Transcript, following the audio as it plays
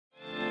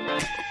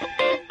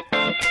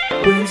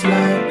When's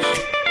lunch?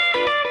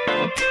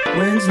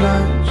 When's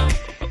lunch?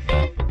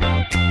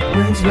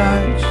 When's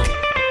lunch?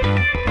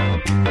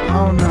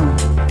 Oh no.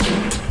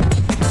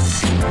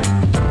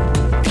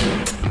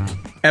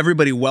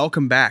 Everybody,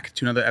 welcome back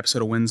to another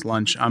episode of When's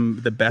Lunch.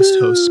 I'm the best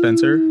host,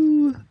 Spencer.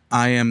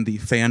 I am the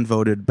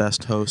fan-voted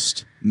best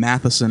host,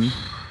 Matheson.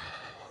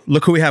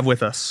 Look who we have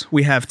with us.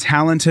 We have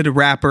talented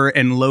rapper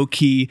and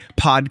low-key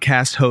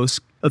podcast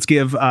host. Let's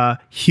give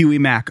Huey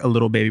Mack a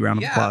little baby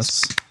round of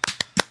applause.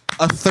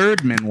 A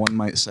third man, one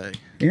might say.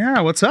 Yeah,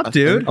 what's up,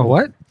 dude? A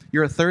what?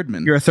 You're a third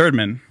man. You're a third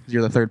man.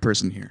 You're the third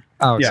person here.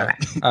 Oh, Yeah.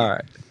 okay. All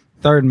right.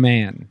 Third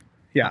man.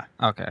 Yeah.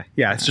 Okay.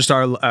 Yeah, it's just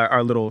our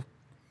little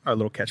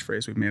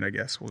catchphrase we've made, I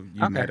guess. Well,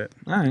 you made it.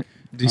 All right.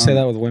 Do you say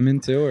that with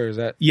women too, or is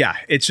that? Yeah,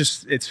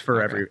 it's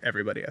for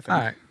everybody, I think. All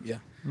right. Yeah.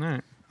 All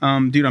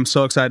right. Dude, I'm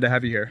so excited to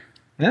have you here.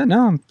 Yeah.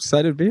 No, I'm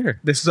excited to be here.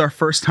 This is our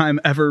first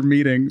time ever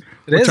meeting.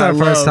 It is our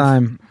first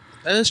time.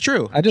 That is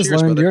true. I just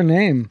Cheers, learned brother. your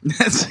name.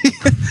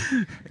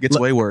 It gets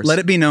way worse. Let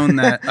it be known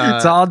that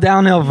It's all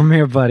downhill from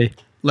here, buddy.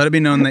 let it be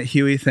known that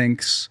Huey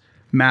thinks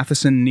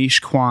Matheson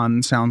Niche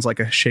Kwan sounds like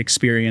a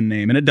Shakespearean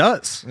name, and it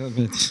does.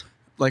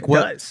 Like It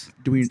what does.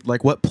 do we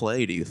like? What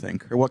play do you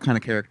think, or what kind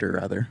of character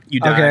rather? You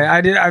die. Okay,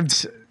 I did.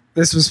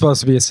 This was supposed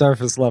to be a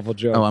surface level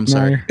joke. Oh, I'm Now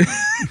sorry.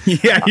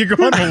 Yeah, you're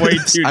going way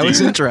too deep. I was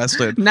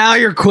interested. Now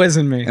you're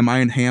quizzing me. Am I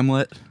in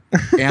Hamlet?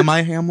 Am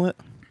I Hamlet?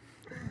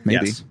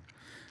 Maybe. Yes.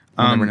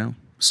 I'll never know.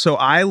 So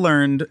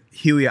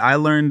Huey, I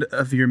learned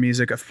of your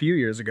music a few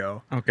years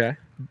ago. Okay.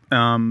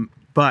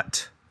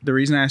 But the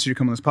reason I asked you to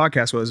come on this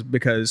podcast was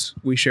because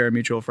we share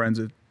mutual friends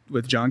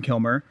with John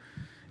Kilmer.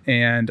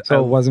 And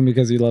So it wasn't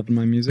because you loved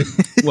my music.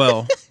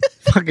 well,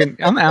 Fucking,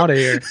 I'm out of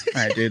here.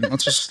 all right, dude,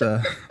 let's just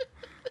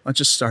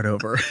start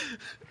over.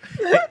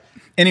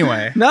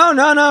 Anyway,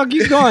 No.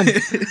 Keep going.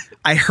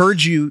 I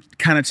heard you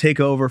kind of take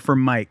over for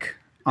Mike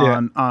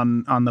Yeah.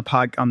 on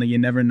the You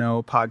Never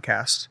Know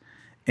podcast,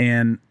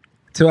 and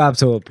To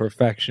absolute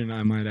perfection,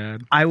 I might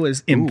add. I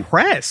was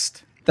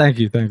impressed. Thank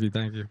you.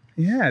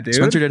 Yeah, dude.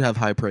 Spencer did have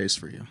high praise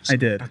for you. I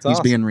did. He's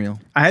awesome. being real.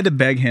 I had to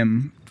beg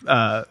him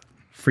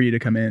for you to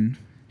come in.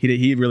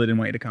 He really didn't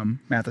want you to come,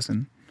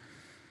 Matheson.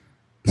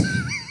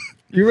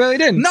 You really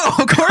didn't? No,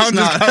 of course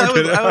not.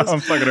 I'm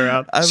fucking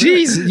around.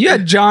 Jeez, you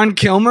had John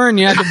Kilmer and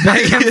you had to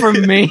beg him for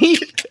me?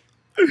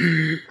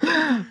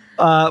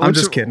 I'm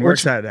just kidding. We're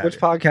excited to have Which you.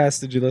 podcast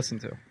did you listen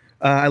to?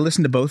 I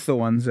listened to both the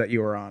ones that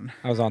you were on.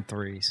 I was on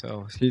 3,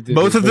 so he did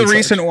Both his of the research.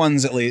 recent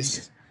ones, at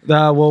least.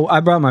 Well, I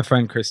brought my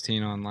friend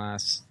Christine on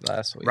last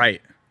week.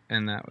 Right.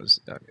 And that was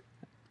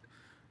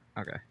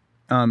okay.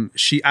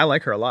 I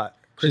like her a lot.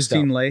 She's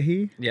Christine dope.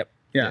 Leahy. Yep.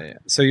 Yeah.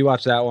 So you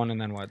watched that one, and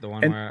then what? The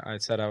one And- where I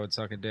said I would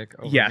suck a dick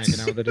over Yes.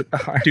 making out with a dick?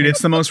 All right. Dude,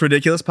 it's the most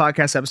ridiculous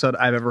podcast episode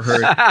I've ever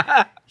heard.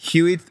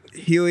 Huey.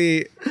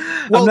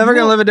 I'm never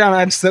gonna live it down.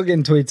 I'm still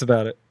getting tweets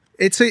about it.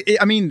 It's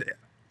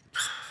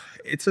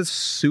a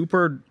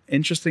super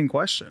interesting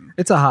question.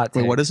 It's a hot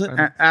take. Wait, what is it?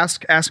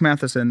 Ask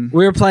Matheson.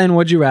 We were playing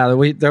Would You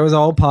Rather. There was a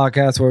whole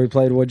podcast where we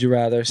played Would You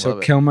Rather. So Love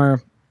it.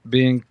 Kilmer,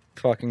 being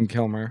fucking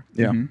Kilmer,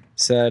 Yeah.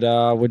 said,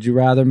 would you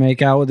rather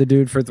make out with a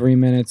dude for 3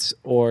 minutes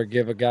or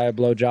give a guy a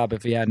blowjob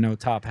if he had no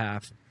top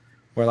half?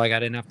 Where like I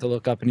didn't have to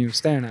look up and he was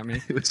staring at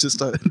me. It was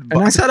just a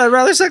And I said I'd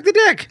rather suck the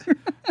dick.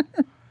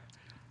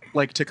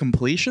 like to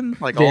completion.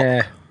 Like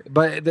Yeah.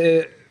 But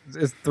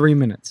it's 3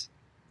 minutes.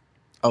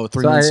 all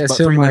 3 So I minutes. But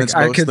 3 assume minutes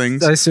I both could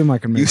things. I assume I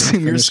can make You it assume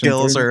your finish in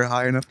skills 3 are minutes.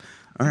 high enough.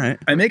 All right.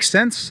 It makes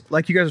sense.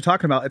 Like you guys are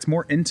talking about, it's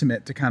more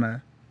intimate to kind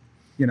of,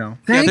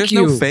 Thank there's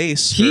you. no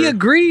face He for-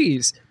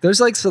 agrees.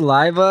 There's like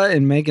saliva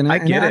and making I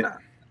and get it.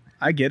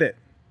 I get it.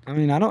 I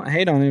mean, I don't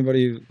hate on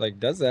anybody who like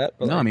does that.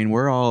 But No, I like, mean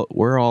we're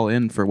all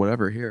in for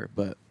whatever here,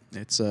 but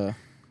it's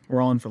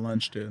We're all in for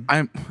lunch, dude.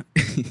 I'm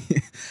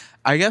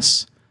I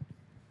guess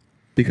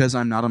because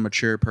I'm not a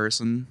mature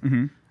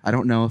person, I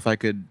don't know if I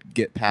could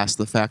get past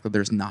the fact that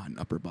there's not an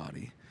upper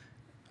body.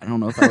 I don't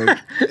know if I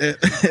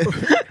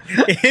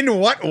would In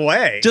what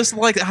way? just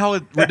like how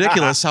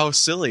ridiculous, how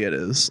silly it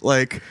is.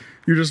 Like,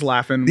 You're just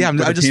laughing. yeah,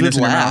 with I a just penis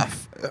would in your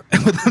laugh.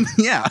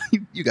 Yeah,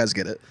 you guys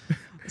get it.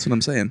 That's what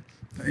I'm saying.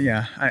 mouth.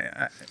 Yeah,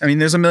 I mean,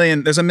 there's a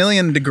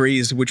million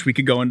degrees which we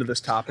could go into this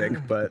topic,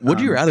 but Would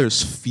you rather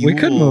fuel? we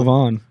could move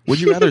on. Would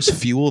you rather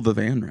fuel the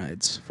van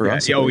rides for Yeah,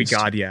 us? at oh, least?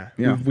 God, yeah.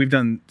 Yeah. We've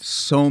done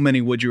so many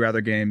would you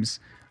rather games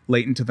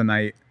late into the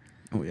night.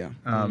 Oh yeah.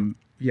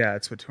 Yeah,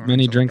 it's what tournaments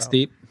Many all drinks about.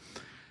 deep.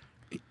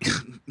 A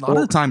lot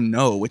of the time,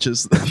 no, which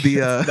is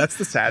the That's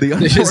the sad. the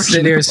part. They just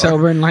sit here unfortunate part.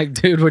 sober and like,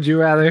 dude, would you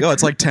rather? No,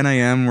 it's like 10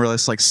 a.m. We're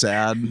just like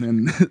sad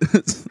and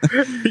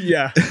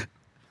Yeah.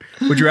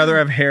 Would you rather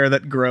have hair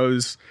that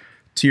grows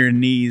to your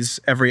knees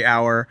every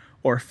hour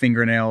or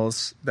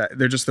fingernails that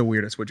they're just the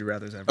weirdest would you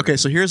rather's ever? okay.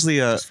 So here's the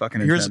Just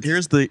fucking here's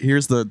intense.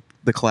 here's the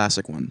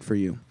classic one for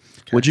you.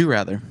 Would you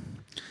rather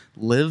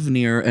live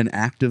near an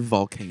active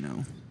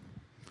volcano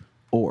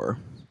or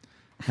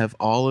have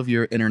all of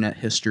your internet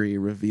history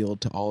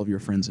revealed to all of your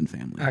friends and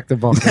family? Active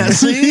volcano.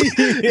 See?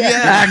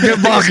 Active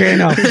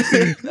volcano.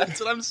 That's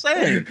what I'm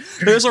saying.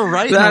 There's a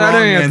right and a I wrong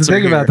don't even have to answer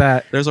think here. about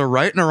that. There's a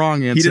right and a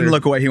wrong answer. He didn't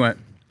look away. He went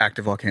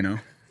active volcano.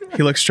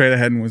 He looked straight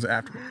ahead and was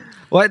after me.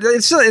 Well,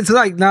 it's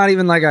like not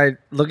even like I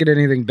look at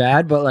anything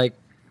bad, but like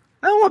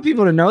I don't want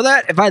people to know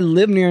that. If I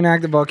live near an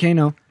active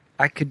volcano,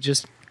 I could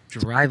just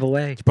drive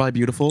away. It's probably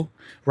beautiful,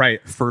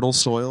 Right. fertile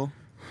soil.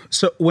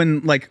 So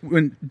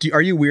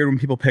are you weird when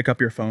people pick up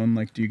your phone?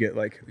 Like, do you get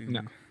like,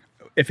 No.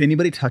 if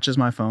anybody touches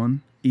my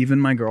phone, even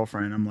my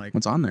girlfriend, I'm like,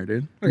 What's on there,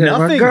 dude? Okay, well,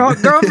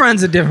 Nothing.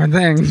 girlfriend's a different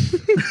thing.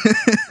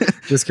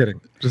 Just kidding.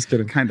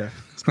 kind of.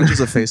 Spencer's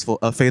a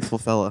faithful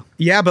fella.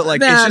 Yeah, but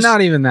like, Nah, it's just,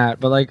 not even that.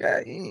 But like,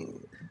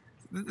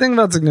 the thing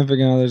about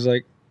significant others,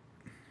 like,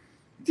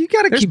 you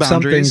got to There's keep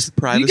boundaries, something.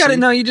 privacy. You got to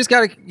know. You just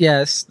got to.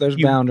 Yes, there's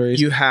you, boundaries.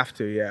 You have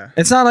to, yeah.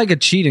 It's not like a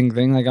cheating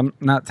thing. Like I'm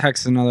not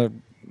texting other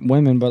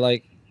women, but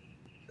like,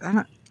 I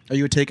don't, Are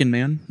you a taken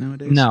man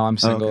nowadays? no, I'm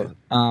single.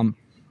 okay.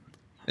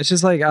 It's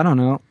just like I don't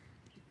know.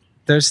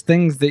 There's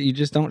things that you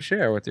just don't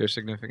share with your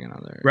significant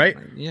other, Right.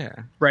 Like, yeah.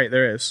 Right,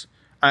 there is.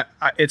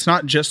 It's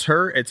not just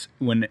her. It's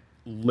when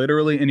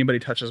literally anybody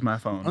touches my I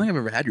don't phone. think I've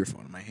ever had your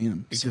phone in my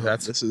hand. So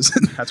That's- this is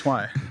That's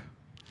why.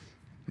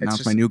 now it's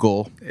just- my new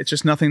goal. It's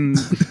just nothing.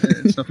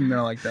 It's nothing that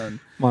I like done.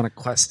 I'm on a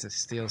quest to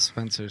steal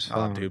Spencer's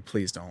phone. Oh, dude,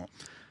 please don't.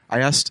 I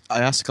asked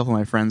a couple of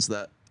my friends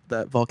that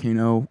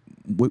volcano.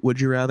 Would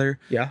you rather?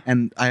 Yeah.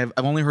 And I've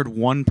only heard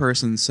one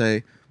person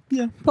say,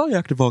 yeah, probably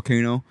active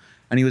volcano,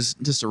 and he was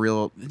just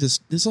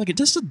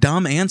just a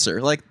dumb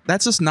answer. Like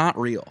that's just not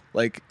real.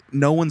 Like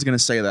no one's gonna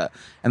say that.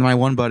 And my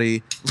one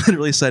buddy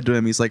literally said to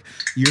him, he's like,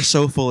 "You're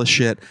so full of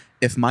shit.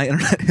 If my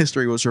internet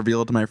history was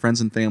revealed to my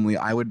friends and family,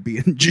 I would be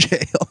in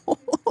jail."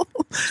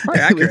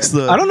 Probably accurate.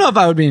 I don't know if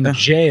I would be in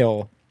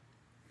jail,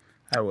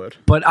 I would.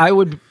 but I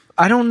would.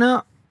 I don't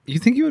know. You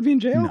think you would be in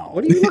jail? No.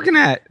 What are you looking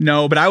at?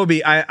 No, but I would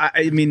be.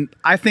 I mean,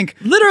 I think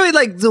Literally,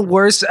 like the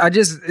worst.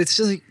 It's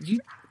just like you.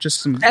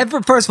 just some.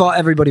 First of all,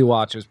 everybody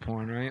watches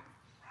porn, right?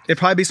 It'd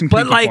probably be some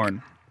But, kinky like-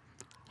 porn.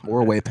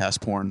 We're way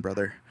past porn,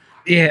 brother.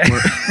 Yeah.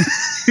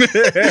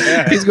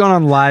 He's going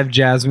on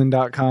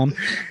livejasmine.com.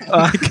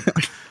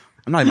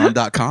 I'm not even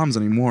on .coms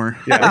anymore.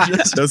 Yeah,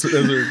 those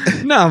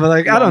are No, but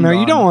like I don't know. You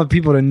Long don't gone. want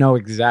people to know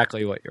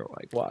exactly what you're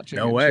like watching.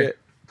 no and way. shit.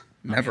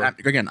 Never.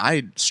 Again,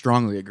 I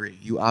strongly agree.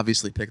 You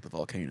obviously picked the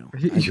volcano. I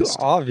You just-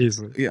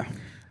 obviously. yeah.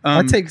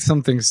 I take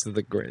some things to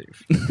the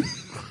grave.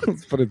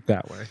 Let's put it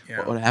that way.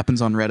 Yeah. What happens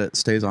on Reddit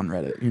stays on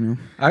Reddit. You know.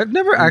 I've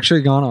never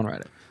actually gone on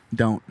Reddit.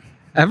 Don't.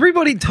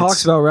 Everybody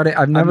talks about Reddit. I've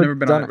I've never, never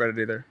been done on it. Reddit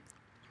either.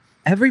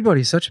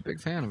 Everybody's such a big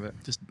fan of it.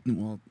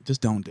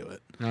 Just don't do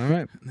it. All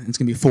right. It's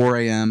gonna be 4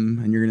 a.m.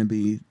 and you're gonna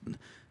be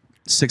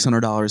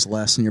 $600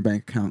 less in your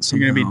bank account. You're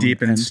gonna be somehow,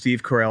 deep in and-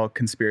 Steve Carell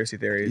conspiracy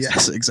theories.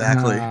 Yes,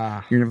 exactly.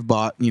 Ah. You're gonna have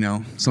bought,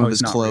 some of he's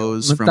his not real.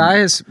 clothes from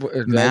Matthias.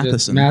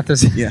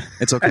 Matheson. Yeah,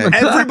 it's okay.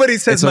 Everybody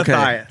says It's okay.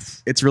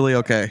 Matthias. It's really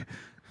okay.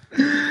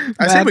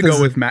 I say we go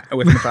with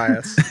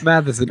Matthias.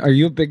 Matheson. Are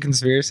you a big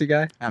conspiracy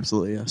guy?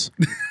 Absolutely, yes.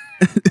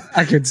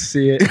 I could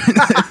see it.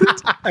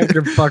 I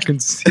could fucking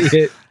see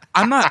it.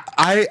 I'm not.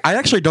 I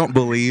actually don't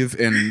believe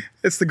in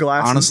It's the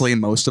glasses. honestly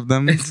most of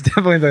them. It's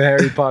definitely the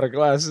Harry Potter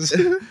glasses.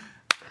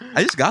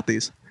 I just got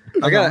these.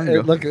 I got Not long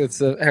ago. look. It's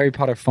the Harry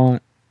Potter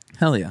font.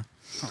 Hell yeah.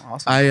 Oh,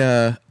 awesome.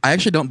 I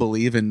actually don't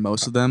believe in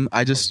most of them.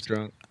 I just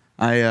Drunk.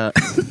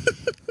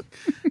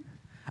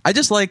 I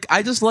just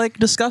like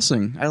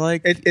discussing. I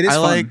like It is I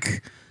fun.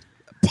 like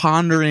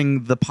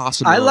pondering the I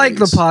possibilities. like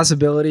the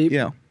possibility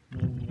Yeah.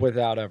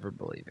 without ever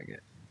believing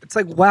it. It's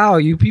like, wow,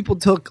 you people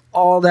took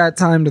all that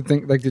time to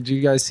think. Like, did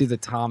you guys see the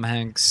Tom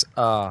Hanks?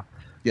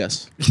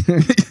 Yes.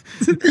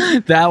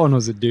 That one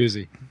was a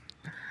doozy.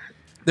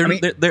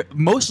 They're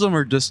most of them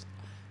are just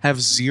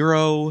have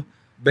zero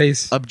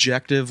Base.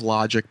 objective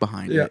logic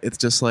behind Yeah. it. It's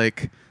just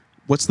like,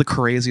 what's the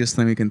craziest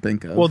thing we can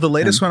think of? well, the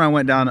latest And- one I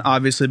went down,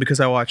 obviously, because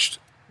I watched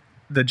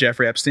the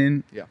Jeffrey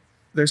Epstein. Yeah.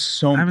 There's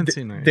so I haven't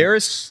seen that yet.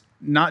 There's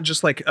not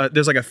just like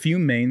there's like a few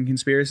main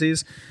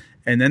conspiracies,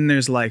 and then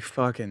there's like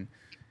fucking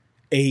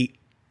 8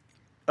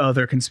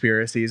 other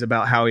conspiracies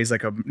about how he's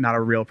like not a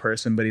real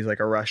person, but he's like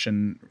a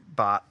Russian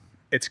bot.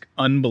 It's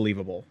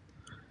unbelievable.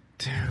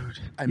 Dude.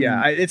 I mean,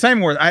 Yeah, it's not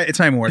even worth. It's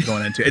not even worth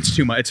going into. It's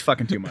too much. It's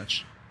fucking too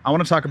much. I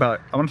want to talk about.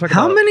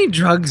 How many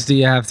drugs do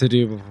you have to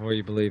do before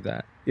you believe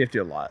that? You have to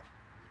do a lot.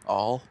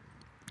 all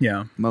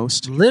Yeah,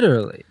 most.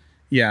 Literally.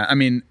 yeah. I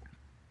mean,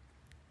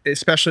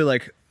 especially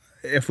like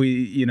if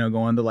we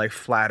go into like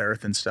flat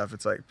Earth and stuff.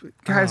 It's like,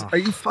 guys, are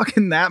you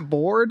fucking that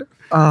bored?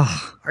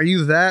 Ugh. Are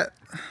you that?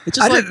 It's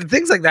just like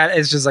Things like that.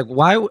 It's just like,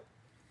 why?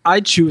 I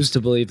choose to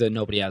believe that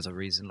nobody has a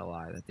reason to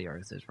lie that the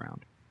Earth is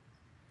round.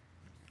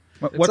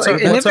 What's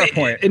Like, and what's if our it-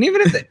 point? And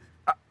even if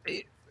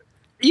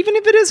even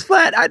if it is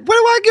flat, what do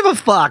I give a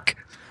fuck?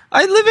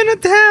 I live in a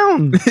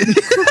town.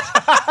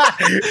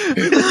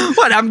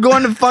 What? I'm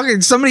going to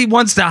fucking somebody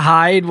wants to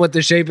hide what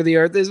the shape of the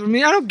Earth is from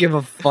me. I don't give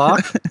a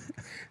fuck.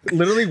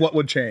 Literally, what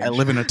would change? I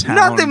live in a town.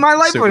 Nothing. My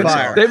life would.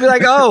 superstar. They'd be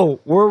like, "Oh,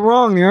 we're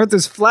wrong. The Earth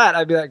is flat."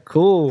 I'd be like,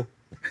 "Cool."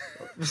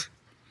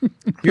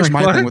 Here's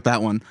my What? thing with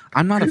that one.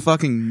 I'm not a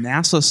fucking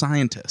NASA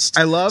scientist.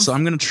 So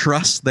I'm gonna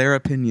trust their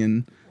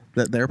opinion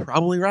that they're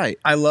probably right.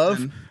 I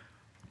love.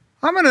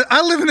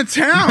 I live in a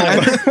town.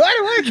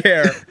 Why do I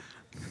care?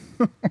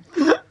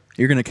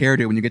 You're gonna care,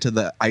 dude, when you get to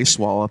the ice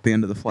wall at the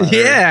end of the flat.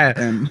 Yeah.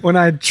 And When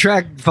I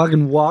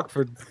fucking walk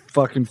for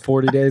fucking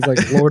 40 days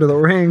like Lord of the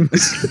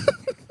Rings.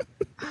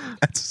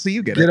 so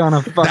you get Get it. on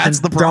a fucking That's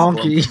the problem.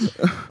 donkey.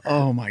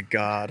 Oh my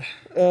god.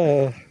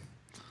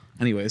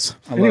 Anyways,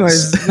 I love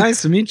Anyways,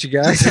 nice to meet you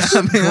guys.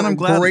 man, I'm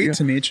glad. Great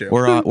to meet you.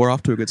 We're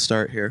off to a good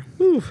start here.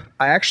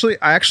 I actually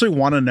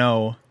want to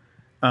know.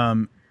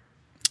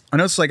 I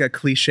know it's like a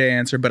cliche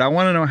answer, but I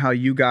want to know how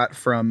you got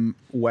from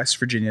West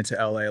Virginia to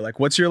LA. Like,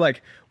 what's your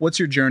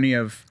journey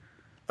of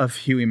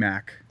Huey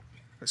Mack,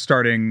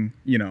 starting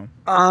in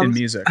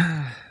music?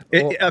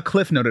 A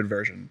cliff noted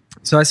version.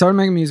 So I started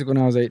making music when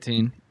I was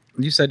 18.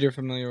 You said you're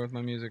familiar with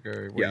my music, or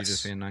were you Yes.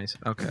 just being nice?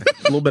 Okay.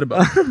 A little bit of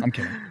both. I'm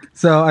kidding.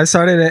 So I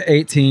started at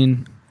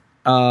 18.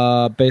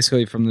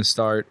 Basically from the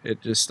start,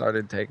 it just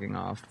started taking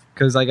off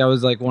because like I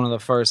was like one of the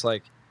first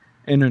like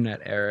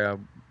internet era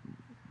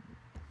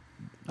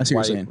I see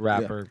what white you're saying.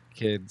 rapper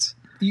kids.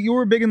 You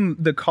were big in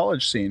the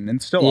college scene and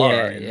still are.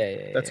 Yeah, Right?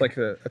 yeah. That's like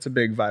that's a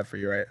big vibe for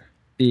you, right?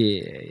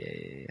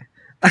 Yeah.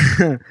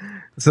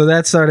 So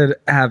that started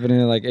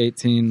happening at like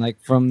 18. Like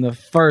from the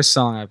first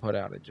song I put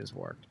out, it just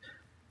worked.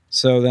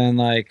 So then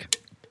like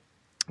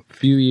a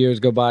few years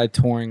go by,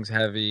 touring's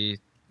heavy.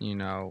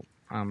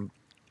 I'm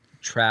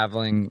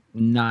traveling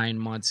 9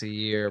 months a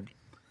year.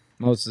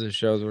 Most of the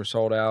shows were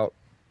sold out.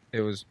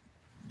 It was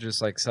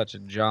just like such a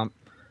jump.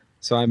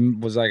 So I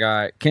was like,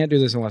 I can't do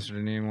this in West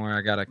Virginia anymore. I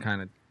got to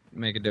kind of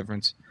make a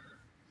difference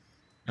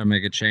or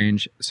make a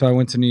change. So I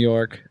went to New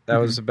York.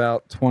 That was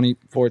about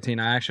 2014.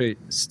 I actually,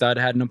 Stud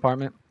had an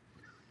apartment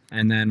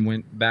and then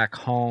went back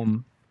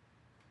home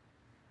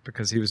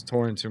because he was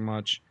touring too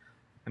much.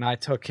 And I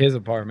took his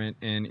apartment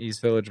in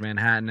East Village,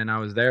 Manhattan, and I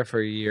was there for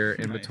a year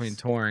in between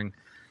touring.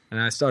 And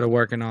I started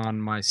working on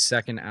my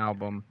second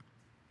album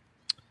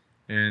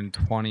in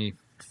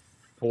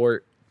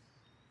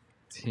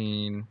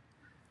 2014.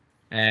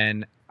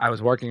 And I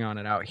was working on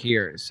it out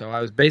here. So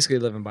I was basically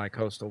living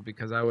bi-coastal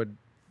because I would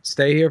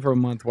stay here for a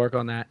month, work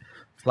on that,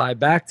 fly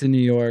back to New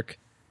York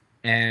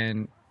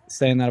and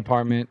stay in that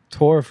apartment,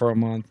 tour for a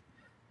month.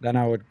 Then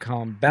I would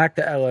come back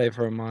to LA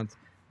for a month.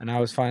 And I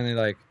was finally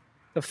like,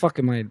 the fuck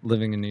am I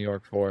living in New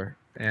York for?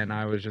 And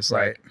I was just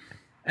like,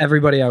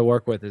 everybody I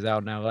work with is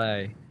out in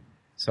LA.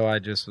 So I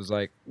just was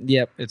like,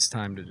 yep, it's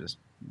time to just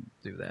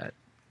do that.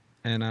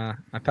 And I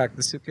packed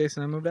the suitcase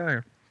and I moved out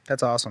here.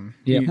 That's awesome.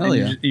 Yeah. Hell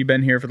yeah. You've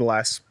been here for the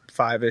last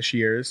 5-ish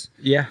years.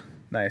 Yeah.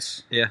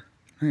 Nice. Yeah.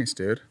 Nice,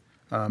 dude.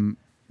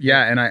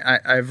 Yeah, and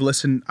I've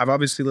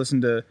obviously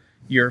listened to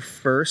your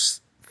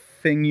first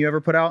thing you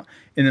ever put out,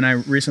 and then I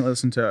recently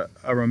listened to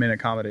a romantic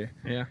comedy.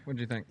 Yeah. What'd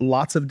you think?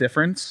 Lots of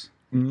difference.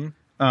 Mm-hmm.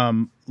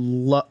 I'm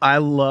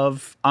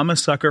a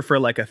sucker for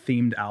like a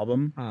themed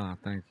album. Oh,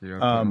 thank you.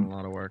 I've done a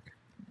lot of work.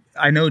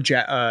 I know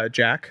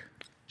Jack.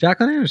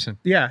 Jacqueline Anderson.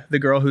 Yeah, the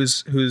girl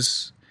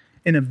who's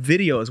in a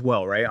video as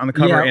well, right? On the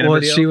cover and a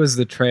video. she was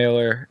the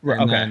trailer,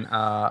 Right, and okay.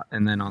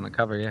 then on the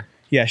cover, yeah.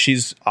 Yeah,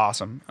 she's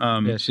awesome.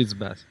 Yeah, she's the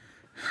best.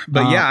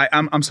 But yeah,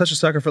 I'm such a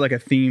sucker for like a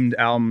themed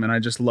album, and I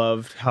just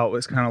loved how it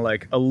was kind of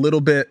like a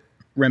little bit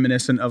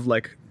reminiscent of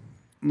like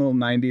little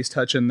 90s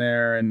touch in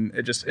there, and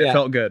it Yeah.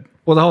 felt good.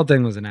 Well, the whole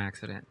thing was an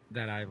accident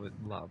that I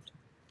loved.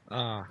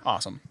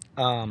 Awesome.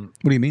 What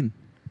do you mean?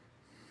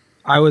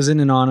 I was in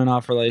an on and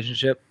off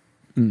relationship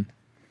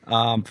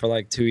for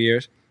like 2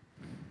 years.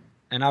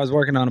 And I was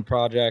working on a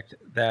project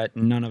that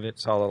none of it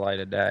saw the light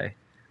of day.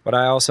 But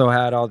I also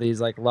had all these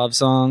like love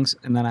songs,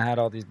 and then I had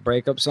all these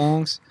breakup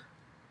songs.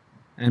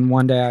 And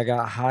one day I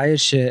got high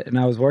as shit, and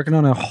I was working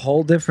on a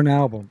whole different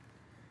album.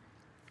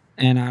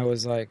 And I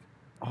was like,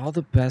 all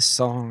the best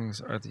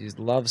songs are these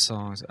love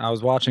songs. I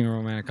was watching a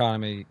romantic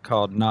comedy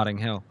called Notting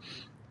Hill.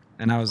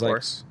 And I was Of like,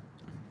 course.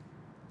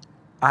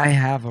 I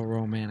have a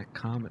romantic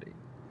comedy.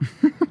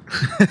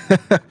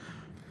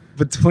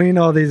 Between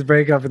all these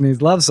breakup and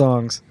these love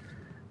songs.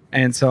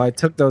 And so I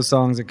took those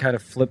songs and kind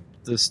of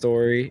flipped the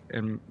story,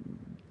 and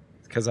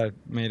because I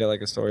made it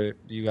like a story.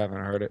 You haven't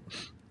heard it.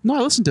 No,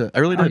 I listened to it. I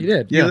really Oh, did. you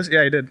did? Yeah,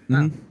 you did.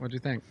 Oh, what'd you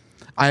think?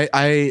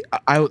 I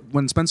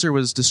when Spencer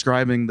was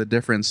describing the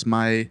difference,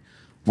 my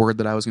word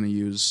that I was going to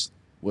use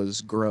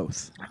was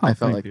growth. I felt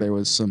thank like you. there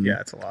was some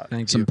Yeah, it's a lot.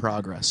 Thank some you.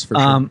 progress for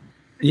sure.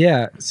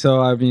 Yeah.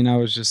 So I mean, I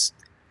was just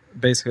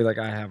basically like,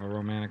 I have a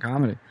romantic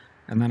comedy,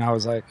 and then I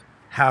was like,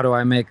 how do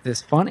I make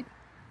this funny?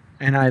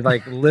 And I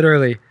like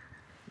literally,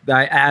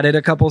 I added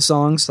a couple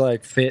songs to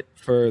like fit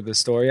for the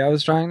story I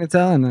was trying to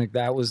tell, and like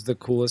that was the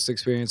coolest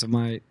experience of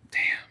my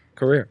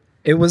career.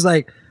 It was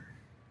like,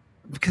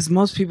 because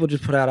most people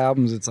just put out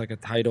albums, it's like a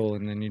title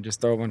and then you just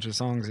throw a bunch of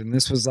songs, and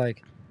this was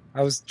like,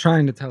 I was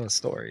trying to tell a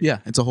story. Yeah,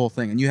 it's a whole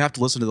thing, and you have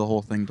to listen to the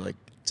whole thing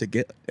to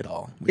get it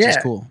all, which is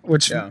cool.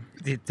 Which, Yeah.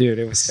 dude,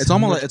 it was. It's so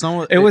almost much- it's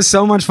almost It was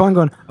so much fun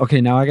going,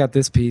 okay, now I got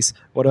this piece.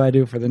 What do I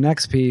do for the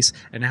next piece?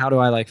 And how do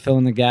I like fill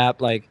in the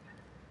gap? Like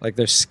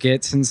there's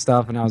skits and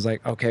stuff. And I was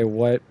like, okay,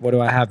 what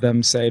do I have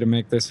them say to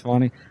make this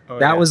funny? Oh,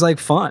 that yeah. was like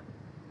fun.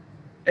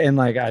 And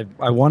like, I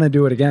want to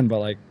do it again, but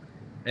like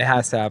it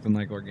has to happen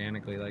like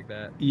organically like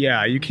that.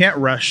 Yeah, you can't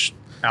rush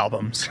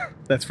albums.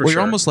 That's for well, sure.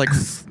 you're almost like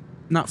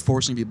not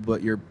forcing people,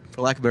 but you're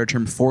for lack of a better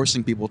term,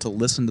 forcing people to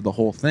listen to the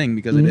whole thing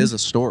because it is a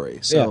story.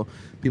 So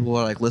people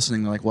are like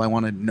listening. They're like, well, I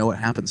want to know what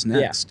happens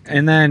next. Yeah.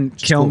 And then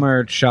Which is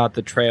Kilmer shot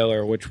the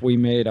trailer, which we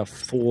made a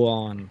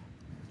full-on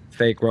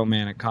fake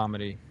romantic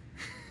comedy.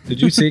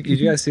 Did you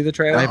guys see the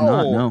trailer? I have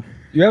not. No.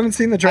 You haven't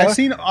seen the trailer? I've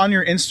seen on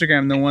your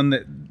Instagram the one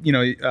that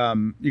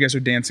you guys are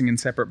dancing in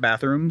separate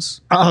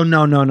bathrooms. Oh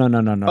no!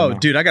 Oh,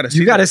 dude, I gotta see.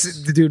 You gotta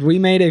this. see, dude. We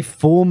made a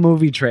full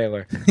movie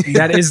trailer.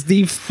 That is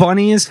the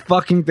funniest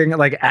fucking thing.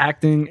 Like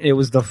acting, it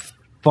was the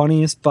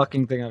funniest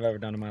fucking thing I've ever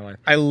done in my life,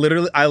 I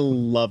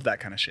love that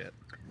kind of shit.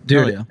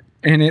 dude. Oh, yeah.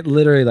 And it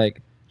literally,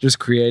 like, just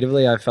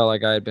creatively, I felt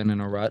like I had been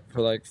in a rut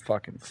for like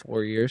fucking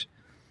 4 years,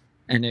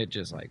 and it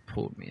just like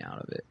pulled me out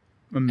of it.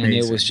 Amazing.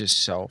 And it was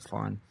just so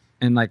fun.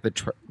 And like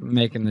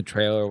making the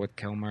trailer with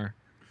Kilmer,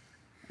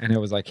 and it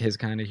was like his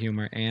kind of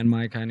humor and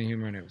my kind of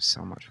humor, and it was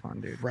so much fun,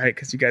 dude. right,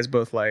 because you guys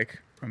both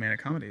like romantic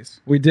comedies.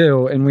 We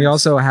do, and we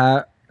also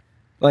have,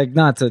 like,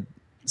 not to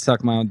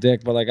suck my own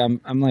dick, but like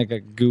I'm like a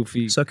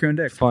goofy, Suck your own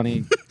dick.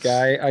 funny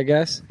guy, I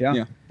guess. Yeah.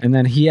 Yeah. And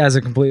then he has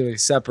a completely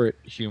separate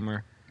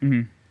humor.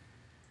 Mhm.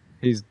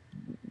 He's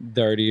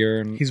dirtier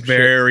and He's shit.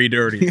 very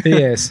dirty. He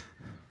is.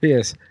 He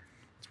is.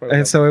 That's why we And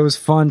love so it was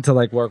fun to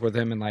like work with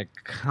him and like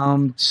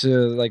come to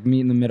like meet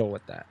in the middle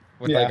with that,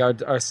 with like Yeah.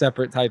 our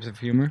separate types of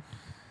humor.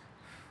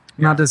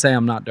 Yeah. Not to say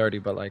I'm not dirty,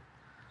 but like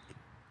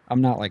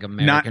I'm not like not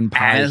American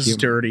Pie as humor.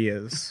 dirty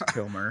as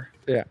Kilmer.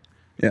 Yeah,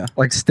 Yeah.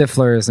 like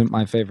Stifler isn't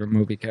my favorite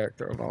movie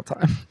character of all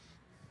time.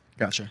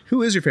 Gotcha.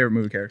 Who is your favorite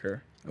movie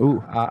character?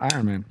 Ooh.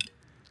 Iron Man,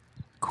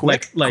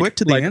 Quick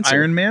to the like answer.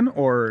 Iron Man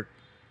or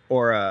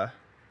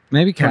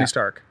maybe Tony Cap.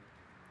 Stark.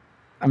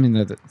 I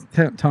mean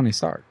Tony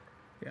Stark.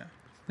 Yeah.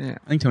 Yeah.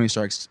 I think Tony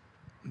Stark's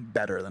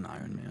better than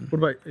Iron Man. What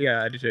about?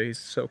 Yeah, I do too. He's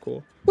so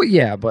cool. Well,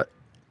 yeah, but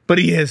But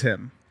he is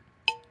him.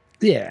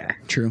 yeah.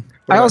 True.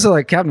 What I about- also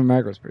like Captain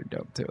America was pretty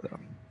dope too, though.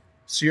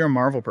 So you're a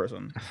Marvel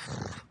person.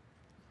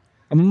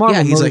 I'm a Marvel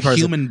Yeah, he's movie a person.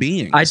 human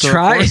being. I so of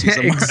try course he's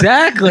a Mar-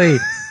 exactly.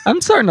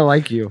 I'm starting to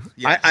like you.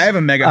 I have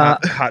a mega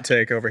hot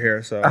take over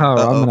here. So Oh,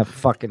 I'm gonna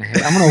fucking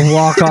hate. I'm gonna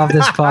walk off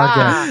this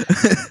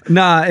podcast.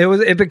 Nah,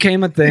 it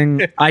became a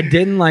thing. I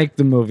didn't like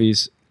the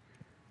movies.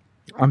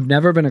 I've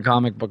never been a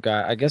comic book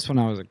guy. I guess when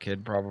I was a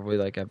kid, probably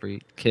like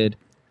every kid.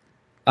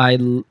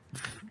 Was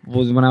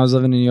when I was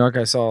living in New York.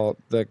 I saw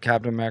the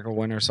Captain America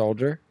Winter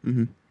Soldier,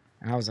 Mhm.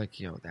 and I was like,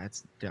 "Yo,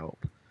 that's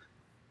dope."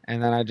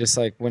 And then I just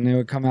like when they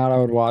would come out, I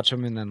would watch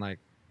them, and then like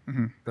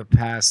Mhm. the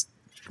past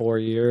 4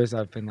 years,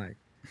 I've been like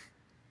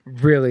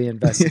really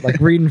invested, like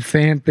reading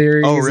fan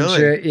theories. Oh, And really?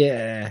 shit.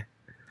 Yeah.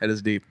 That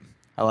is deep.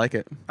 I like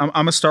it.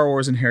 I'm a Star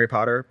Wars and Harry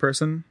Potter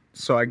person.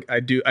 So I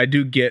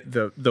do get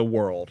the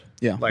world.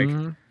 Yeah. Like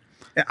Mhm.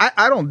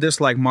 I don't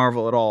dislike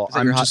Marvel at all. Is that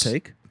I'm your hot just,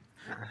 take?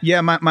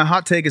 Yeah, my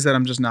hot take is that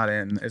I'm just not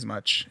in as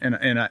much. And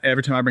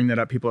every time I bring that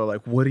up, people are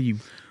like, "What do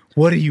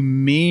you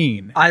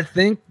mean?" I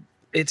think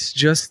it's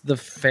just the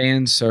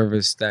fan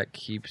service that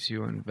keeps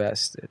you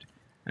invested.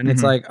 And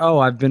it's Mhm. like, oh,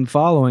 I've been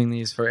following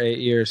these for 8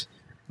 years.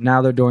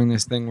 Now they're doing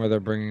this thing where they're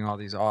bringing all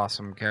these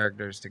awesome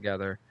characters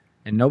together.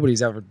 And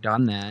nobody's ever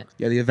done that.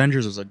 Yeah, the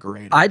Avengers was a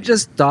great I idea.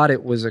 just thought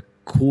it was a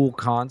cool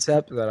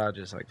concept that I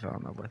just like fell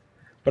in love with.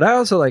 But I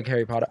also like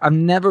Harry Potter. I've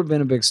never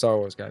been a big Star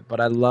Wars guy, but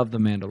I love The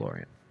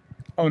Mandalorian.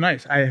 Oh,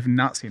 nice. I have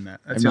not seen that.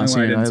 That's I've the not only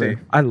one I seen it didn't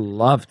either. see. I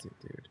loved it,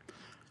 dude.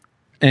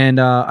 And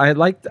I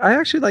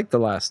actually liked the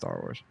last Star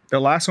Wars. The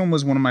last one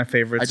was one of my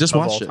favorites. I just of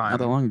watched all it time. not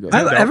that long ago.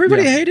 I-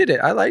 Everybody yeah. hated it.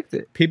 I liked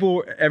it.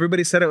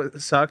 Everybody said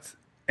it sucked,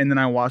 and then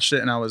I watched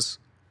it, and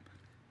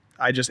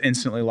I just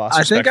instantly lost I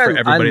respect think for I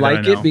everybody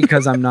like that I it know.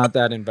 because I'm not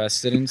that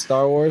invested in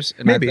Star Wars,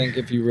 and Maybe. I think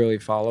if you really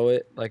follow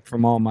it, like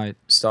from all my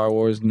Star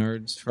Wars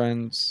nerds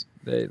friends,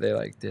 they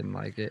like didn't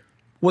like it.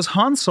 Was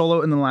Han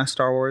Solo in the last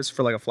Star Wars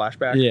for like a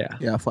flashback? Yeah,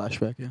 Yeah,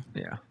 flashback. Yeah.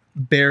 yeah,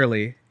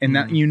 Barely, and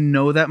that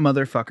that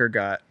motherfucker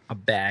got a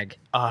bag,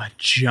 a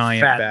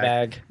giant fat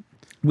bag. bag.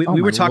 We Oh,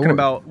 were my talking Lord.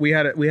 about we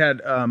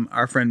had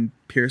our friend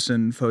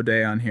Pearson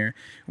Faudet on here,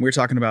 and we were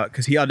talking about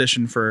because he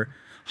auditioned for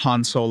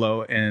Han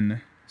Solo in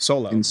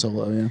Solo, In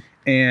Solo, yeah.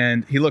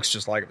 and he looks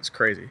just like it. It's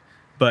crazy,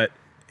 but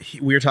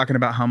we were talking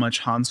about how much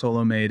Han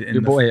Solo made in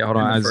Your the boy, hold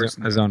in on, the first-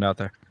 I zoned out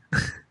there.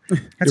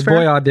 That's Your fair.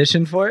 boy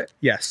auditioned for it.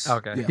 Yes.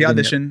 Okay. He Yeah.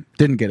 auditioned,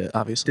 Didn't get it,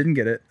 obviously. didn't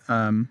get it.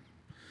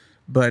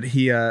 But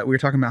we were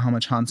talking about how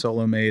much Han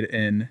Solo made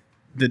in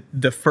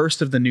the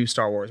first of the new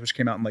Star Wars, which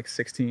came out in like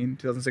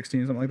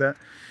 2016, something like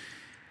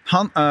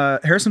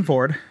that. Harrison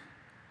Ford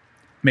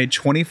made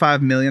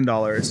 $25 million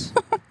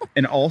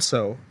and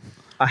also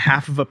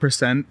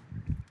 0.5%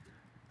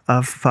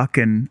 of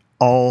fucking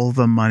all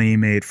the money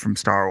made from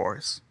Star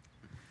Wars.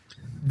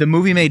 The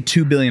movie made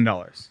 $2 billion.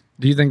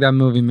 Do you think that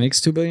movie makes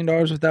 $2 billion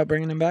without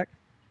bringing him back?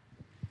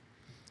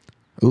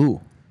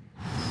 Ooh.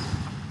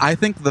 I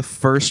think the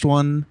first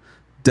one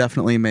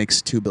definitely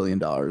makes $2 billion.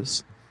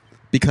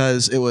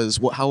 Because it was,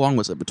 how long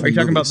was it between Are you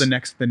talking about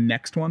movies? the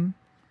next one?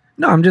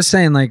 No, I'm just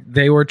saying like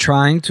they were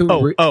trying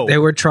to they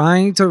were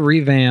trying to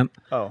revamp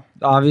Oh,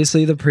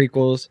 obviously the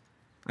prequels.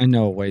 I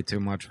know way too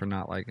much for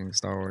not liking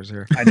Star Wars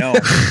here. I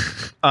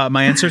know.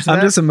 My answer to I'm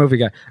that, just a movie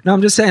guy. No,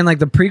 I'm just saying like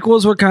the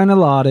prequels were kind of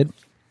lauded.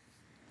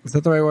 Is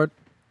that the right word?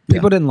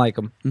 People didn't like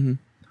them. Mhm.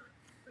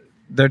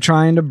 They're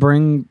trying to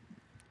bring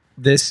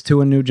this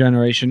to a new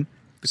generation.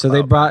 So they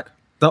clout brought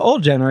the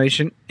old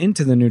generation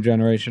into the new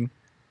generation.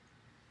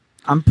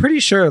 I'm pretty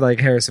sure, like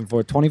Harrison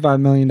Ford,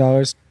 $25 million.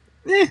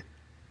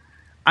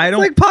 I don't.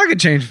 Like pocket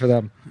change for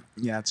them.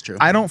 Yeah, that's true.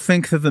 I don't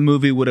think that the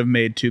movie would have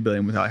made $2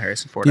 billion without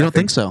Harrison Ford. You I don't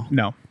think so?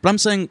 No, But I'm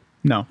saying,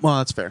 no. well,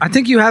 that's fair. I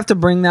think you have to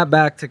bring that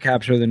back to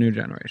capture the new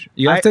generation.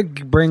 You have to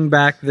bring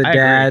back the I agree.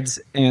 dads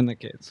and the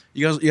kids.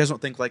 You guys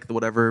don't think like the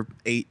whatever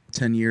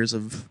 8-10 years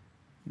of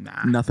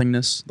Nah.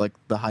 nothingness, like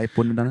the hype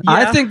wouldn't have done it?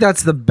 Yeah. I think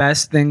that's the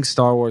best thing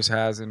Star Wars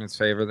has in its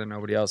favor that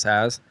nobody else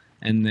has,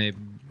 and they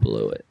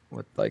blew it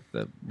with like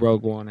the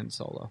Rogue One and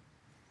Solo.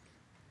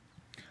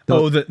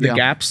 Oh, the Yeah.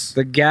 gaps.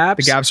 The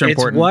gaps. The gaps are it's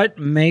important. what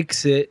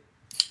makes it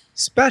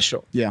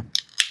special. Yeah.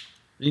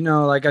 You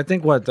know, like I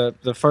think what the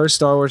first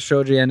Star Wars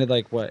trilogy ended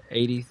like what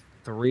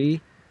 83,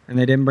 and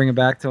they didn't bring it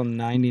back till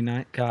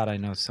 99. God, I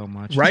know so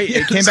much. Right?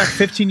 It came back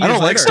 15 years I don't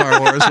like later. Star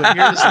Wars, but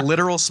here's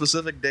literal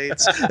specific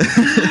dates.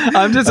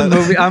 I'm just a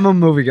movie. I'm a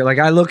movie guy. Like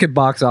I look at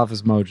Box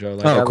Office Mojo.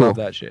 Like I cool. love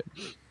that shit.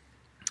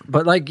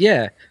 But like,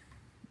 yeah,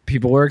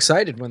 people were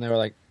excited when they were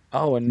like,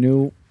 "Oh, a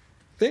new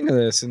thing of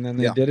this," and then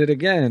they Yeah. did it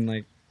again.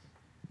 Like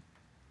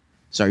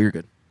Sorry, you're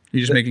good.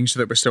 You're just making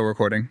sure that we're still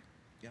recording.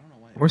 Yeah, I don't know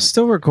why. we're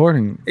still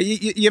recording.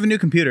 You have a new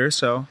computer,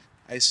 so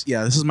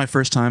Yeah, this is my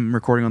first time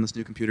recording on this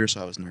new computer,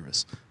 so I was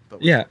nervous.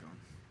 But we're Yeah. going.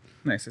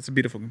 nice. It's a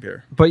beautiful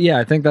computer. But yeah,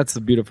 I think that's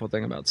the beautiful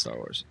thing about Star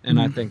Wars, and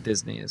Mm-hmm. I think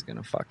Disney is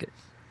gonna fuck it.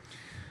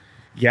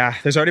 Yeah,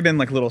 there's already been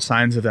like little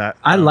signs of that.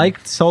 I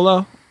liked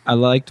Solo. I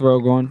liked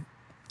Rogue One.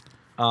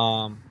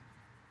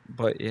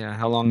 But yeah,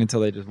 how long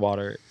until they just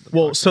water it?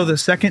 Well, so the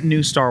second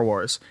new Star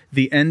Wars,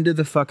 the end of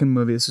the fucking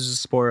movie. This is a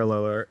spoiler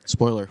alert.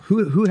 Spoiler.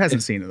 Who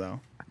hasn't seen it though?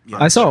 Yeah,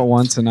 I saw it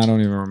once and I don't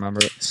even remember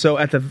it. So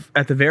at the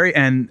very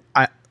end,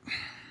 I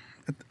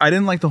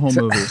didn't like the whole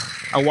movie.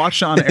 I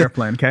watched it on an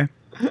airplane. Okay.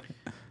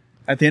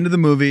 At the end of the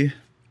movie,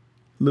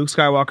 Luke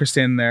Skywalker's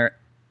standing there.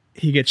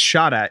 He gets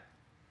shot at,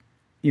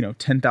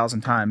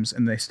 10,000 times,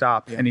 and they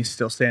stop, and he's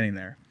still standing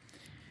there.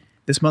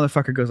 This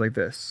motherfucker goes like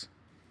this.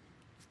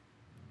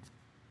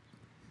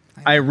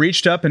 I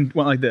reached up and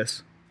went like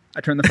this.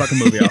 I turned the fucking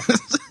movie off.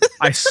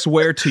 I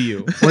swear to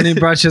you. When he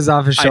brushes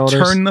off his I shoulders.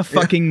 turned the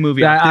fucking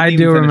movie off. That, I Didn't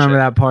do even finish remember it.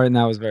 that part, and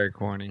that was very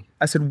corny.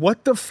 I said,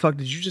 what the fuck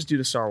did you just do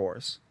to Star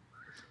Wars?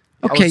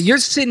 Okay, was- you're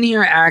sitting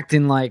here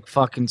acting like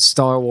fucking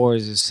Star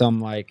Wars is some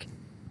like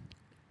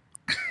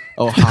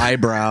Oh,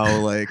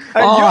 highbrow, like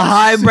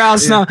highbrow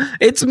stuff.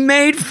 It's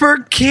made for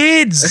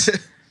kids.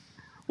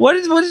 what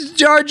is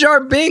Jar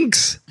Jar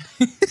Binks?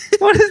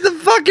 What is the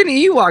fucking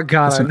Ewok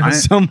got on Listen, it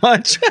so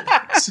much?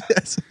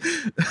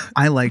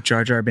 I like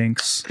Jar Jar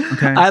Binks.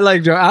 Okay. I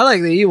like the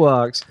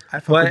Ewoks. I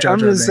fuck with But Jar I'm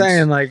Jar just Binks.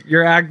 saying, like,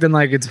 you're acting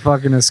like it's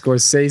fucking a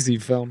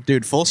Scorsese film.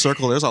 dude, full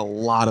circle. There's a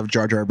lot of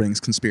Jar Jar Binks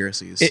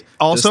conspiracies. It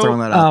also- Just throwing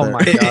that out Oh there.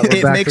 my God,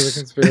 we're back to the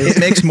conspiracy. it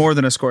makes more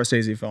than a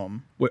Scorsese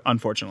film,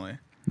 unfortunately.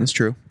 That's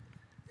true.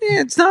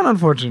 Yeah, it's not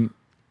unfortunate.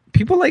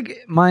 People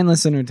like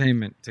mindless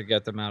entertainment to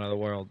get them out of the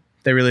world.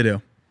 They really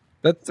do.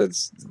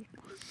 That's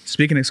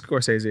Speaking of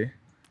Scorsese,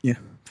 Yeah.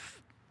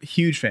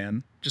 huge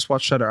fan. Just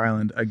watched Shutter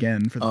Island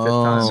again for the Oh. fifth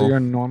time. so you're a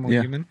normal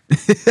Yeah. human.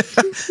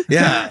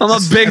 Yeah. I'm a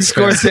big that's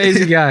fair.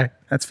 Scorsese guy.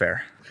 That's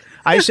fair.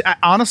 I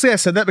honestly, I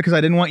said that because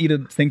I didn't want you to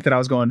think that I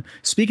was going,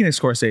 speaking of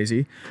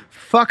Scorsese,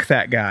 fuck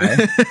that guy.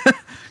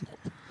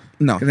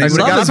 No. And then he love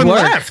would've got his up and work.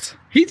 left.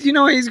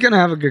 He's gonna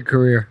have a good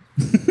career.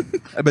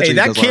 I bet Hey, you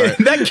that he does kid, all right.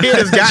 that kid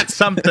has got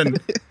something.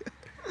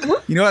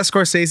 You know that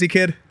Scorsese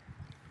kid?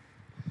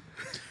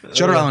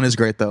 Shutter Island is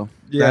great though.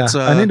 Yeah, That's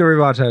I need to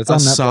rewatch that. It's a on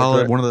Netflix.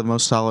 solid, right? one of the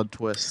most solid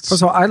twists.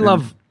 First of all, I And-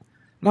 love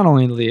not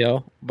only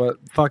Leo but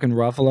fucking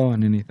Ruffalo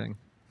and anything.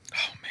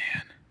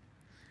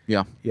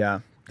 Yeah. Yeah.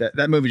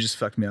 That movie just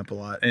fucked me up a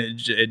lot. And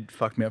it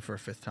fucked me up for a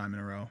fifth time in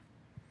a row.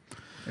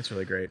 It's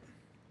really great.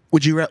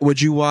 Would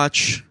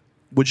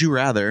you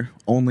rather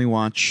only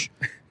watch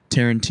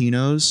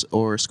Tarantino's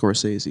or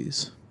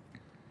Scorsese's?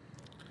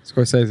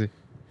 Scorsese.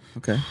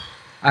 Okay.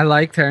 I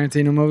like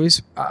Tarantino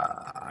movies.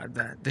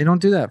 They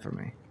don't do that for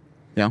me.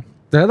 Yeah.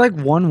 They're like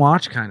one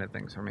watch kind of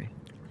things for me.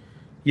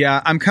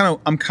 Yeah, I'm kind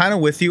of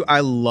with you.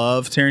 I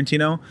love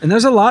Tarantino. And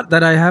there's a lot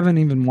that I haven't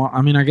even watched.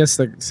 I mean, I guess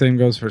the same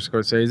goes for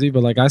Scorsese,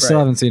 but like I still Right.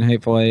 haven't seen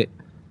Hateful Eight.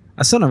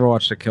 I still never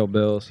watched the Kill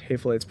Bills.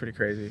 Hateful Eight's pretty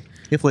crazy.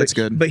 Hateful Eight's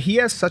But- good. But he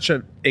has such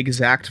an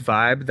exact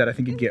vibe that I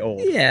think it'd get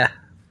old. Yeah.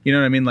 You know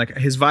what I mean? Like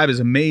his vibe is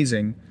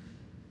amazing,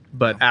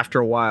 but after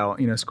a while,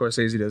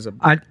 Scorsese does a.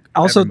 I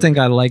also Every think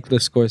I like the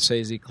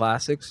Scorsese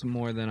classics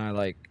more than I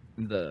like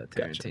the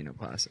Gotcha. Tarantino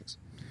classics.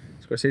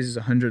 Scorsese's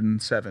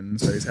 107,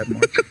 so he's had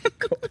more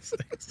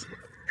classics.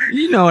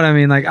 You know what I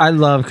mean? Like I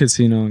love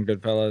Casino and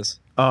Goodfellas.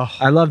 Oh,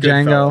 I love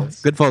Django.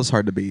 Goodfellas. Goodfellas is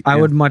hard to beat. I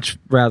yeah. would much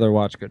rather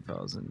watch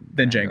Goodfellas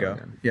Than Django.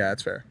 again. Yeah,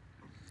 that's fair.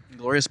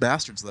 Glorious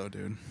Bastards though,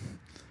 dude.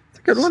 It's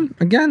a good one.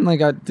 Again,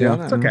 like I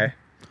Yeah. It's okay.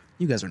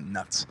 You guys are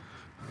nuts.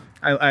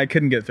 I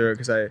couldn't get through it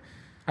because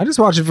I just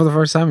watched it for the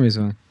first time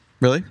recently.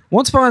 Really?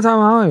 Once Upon a Time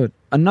in Hollywood.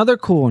 Another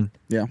cool one.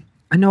 Yeah.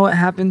 I know what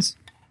happens.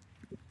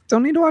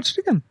 Don't need to watch it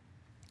again.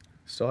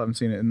 still haven't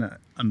seen it in that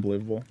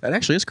unbelievable. That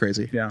actually is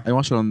crazy. Yeah. I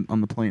watched it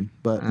on the plane,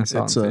 but I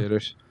saw it's it in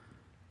theaters.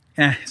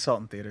 Saw it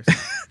in theaters.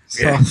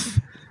 So,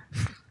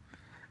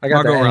 I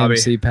got Margot the Robbie.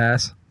 AMC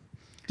pass.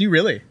 Do you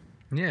really?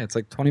 Yeah, it's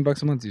like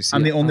 $20 a month. You see,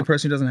 I'm the it. only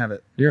person who doesn't have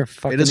it. You're a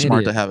fucking it is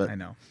smart idiot. to have it. I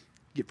know.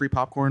 Get free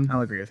popcorn,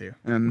 I'll agree with you.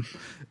 and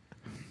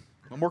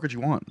what more could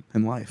you want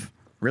in life?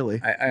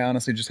 Really? I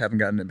honestly just haven't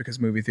gotten it because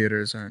movie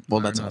theaters aren't. Well,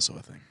 are that's not also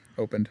a thing.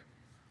 opened.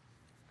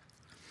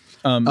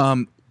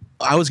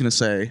 I was gonna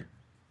say,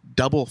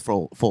 double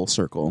full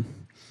circle.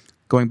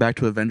 Going back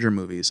to Avenger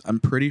movies, I'm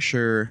pretty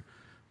sure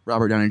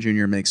Robert Downey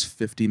Jr. makes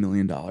 $50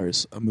 million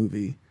a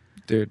movie.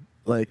 Dude.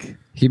 Like,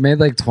 He made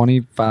like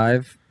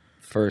 25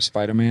 for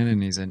Spider-Man,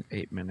 and he's in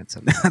 8 minutes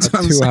of That's a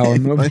what I'm 2-hour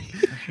saying. movie. Like,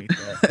 I hate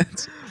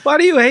that. Why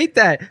do you hate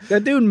that?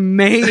 That dude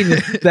made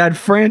that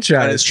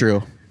franchise. that is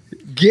true.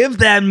 Give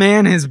that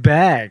man his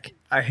bag.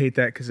 I hate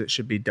that because it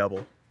should be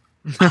double.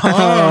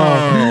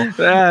 Oh,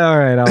 all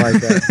right, I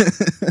like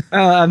that.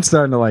 I'm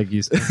starting to like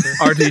you, Spencer.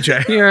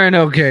 RDJ. You're an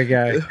okay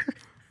guy.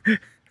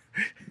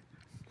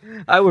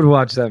 I would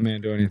watch that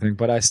man do anything,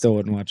 but I still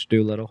wouldn't watch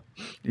Doolittle.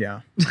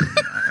 Yeah.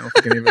 I don't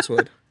think any of us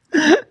would.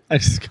 I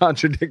just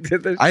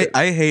contradicted this.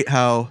 I hate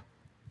how,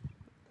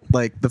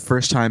 like, the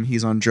first time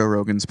he's on Joe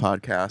Rogan's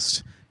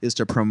podcast is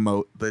to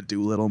promote the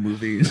Doolittle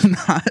movie,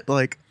 not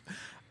like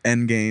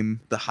Endgame,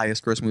 the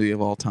highest gross movie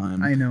of all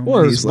time. I know. Well,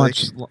 it was He's like-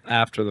 much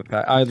after the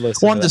fact. I'd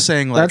listen. Well, to I'm just that.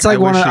 saying, like, That's like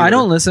I one. wish Of, he I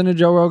don't would've- listen to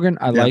Joe Rogan.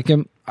 I Yeah. like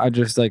him. I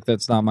just like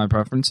that's not my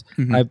preference.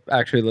 Mhm. I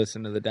actually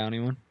listen to the Downey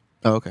one.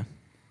 Oh, okay.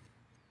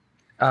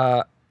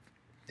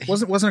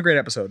 Wasn't a great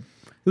episode.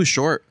 It was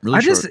short. Really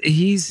I short. just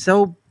he's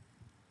so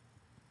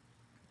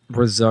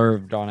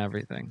reserved on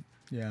everything.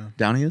 Yeah.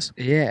 Downey is?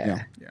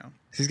 Yeah. Yeah.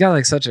 He's got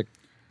like such a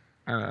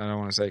I don't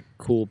want to say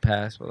cool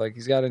past, but like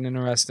he's got an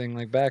interesting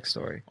like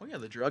backstory. Oh yeah,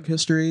 the drug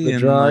history The and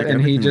drug, like,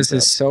 and he everything just like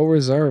is that. so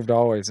reserved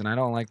always, and I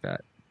don't like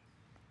that.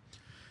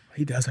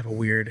 He does have a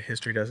weird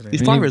history, doesn't he?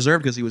 He's probably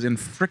reserved because he was in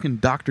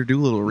freaking Doctor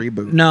Doolittle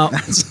reboot. No,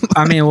 That's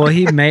I mean, well,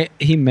 he made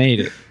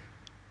it.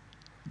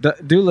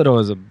 Doolittle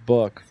is a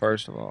book,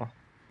 first of all.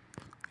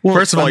 Well,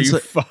 First of all, you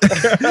Spencer-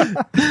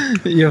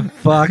 fuck. You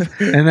fuck,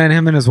 and then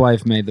him and his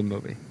wife made the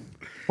movie.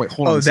 Wait,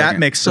 hold on. Oh, a that second.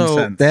 makes some So,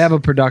 sense. They have a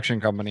production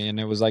company, and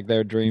it was like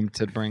their dream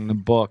to bring the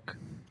book,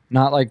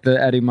 not like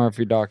the Eddie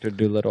Murphy Doctor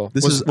Doolittle.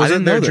 This Was- is. was I it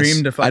didn't their know this.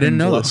 dream to I fucking didn't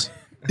know blow? this.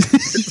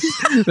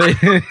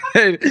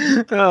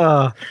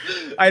 Oh,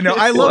 I know.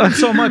 I love him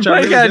so much. Why I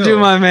you really gotta do do.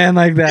 my man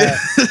like that?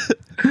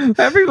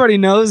 Everybody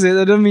knows it.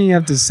 That doesn't mean you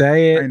have to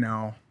say I it.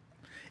 know.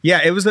 Yeah,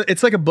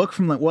 it's like a book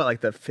from like what,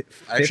 like the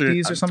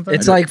 50s or something.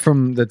 It's like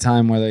from the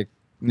time where they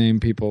name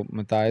people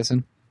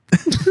Matthiasen.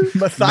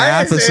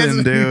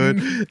 Matheson,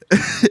 dude.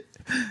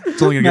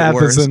 It's only gonna get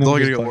worse. Matheson, It's only I'm gonna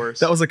just get playing. worse.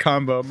 That was a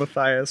combo.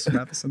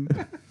 Matheson.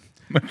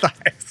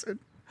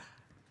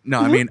 No,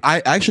 I mean,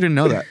 I actually didn't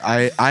know that.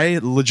 I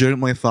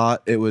legitimately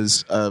thought it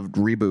was a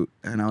reboot,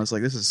 and I was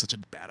like, this is such a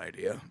bad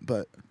idea.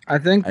 But I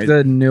think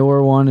the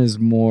newer one is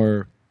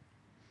more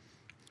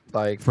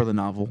like, for the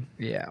novel,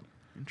 yeah.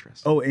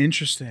 interesting. Oh,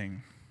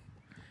 interesting.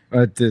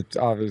 But it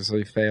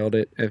obviously failed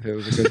it if it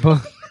was a good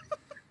book.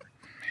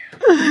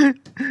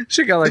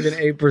 She got like an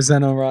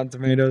 8% on Rotten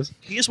Tomatoes.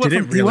 He just went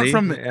Did from it he went really?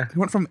 from Yeah. he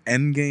went from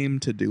Endgame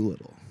to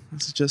Doolittle.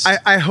 This is just.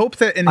 I hope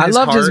that in I his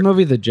loved heart, his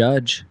movie The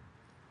Judge.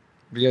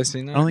 Have you guys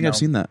seen that? I don't think No. I've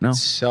seen that. No,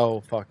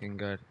 So fucking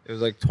good. It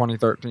was like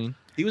 2013.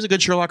 he was a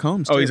good Sherlock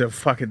Holmes. Oh, too. he's a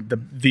fucking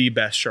the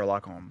best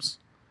Sherlock Holmes.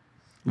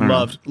 I don't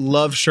know.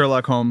 Loved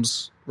Sherlock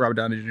Holmes. Robert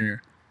Downey Jr.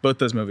 Both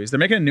those movies. They're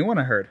making a new one.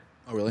 I heard.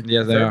 Oh, really?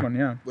 Yeah, they Third are. one.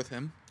 Yeah. With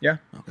him? Yeah.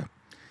 Okay.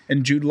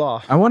 And Jude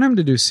Law. I want him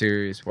to do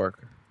serious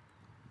work.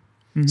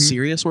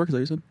 Serious work? Is that what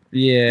you said?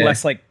 Yeah.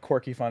 Less like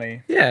quirky,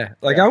 funny. Yeah.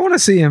 Like Yeah. I want to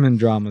see him in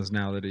dramas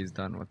now that he's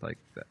done with like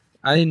that.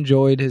 I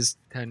enjoyed his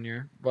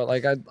tenure, but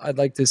like I'd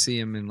like to see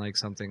him in like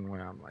something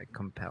where I'm like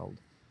compelled.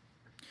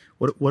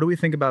 What do we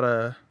think about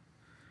a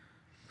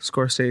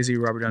Scorsese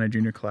Robert Downey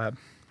Jr. collab?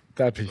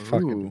 That'd be Ooh.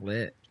 fucking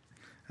lit.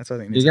 That's what I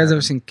think. You needs guys to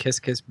ever seen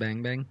Kiss Kiss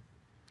Bang Bang?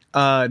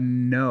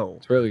 happen. No.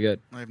 It's really good.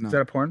 I have Is not.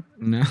 that a porn?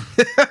 No.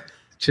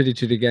 Chitty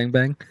Chitty Gang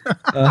Bang.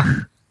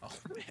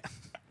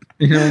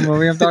 You know what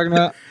movie I'm talking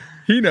about?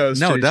 He knows.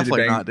 No, Chitty Chitty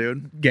definitely Bang- not,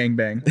 dude. Gang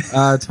bang.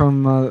 It's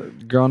from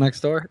Girl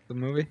Next Door, the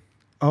movie.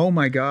 Oh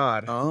my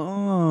God.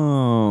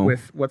 Oh,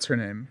 With what's her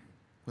name?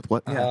 with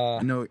what? Yeah,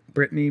 I know.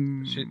 Brittany.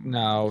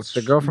 No,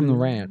 the girl from The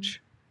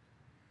Ranch.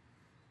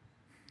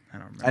 I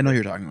don't remember. I know who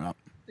you're talking about.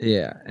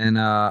 Yeah, and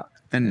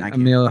And I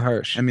can't- Emil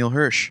Hirsch. Emil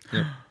Hirsch.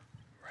 Yep.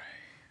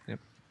 Yep.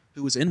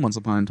 Who was in Once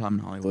Upon a Time in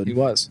Hollywood? He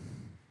was.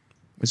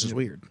 Which is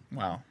weird.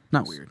 Wow.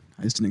 Not weird.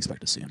 I just didn't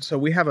expect to see him. So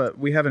we have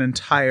an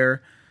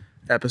entire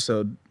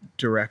episode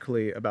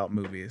directly about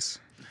movies,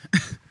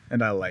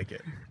 and I like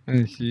it.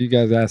 You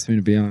guys asked me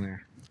to be on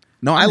there.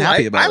 No, I'm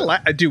happy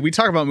about it. Dude, we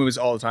talk about movies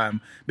all the time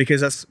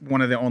because that's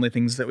one of the only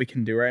things that we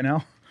can do right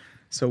now.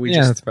 So we Yeah,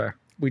 that's just fair.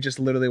 we just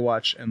literally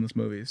watch endless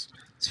movies.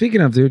 Speaking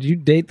of, dude, you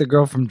date the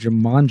girl from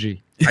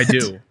Jumanji. I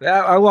do.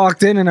 I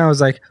walked in and I was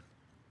like,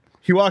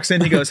 He walks in,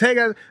 he goes, "Hey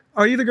guys,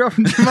 are you the girl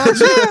from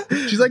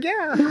Jumanji?" She's like,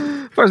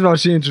 "Yeah." first of all,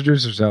 she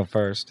introduced herself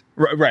first.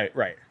 Right.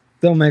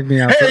 Don't make me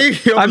out. Hey,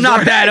 I'm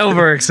not that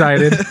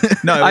overexcited.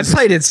 No, I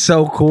played it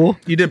so cool.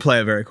 you did play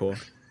it very cool.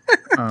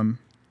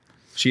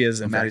 She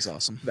is, in Maddie's fact,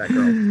 awesome. that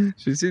girl.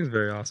 She seems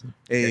very awesome.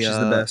 Yeah, she's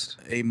the best.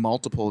 A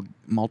multiple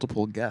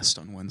guest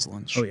on When's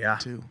Lunch. Oh, yeah.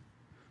 too,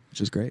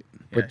 which is great.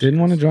 But didn't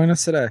want to join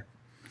us today.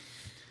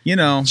 You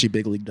know, She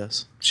big leagued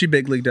us. she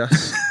big leagued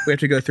us. We have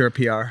to go through a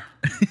PR.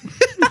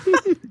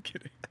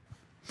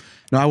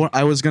 No,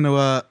 I was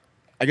gonna,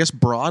 I guess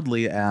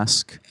broadly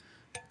ask,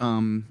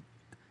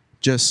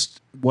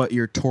 just what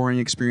your touring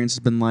experience has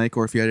been like,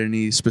 or if you had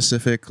any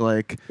specific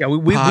like Yeah,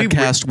 we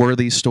podcast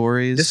worthy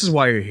stories. This is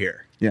why you're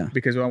here. Yeah.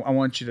 Because I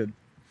want you to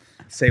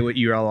say what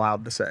you're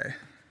allowed to say.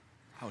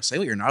 Oh, say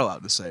what you're not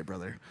allowed to say,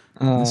 brother.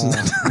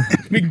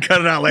 We can cut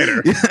it out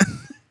later.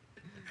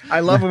 I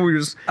love when we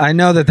just. I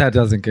know that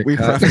doesn't get We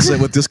cut. preface it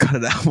with just cut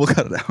it out. We'll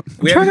cut it out.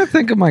 I'm trying to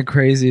think of my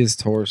craziest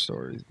tour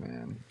stories,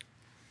 man.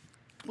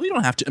 Well, you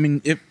don't have to. I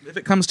mean, if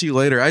it comes to you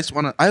later, I just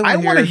want to. I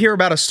want to hear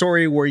about a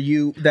story where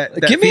that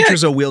Give me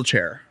features a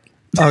wheelchair.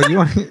 Oh, you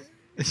want?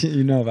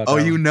 You know about? Oh,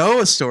 that you one.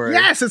 know a story?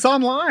 Yes, it's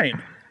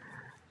online.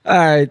 All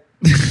right.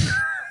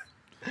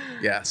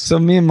 Yes. So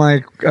me and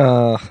Mike.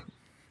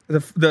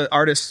 The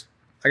artist,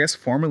 I guess,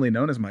 formerly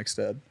known as Mike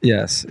Stead.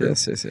 Yes.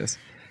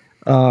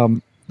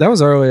 That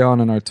was early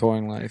on in our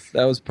touring life.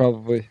 That was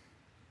probably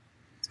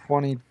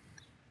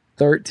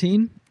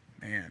 2013.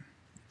 Man,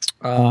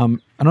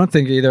 I don't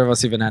think either of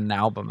us even had an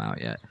album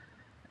out yet,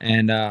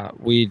 and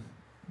we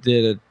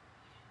did a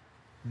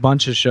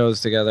bunch of shows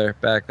together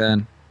back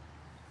then,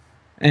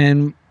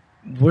 and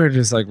we're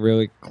just like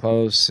really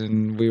close,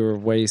 and we were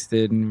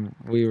wasted, and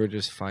we were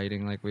just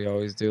fighting like we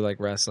always do, like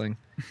wrestling.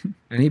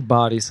 And he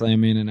body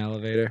slammed me in an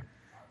elevator.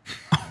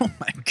 Oh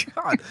my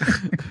god.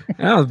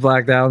 And I was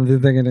blacked out and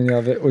didn't think anything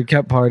of it. We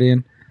kept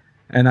partying,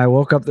 and I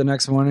woke up the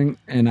next morning,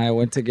 and I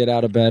went to get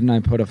out of bed, and I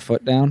put a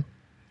foot down,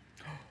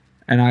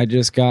 and I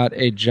just got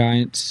a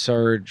giant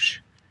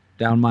surge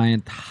down my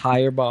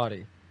entire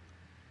body.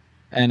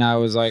 And I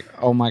was like,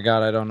 oh my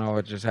God, I don't know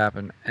what just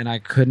happened. And I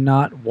could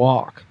not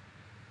walk.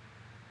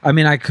 I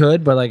mean, I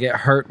could, but like it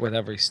hurt with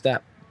every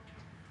step.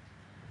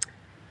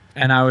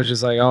 And I was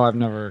just like, oh, I've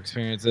never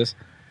experienced this.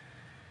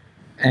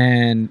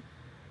 And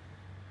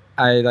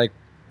I like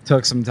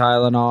took some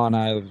Tylenol, and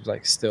I was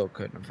like, still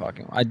couldn't have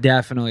fucking. I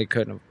definitely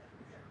couldn't have.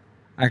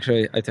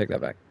 Actually, I take that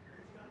back.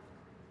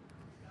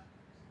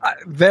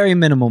 Very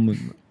minimal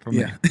movement for me.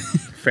 Yeah.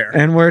 fair.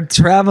 And we're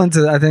traveling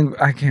to,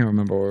 I can't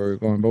remember where we were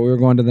going, but we were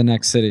going to the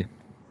next city.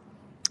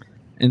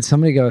 And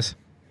somebody goes,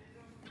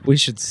 we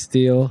should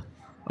steal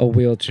a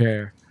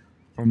wheelchair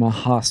from a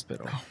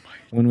hospital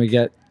when we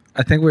get,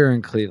 I think we were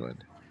in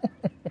Cleveland.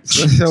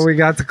 So we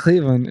got to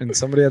Cleveland, and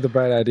somebody had the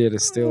bright idea to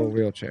steal a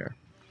wheelchair.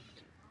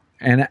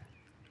 And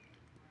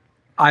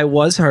I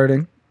was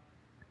hurting.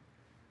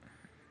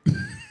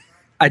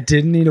 I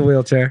didn't need a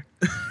wheelchair,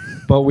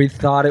 but we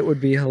thought it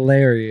would be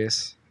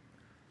hilarious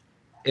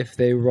if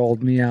they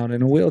rolled me out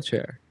in a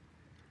wheelchair.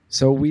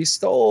 So we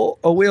stole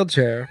a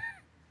wheelchair,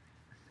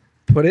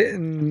 put it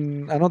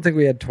in, I don't think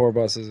we had tour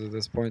buses at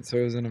this point, so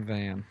it was in a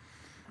van.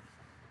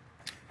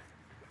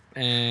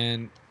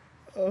 And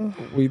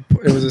it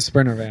was a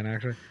Sprinter van,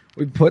 actually.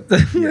 We put the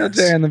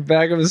wheelchair in the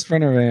back of a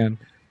Sprinter van,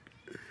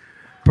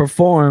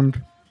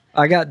 performed.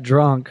 I got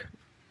drunk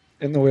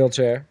in the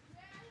wheelchair,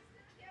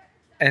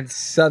 and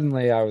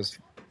suddenly I was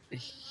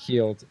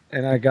healed,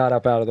 and I got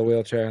up out of the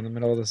wheelchair in the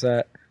middle of the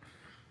set.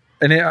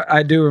 And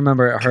I do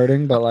remember it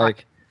hurting, but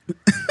like,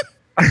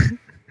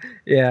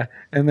 yeah.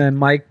 And then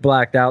Mike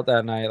blacked out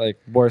that night, like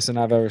worse than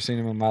I've ever seen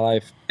him in my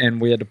life. And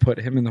we had to put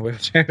him in the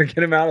wheelchair to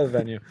get him out of the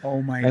venue.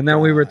 Oh my! And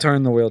then we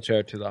returned the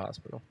wheelchair to the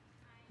hospital.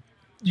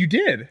 You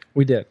did.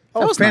 We did.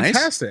 Oh, was nice.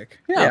 fantastic!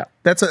 Yeah.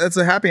 That's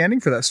a happy ending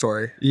for that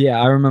story. Yeah,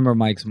 I remember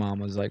Mike's mom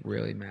was like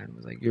really mad.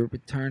 Was like, "You're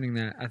returning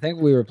that." I think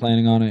we were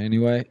planning on it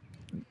anyway,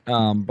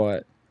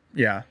 but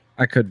Yeah,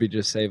 I could be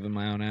just saving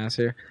my own ass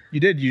here. you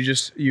did.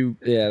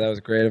 Yeah, that was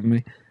great of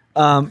me.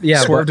 Yeah,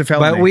 Swerve to but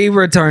felony. we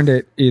returned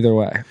it either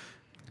way.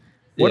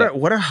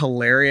 What a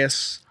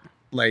hilarious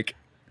like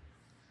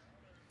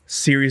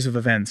series of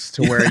events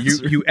to where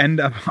you end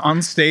up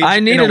on stage. I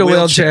in needed a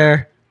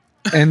wheelchair,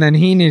 and then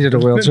he needed a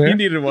wheelchair, You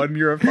needed one.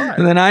 You're and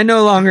fine. then I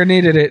no longer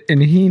needed it,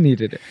 and he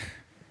needed it.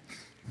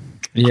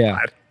 Yeah,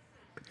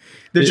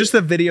 There's just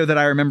a video that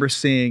I remember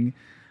seeing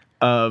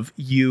of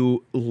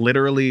you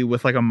literally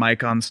with like a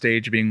mic on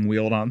stage being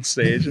wheeled on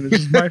stage, and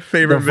it's just my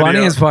favorite the video.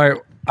 funniest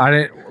part, I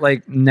didn't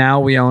like. Now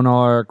we own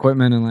all our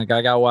equipment, and like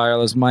I got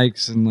wireless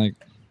mics, and like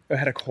It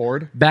had a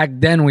cord. back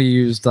then we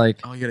used like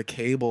Oh, you got a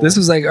cable. this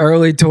was like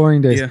early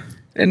touring days, Yeah.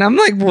 and I'm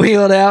like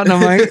wheeled out, and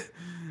I'm like.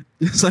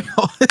 It's like,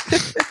 oh.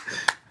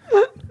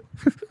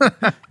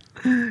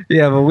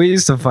 Yeah, but we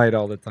used to fight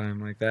all the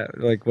time like that,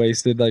 like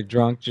wasted, like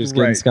drunk, just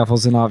getting Right.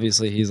 scuffles. And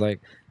obviously,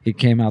 he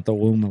came out the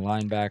womb a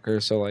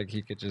linebacker, so like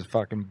he could just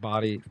fucking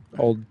body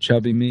old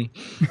chubby me.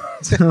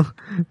 So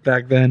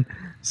back then,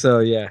 so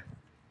yeah,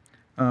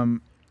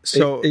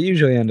 So it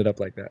usually ended up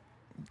like that.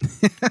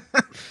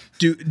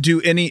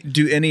 do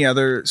any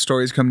other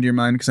stories come to your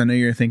mind? Because I know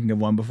you're thinking of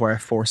one before I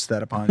forced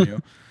that upon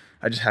you.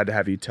 I just had to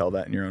have you tell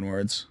that in your own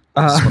words.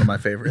 This is one of my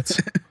favorites.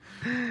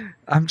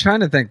 I'm trying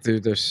to think,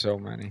 dude. There's so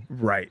many.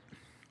 Right.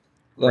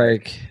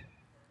 Like,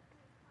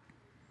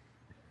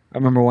 I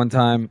remember one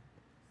time.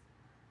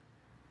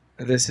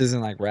 This isn't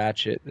like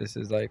Ratchet. This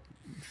is like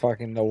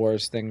fucking the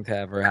worst thing to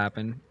ever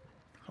happen.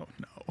 Oh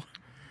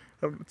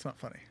no, it's not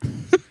funny.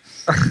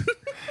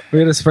 We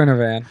had a Sprinter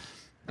van.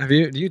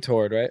 You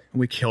toured, right?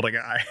 We killed a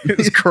guy. It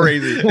was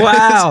crazy.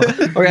 Wow.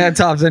 Okay, that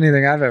tops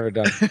anything I've ever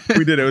done.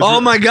 We did it. Was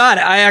Oh my god!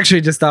 I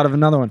actually just thought of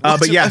another one.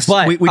 But yes,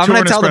 But we I'm toured gonna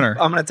in a tell Sprinter.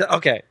 I'm gonna tell.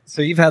 Okay,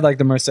 so you've had like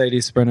the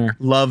Mercedes Sprinter.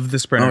 Love the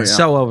Sprinter. Oh, yeah.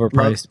 So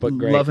overpriced, but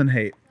great. Love and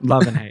hate.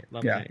 Love and hate.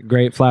 Love Yeah. and hate.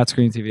 Great flat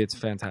screen TV. It's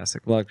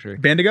fantastic. Luxury.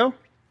 Bandigo?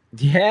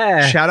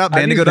 Yeah. Shout out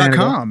I use Bandigo.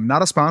 Bandigo.com.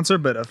 Not a sponsor,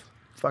 but a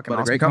fucking But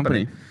a awesome great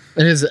company. company.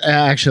 It is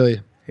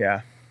actually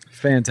Yeah,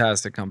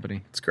 fantastic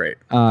company. it's great.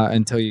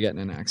 Until you get in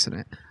an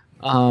accident,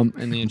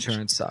 and the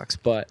insurance sucks.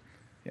 But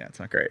Yeah, it's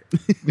not great.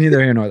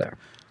 neither here nor there.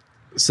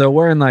 So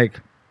we're in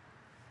like,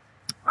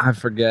 I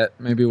forget,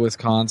 maybe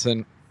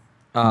Wisconsin.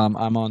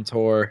 I'm on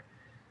tour,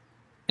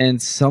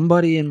 and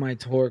somebody in my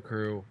tour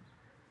crew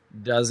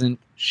doesn't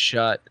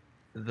shut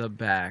the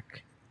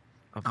back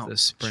of the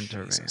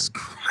Sprinter Jesus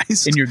van,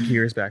 Christ. In your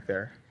gears back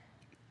there.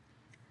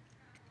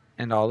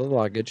 and all the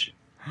luggage,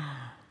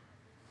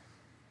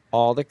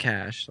 all the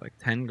cash, like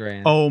 10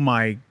 grand, Oh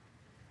my.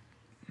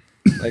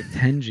 like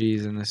 10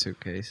 G's in the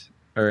suitcase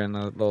or in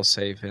the little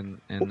safe in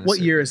the What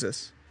year suitcase. is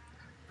this?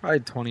 Probably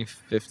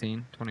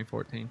 2015,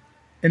 2014.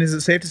 And is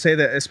it safe to say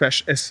that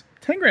especially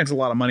 10 grand's a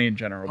lot of money in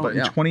general, Oh, but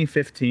yeah. in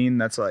 2015,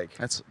 that's like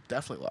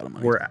Definitely a lot of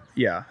money.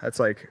 that's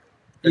like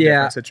a Yeah.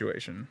 different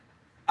situation.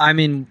 I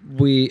mean,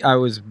 I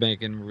was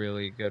making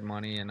really good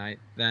money, and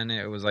then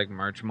it was like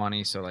merch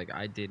money, so like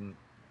I didn't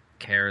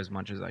care as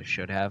much as I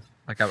should have.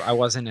 Like I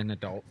wasn't an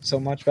adult so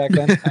much back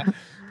then.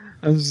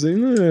 I was just like,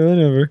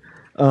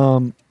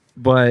 whatever.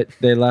 But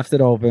they left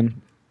it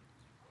open.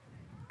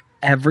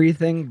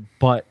 Everything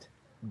but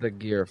the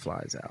gear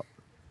flies out.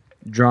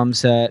 Drum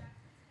set,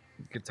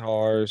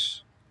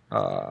 guitars,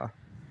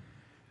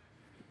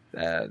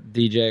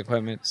 DJ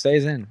equipment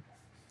stays in.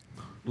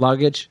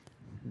 Luggage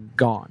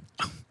gone.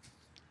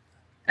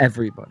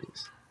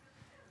 Everybody's,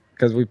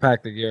 because we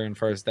packed the gear in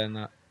first,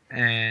 and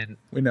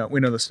We know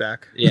the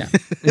stack. yeah,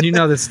 and you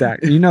know the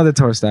stack, you know the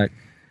tour stack,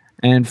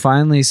 and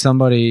finally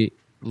somebody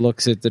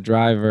looks at the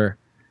driver,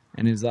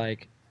 and is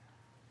like,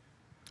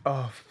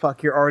 Oh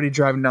fuck! You're already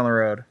driving down the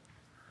road.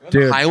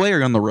 dude, Highway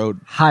or on the road?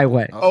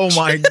 highway, Oh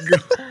my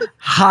god!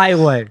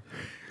 highway,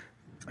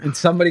 and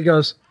somebody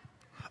goes,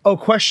 Oh,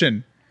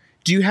 question.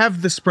 Do you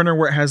have the Sprinter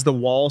where it has the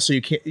wall so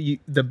you can't?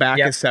 The back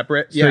Yep. is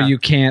separate. so you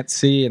can't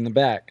see in the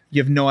back.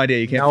 You have no idea.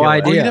 You can't. No feel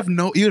idea.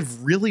 You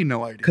have really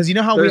no idea. Because you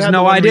know how we There's had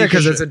no the one idea where you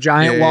because could- it's a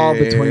giant Yeah, wall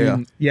yeah, yeah, between yeah.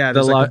 Yeah,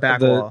 there's like a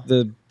back wall.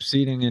 the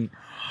seating, and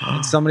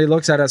somebody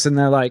looks at us and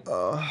they're like,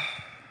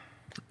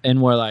 and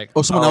we're like,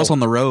 Oh, someone else on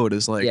the road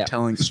is like Yeah.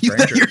 telling you Stranger.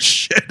 that your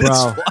shit Bro. is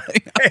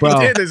flying out. Bro,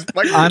 Hey, this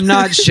fucking- I'm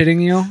not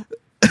shitting you.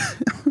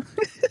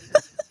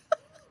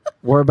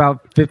 We're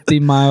about 50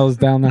 miles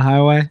down the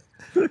highway.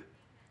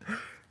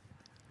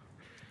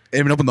 They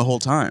haven't opened the whole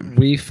time.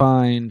 We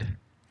find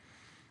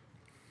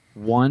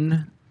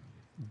one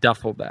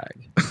duffel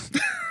bag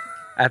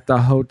at the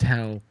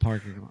hotel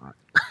parking lot.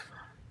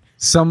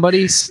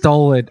 Somebody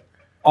stole it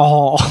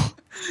all.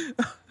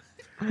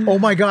 Oh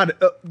my god!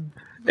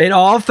 It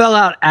all fell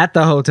out at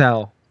the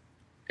hotel,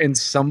 and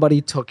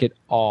somebody took it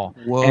all.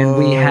 And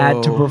we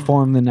had to Whoa.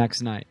 perform the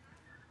next night.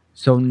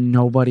 So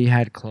nobody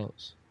had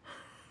clothes.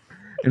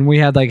 And we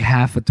had like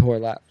half a tour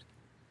left.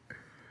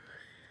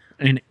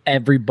 And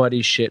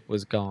everybody's shit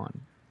was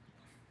gone.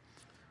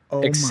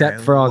 Oh Except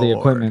my for all the Lord.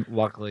 equipment,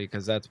 luckily,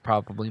 because that's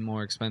probably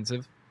more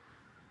expensive.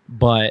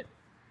 But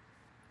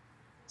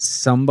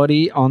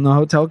somebody on the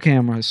hotel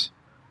cameras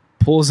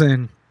pulls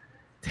in,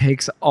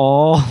 takes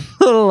all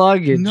the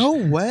luggage. No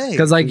way.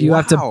 Because like you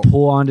have to Wow.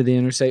 pull onto the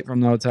interstate from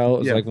the hotel. It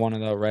was Yeah. like one of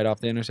the right off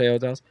the interstate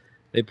hotels.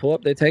 They pull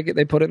up, they take it,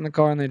 they put it in the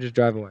car, and they just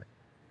drive away.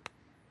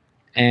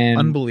 And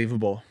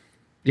Unbelievable.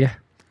 yeah,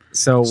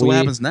 so, So what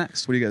happens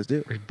next? What do you guys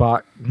do? we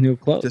bought new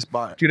clothes. Just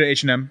buy it. Do you go to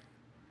H&M?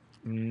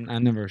 I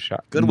never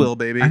shot Goodwill,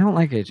 baby. I don't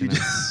like H&M.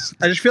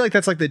 I just feel like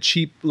that's like the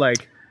cheap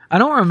like. I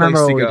don't remember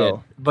place to what we go.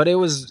 did, but it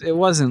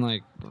wasn't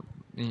like,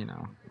 you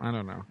know, I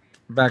don't know.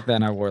 Back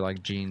then, I wore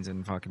like jeans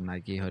and fucking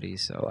Nike hoodies,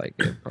 so like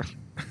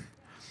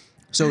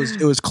So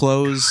it was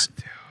clothes,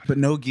 but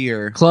no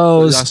gear. You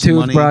clothes, got some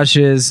money.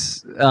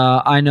 toothbrushes.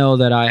 I know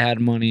that I had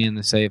money in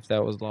the safe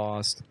that was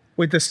lost.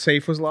 Wait, the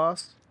safe was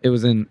lost. It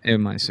was in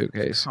my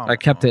suitcase. Come I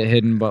kept it on.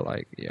 hidden, but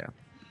like, yeah.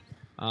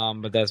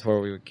 But that's where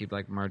we would keep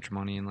like merch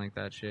money and like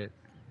that shit.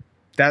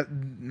 That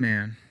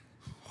man,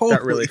 Holy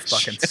that really shit.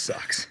 fucking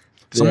sucks.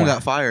 Someone Yeah.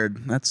 got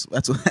fired. That's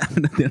what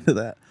happened at the end of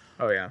that.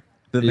 Oh yeah.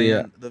 The van.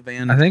 Yeah. The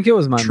van. I think it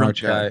was my Trump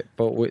merch guy. guy,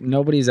 but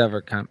nobody's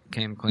ever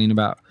came clean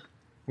about.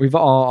 We were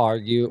all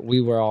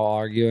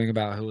arguing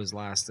about who was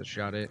last to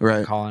shut it,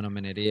 Right. calling him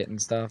an idiot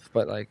and stuff.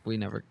 But like, we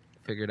never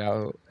figured out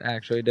who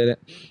actually did it,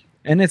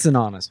 and it's an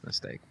honest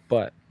mistake.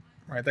 But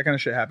Right, that kind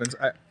of shit happens.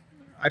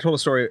 I told a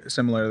story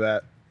similar to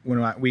that when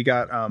we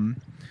got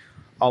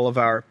all of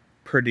our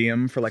per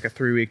diem for like a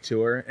 3-week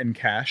tour in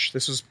cash.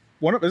 This is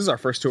our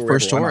first tour.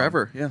 First we tour went on.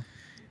 ever. Yeah.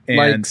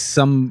 And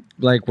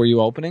were you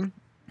opening?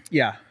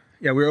 yeah,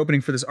 we were opening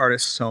for this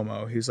artist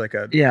Somo. He's like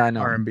a Yeah, I know.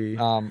 R&B.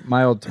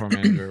 My old tour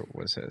manager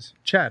was his.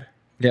 Chad.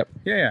 Yep.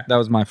 Yeah. That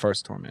was my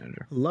first tour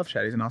manager. Love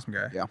Chad. He's an awesome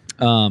guy.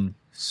 Yeah.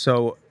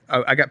 So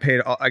I got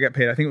paid. I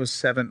think it was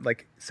 $700 or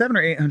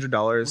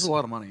 $800 That's a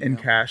lot of money. in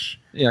yeah. cash.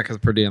 Yeah, because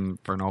per diem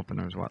for an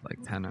opener is what, like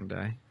 10 a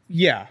day?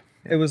 Yeah,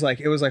 it was like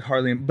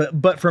hardly.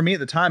 But for me at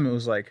the time, it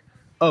was like,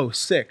 oh,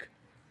 sick,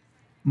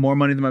 more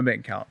money than my bank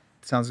account.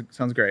 Sounds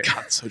great.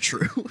 That's so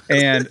true.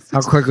 And How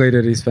quickly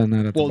did he spend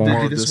that at well, the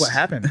bar? dude, this is what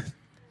happened.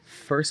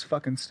 First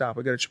fucking stop,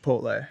 we go to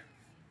Chipotle.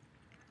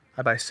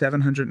 I buy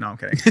 700. No, I'm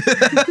kidding.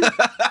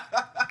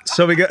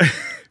 So we go to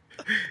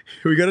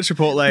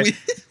Chipotle,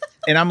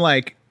 and I'm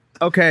like,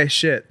 okay,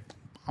 shit.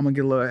 I'm gonna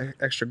get a little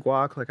extra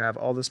guac. Like I have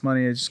all this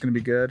money, it's just gonna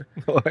be good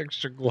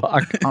extra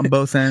guac. on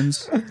both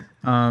ends.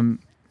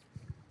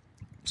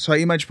 So I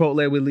eat my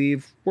Chipotle. We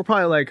leave. We're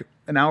probably like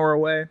an hour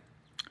away,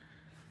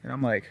 and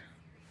I'm like,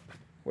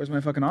 "Where's my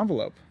fucking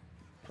envelope?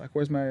 Like,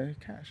 where's my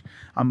cash?"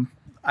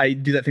 I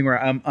do that thing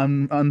where I'm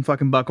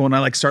unfucking buckle, and I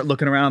like start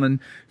looking around and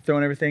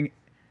throwing everything.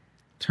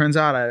 Turns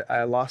out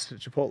I lost at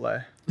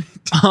Chipotle.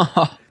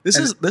 This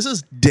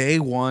is day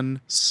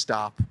one,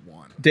 stop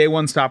one. Day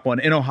one, stop one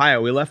in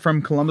Ohio. We left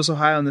from Columbus,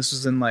 Ohio, and this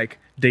was in like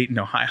Dayton,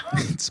 Ohio.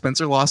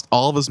 Spencer lost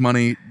all of his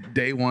money.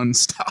 Day one,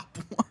 stop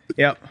one.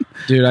 Yep.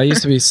 Dude, I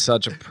used to be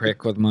such a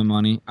prick with my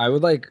money. I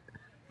would like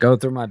go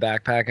through my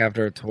backpack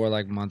after a tour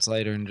like months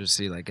later and just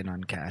see like an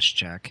uncashed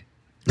check.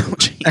 Oh,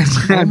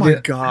 jeez. Oh my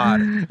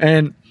god.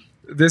 And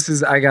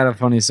I got a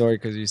funny story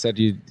because you said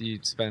you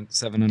spent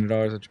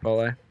 $700 at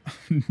Chipotle.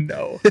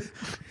 No.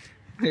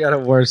 I got a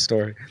worse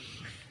story.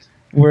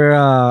 We're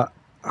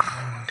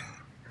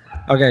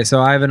okay, so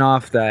I have an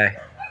off day.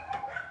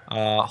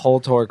 Whole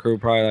tour crew,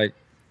 probably like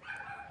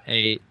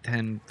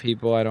 8-10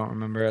 people, I don't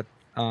remember it.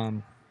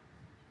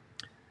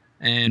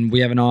 And we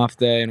have an off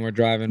day, and we're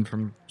driving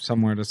from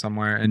somewhere to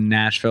somewhere, and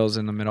Nashville's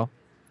in the middle.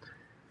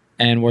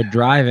 And we're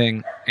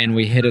driving, and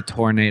we hit a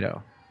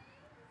tornado.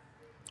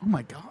 Oh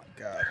my god.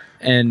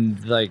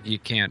 And like you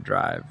can't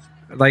drive.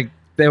 Like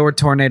there were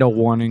tornado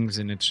warnings,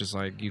 and it's just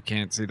like you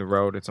can't see the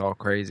road. It's all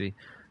crazy.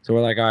 So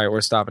we're like, all right,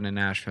 we're stopping in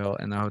Nashville,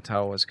 and the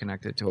hotel was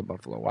connected to a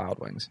Buffalo Wild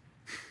Wings.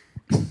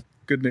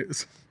 Good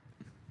news.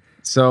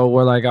 So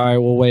we're like, all right,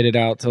 we'll wait it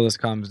out till this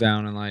comes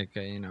down in like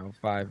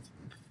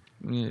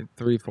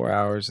 3-4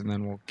 hours, and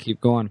then we'll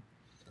keep going.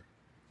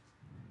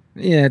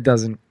 Yeah, it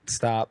doesn't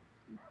stop.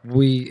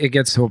 It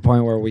gets to a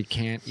point where we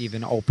can't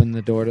even open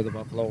the door to the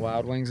Buffalo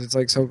Wild Wings. It's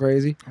like so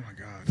crazy. Oh my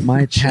god.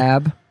 My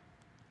tab,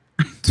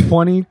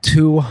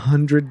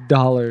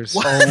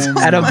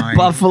 $2,200 at a my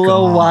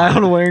Buffalo God.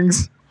 Wild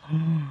Wings.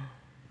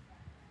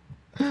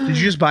 Did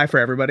you just buy for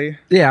everybody?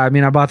 Yeah, I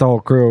mean, I bought the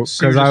whole crew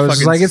So you're because I just was just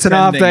fucking like, it's an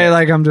off sending day. it.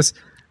 Like, I'm just,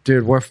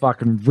 dude, we're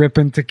fucking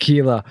ripping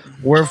tequila.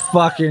 We're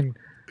fucking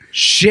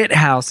shit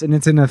house, and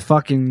it's in a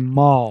fucking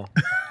mall.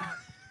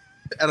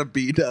 At a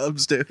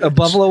B-dubs, dude. A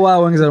Buffalo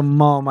Wild Wings at a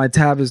mall. My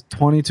tab is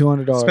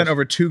 $2,200. Spent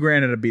over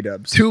 $2,000 at a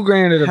B-dubs.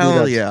 $2,000 at a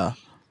Hell B-Dubs. yeah.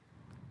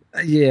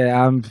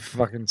 Yeah, I'm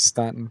fucking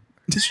stunting.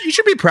 You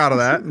should be proud of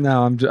that.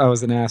 No, I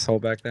was an asshole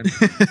back then.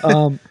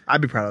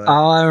 I'd be proud of that.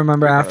 All I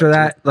remember after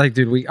that, like,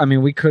 dude,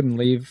 we couldn't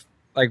leave.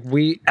 Like,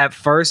 at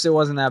first it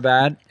wasn't that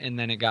bad, and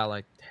then it got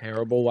like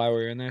terrible while we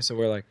were in there. So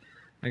we're like,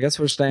 I guess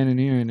we're staying in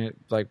here, and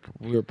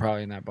we were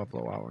probably in that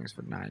Buffalo Wild Wings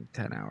for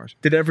 9-10 hours.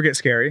 Did it ever get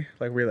scary?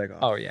 Like, were you like,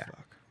 Oh, yeah.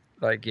 fuck.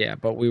 Like, yeah,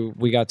 but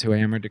we got too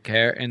hammered to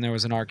care, and there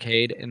was an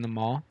arcade in the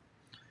mall.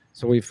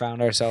 So we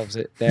found ourselves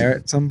there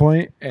at some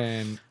point,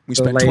 and We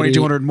the spent lady-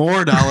 $2,200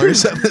 more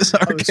dollars at this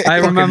arcade. I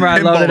remember I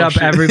Fucking loaded pinball up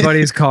shit.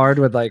 everybody's card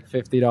with like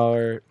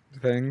 $50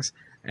 things,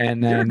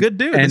 and then You're a good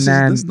dude. And This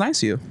then is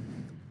nice of you.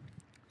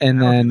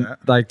 and I'll do then that.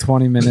 like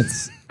 20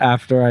 minutes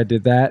after I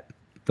did that,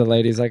 the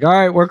lady's like, "All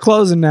right, we're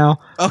closing now."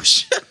 Oh,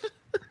 shit.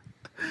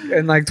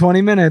 In like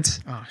 20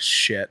 minutes, Oh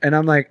shit. and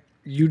I'm like,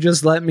 "You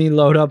just let me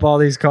load up all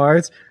these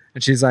cards,"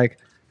 and she's like,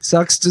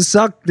 "Sucks to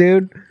suck,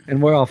 dude."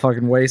 And we're all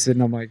fucking wasted,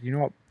 and I'm like, "You know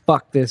what?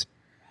 Fuck this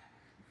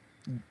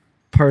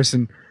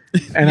person."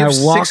 And I have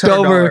walked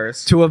over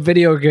 $600. to a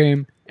video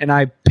game and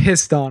I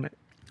pissed on it.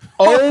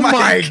 Oh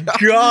my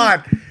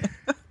god.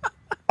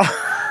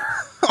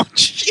 Oh,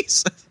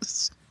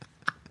 Jesus.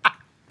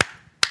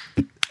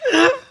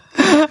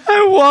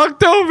 I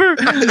walked over.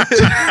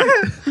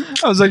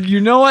 I was like, you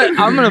know what?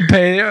 I'm gonna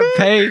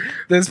pay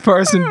this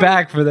person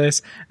back for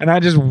this, and I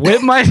just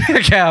whipped my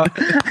dick out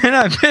and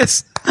I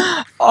pissed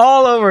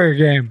all over a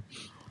game.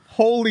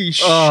 Holy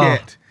Oh.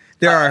 shit.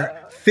 There are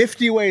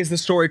 50 ways the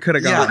story could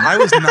have Yeah, gone. I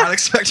was not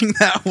expecting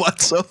that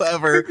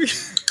whatsoever.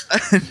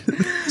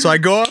 So I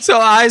go up. So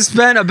I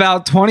spent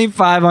about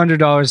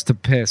 $2,500 to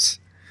piss.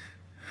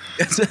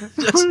 It's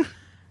just,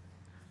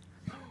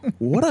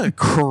 what a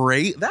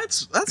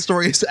that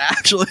story is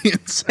actually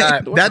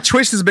insane. That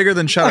twist is bigger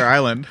than Shutter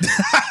Island.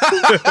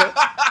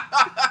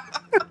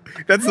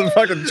 That's the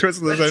fucking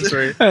twist of the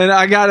century. And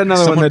I got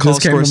another Someone one that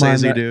just call came to mind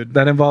Scorsese, that, dude.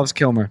 that involves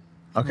Kilmer.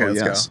 Okay, Oh,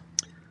 let's yes.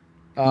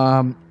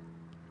 go.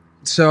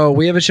 So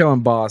we have a show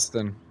in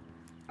Boston.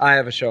 I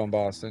have a show in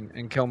Boston,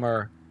 and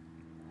Kilmer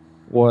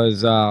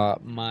was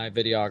my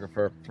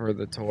videographer for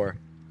the tour.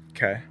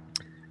 Okay.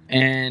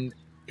 And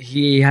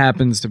he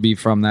happens to be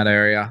from that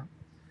area.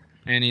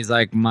 And he's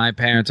like, my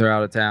parents are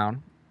out of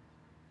town.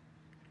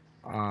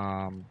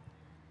 I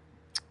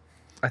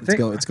think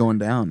It's going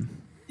down.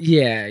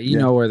 Yeah, you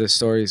know where the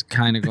story's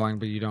kind of going,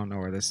 but you don't know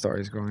where the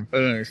story's going.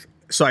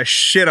 So I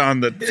shit on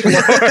the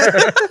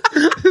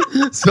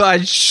floor. So I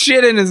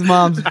shit in his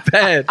mom's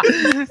bed.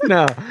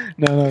 No.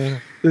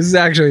 This is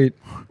actually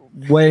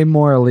way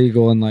more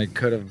illegal and like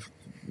could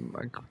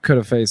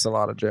have faced a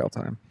lot of jail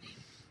time.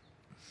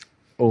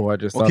 Oh, I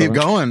just Well, thought keep of it.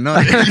 going. No.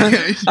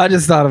 I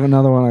just thought of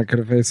another one I could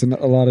have faced a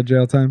lot of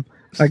jail time.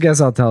 I guess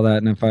I'll tell that,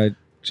 and if I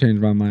change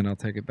my mind, I'll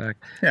take it back.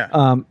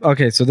 Yeah.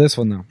 Okay, so this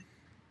one though.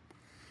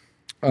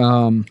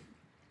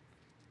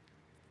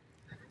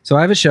 So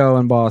I have a show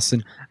in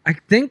Boston. I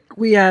think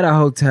we had a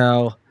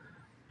hotel,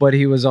 but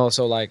he was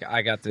also like,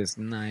 I got this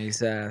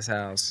nice ass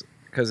house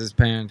because his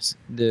parents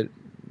did.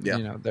 Yeah.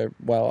 You know, they're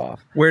well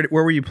off. Where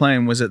were you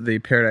playing? Was it the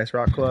Paradise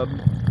Rock Club?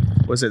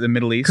 Was it the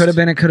Middle East? It could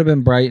have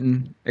been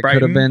Brighton. It could have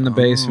Brighton? been the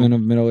basement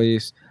of Middle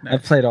East. Nice.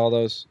 I've played all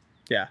those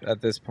Yeah.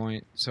 at this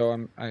point.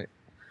 So I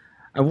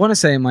want to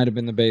say it might have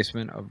been the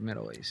basement of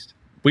Middle East.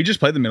 We just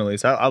played the Middle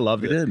East. I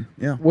loved We it. did.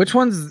 Yeah. Which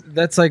one's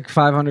that's like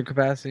 500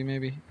 capacity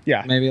maybe?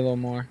 Yeah. Maybe a little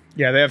more.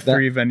 Yeah, they have That-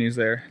 3 venues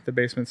there. The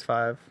basement's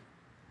 5.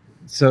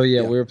 So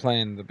yeah, Yeah. we were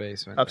playing the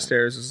basement.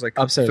 Upstairs is like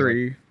Upstairs,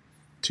 3,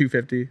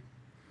 250.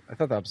 I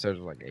thought the upstairs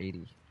was like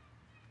 80.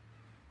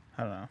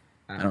 I don't know.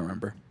 I don't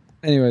remember.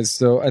 Anyways,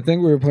 so I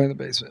think we were playing the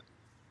basement.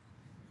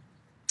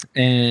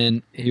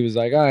 And he was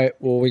like, all right,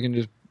 well, we can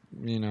just,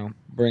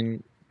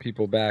 bring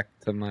people back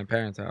to my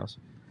parents' house.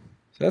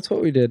 So that's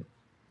what we did.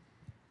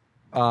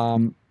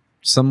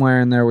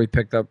 Somewhere in there, we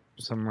picked up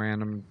some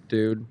random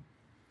dude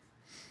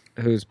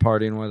who's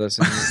partying with us.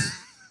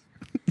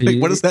 And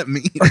Like, what does that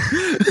mean?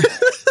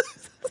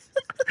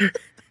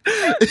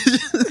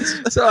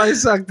 So I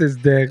sucked his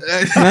dick.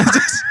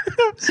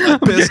 I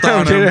pissed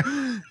on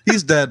him.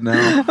 He's dead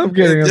now. I'm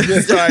kidding.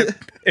 So I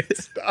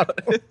pissed on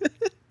him.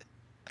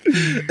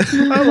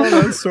 I love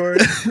that story.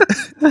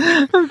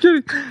 I'm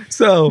kidding.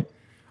 So,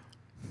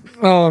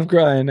 I'm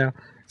crying now.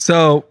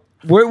 So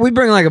we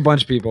bring like a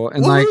bunch of people,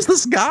 and like Who's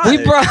this guy?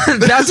 we brought.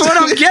 That's what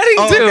I'm getting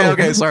Oh, to.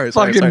 okay, sorry.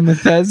 Fucking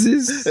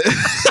Mathezes.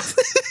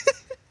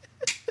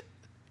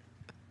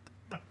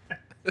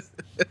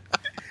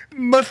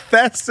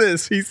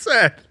 Mathesis, he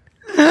said.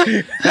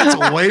 That's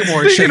way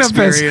more Speaking of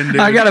piss, Shakespearean,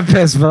 dude. I gotta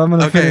piss, but I'm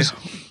gonna Okay.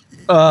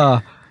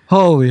 finish.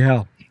 Holy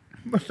hell!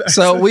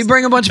 So we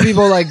bring a bunch of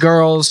people, like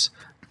girls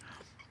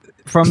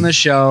from the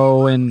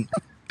show, and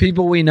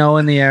people we know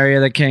in the area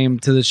that came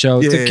to the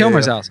show to Yeah,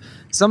 Kilmer's yeah. house.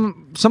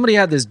 Somebody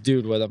had this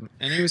dude with him,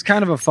 and he was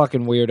kind of a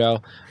fucking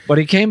weirdo. But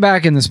he came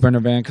back in the Sprinter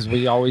van because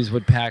we always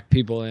would pack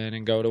people in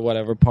and go to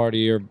whatever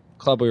party or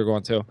club we were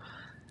going to.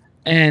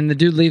 And the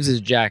dude leaves his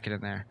jacket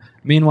in there.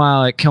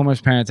 Meanwhile, at Kilmer's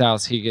parents'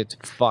 house, he gets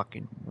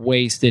fucking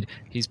wasted.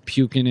 He's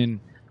puking in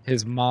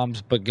his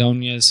mom's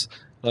begonias,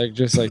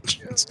 just like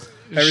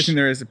Everything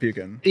there is to puke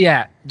in.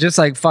 yeah, just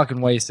like fucking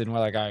wasted. And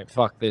we're like, all right,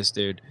 fuck this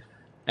dude.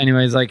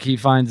 Anyways, like he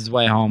finds his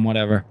way home,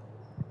 whatever.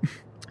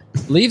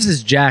 Leaves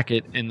his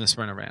jacket in the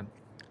Sprinter van.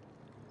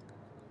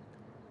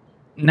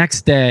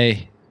 Next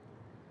day,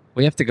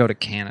 we have to go to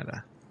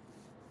Canada.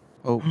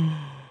 Oh,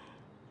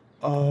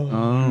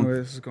 Oh, where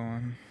this is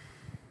going.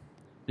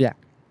 Yeah.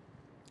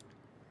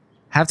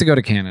 Have to go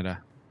to Canada.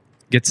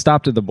 Get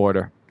stopped at the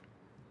border.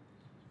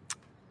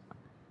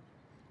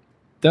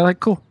 They're like,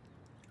 cool.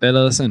 They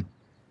let us in.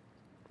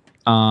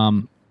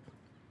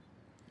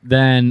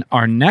 Then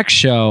our next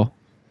show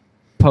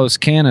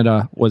post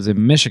Canada was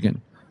in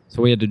Michigan.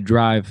 So we had to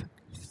drive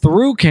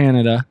through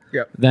Canada,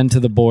 Yep. then to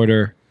the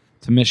border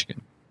to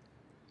Michigan.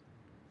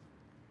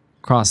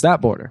 Cross that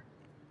border.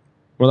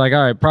 We're like,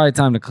 all right, probably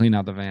time to clean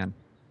out the van.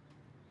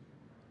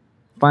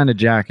 Find a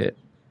jacket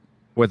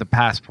with a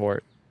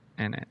passport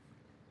in it.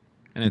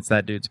 And it's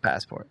that dude's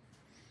passport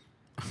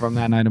from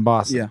that night in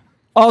Boston. yeah.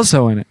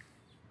 Also in it,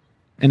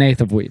 an eighth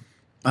of weed.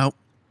 Oh,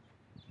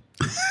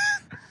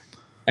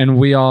 And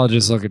we all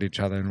just look at each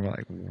other and we're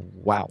like,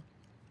 wow,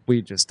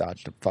 we just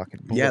dodged a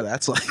fucking bullet. yeah.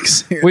 That's like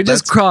serious. We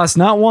just crossed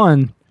not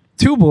one,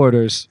 2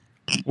 borders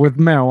with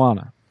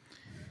marijuana.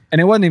 And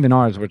it wasn't even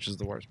ours, which is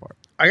the worst part.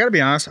 I gotta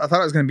be honest, I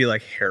thought it was gonna be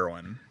like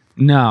heroin.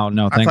 No, I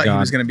thank thought God. he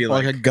was gonna be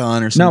like like, a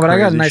gun or something. No, but I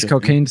got a crazy nice shit.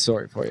 cocaine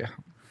story for you.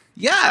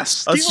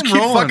 Yes, Let's keep keep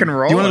rolling. fucking Do you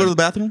want to rolling. go to the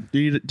bathroom? Do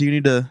you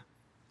need to?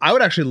 I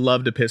would actually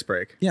love to piss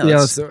break. Yeah, Yeah,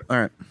 let's let's do it. All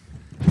right.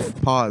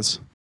 Pause.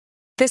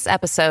 This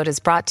episode is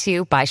brought to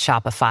you by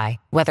Shopify.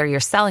 Whether you're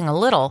selling a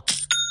little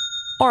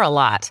or a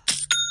lot,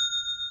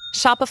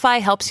 Shopify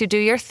helps you do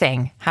your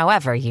thing,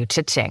 however you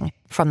cha-ching.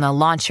 From the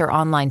launch your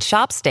online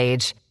shop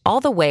stage, all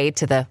the way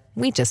to the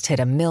we just hit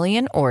 1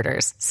 million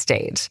orders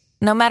stage.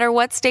 No matter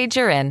what stage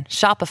you're in,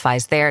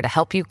 Shopify's there to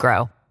help you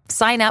grow.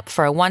 Sign up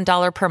for a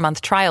 $1 per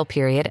month trial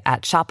period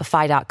at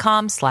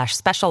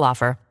shopify.com/special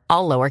offer,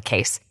 all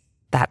lowercase.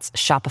 That's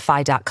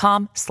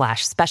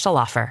shopify.com/special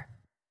offer.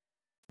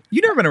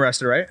 You never been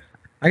arrested, right?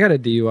 I got a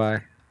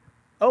DUI.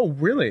 Oh,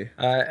 really?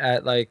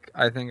 At like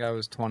I think I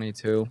was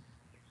 22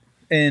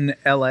 In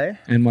L.A.?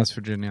 in West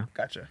Virginia.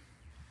 Gotcha.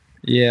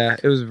 Yeah,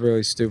 it was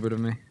really stupid of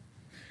me.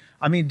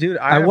 I mean, dude,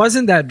 I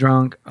wasn't that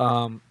drunk.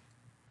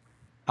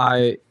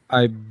 I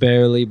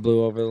barely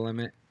blew over the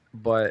limit,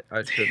 but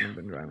I shouldn't have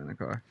been driving the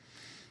car.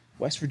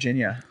 West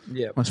Virginia.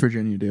 Yeah, West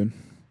Virginia, dude.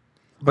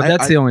 but I-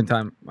 that's I- the only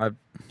time I've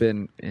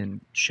been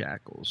in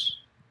shackles.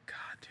 God,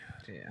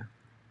 dude. Yeah.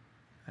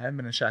 I haven't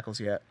been in shackles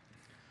yet.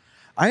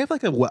 I have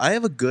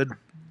a good,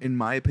 in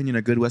my opinion,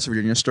 a good West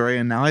Virginia story,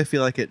 and now I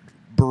feel like it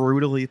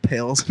brutally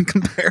pales in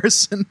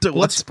comparison to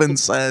what's been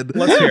said.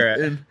 Let's hear it.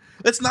 And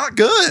it's not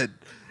good.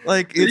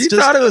 Like it's you just.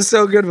 thought it was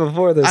so good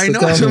before this. I so know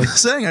tell what I'm me.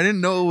 saying. I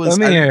didn't know it was.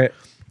 Let me I- hear it.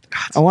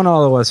 I want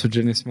all the West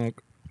Virginia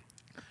smoke.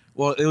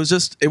 Well, it was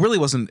just. It really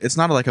wasn't. It's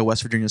not like a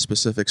West Virginia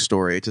specific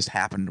story. It just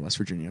happened in West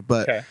Virginia.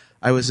 But Okay.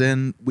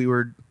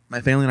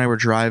 my family and I were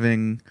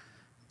driving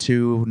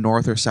to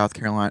North or South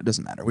Carolina. It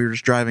doesn't matter. We were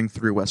just driving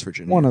through West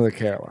Virginia. One of the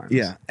Carolinas.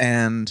 Yeah,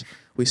 and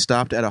we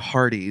stopped at a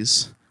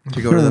Hardee's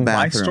to go to the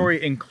My bathroom.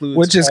 story includes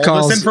Which is all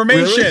Carl's- this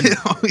information. Really?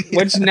 Oh, yes.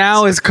 Which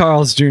now is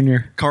Carl's Jr.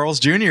 Carl's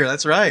Jr.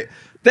 That's right.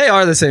 They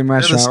are the same They're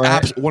restaurant,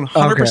 right?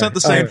 100%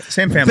 the same. All right.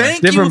 Same family.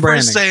 Thank Different you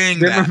branding. for saying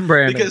Different that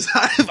branding. because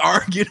I've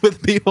argued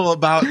with people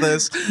about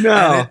this. No,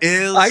 and it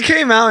is. I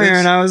came out here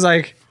and I was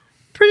like,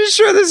 pretty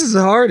sure this is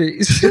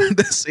Hardee's.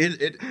 this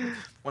it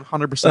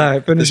 100%. All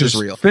right, finish this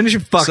your, is real. Finish your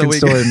fucking So we-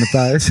 story,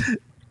 Matthias.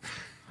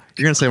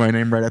 You're gonna say my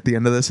name right at the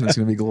end of this, and it's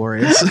gonna be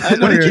glorious. What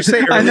did you say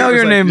I know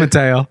earlier? your It was name, like-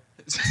 Mateo.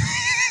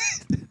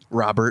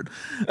 Robert.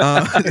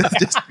 It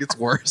just gets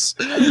worse.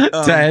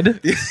 Ted.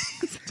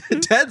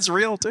 Ted's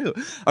real too.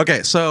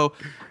 Okay, so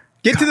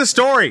Get to the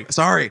story.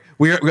 sorry,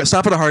 we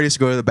stop at a Hardee's to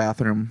go to the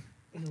bathroom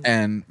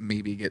and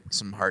maybe get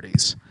some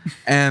Hardee's.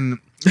 And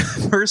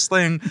first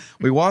thing,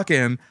 we walk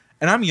in,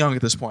 and I'm young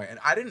at this point, and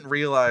I didn't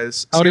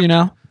realize. How old are you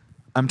now?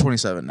 I'm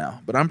 27 now,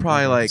 but I'm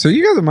probably like. So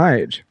you guys are my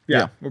age. Yeah,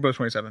 Yeah. we're both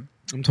 27.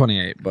 I'm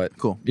 28, but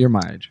Cool. you're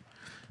my age.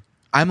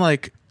 I'm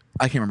like,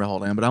 I can't remember how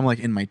old I am, but I'm like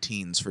in my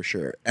teens for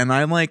sure. And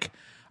I'm like,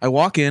 I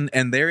walk in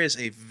and there is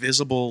a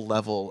visible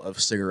level of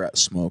cigarette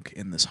smoke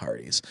in this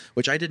Hardee's,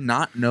 which I did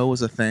not know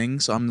was a thing.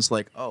 So I'm just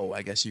like, oh,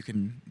 I guess you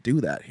can do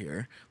that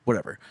here.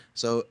 Whatever.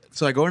 So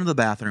I go into the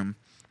bathroom.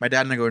 My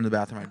dad and I go into the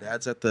bathroom. My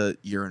dad's at the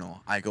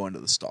urinal. I go into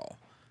the stall.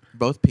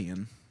 Both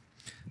peeing.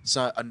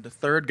 So the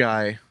third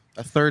guy,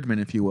 a thirdman,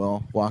 if you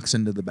will, walks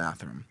into the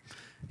bathroom.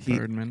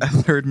 Thirdman. A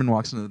thirdman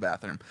walks into the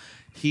bathroom.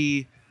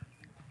 He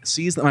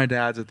sees that my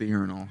dad's at the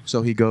urinal,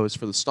 so he goes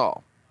for the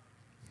stall.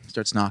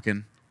 Starts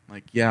knocking.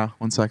 Like, yeah,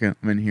 1 second,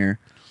 I'm in here.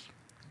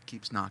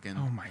 Keeps knocking.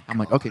 Oh my I'm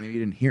like, God. okay, maybe you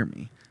didn't hear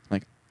me.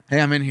 Like, hey,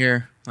 I'm in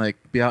here. Like,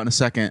 be out in a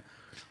second.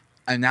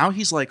 And now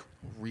he's like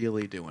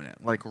really doing it.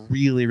 Like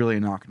really, really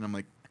knocking. I'm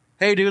like,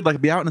 hey dude,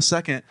 like be out in a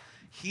second.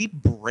 He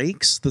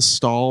breaks the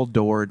stall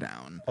door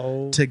down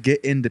to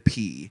get into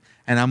pee.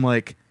 And I'm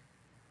like,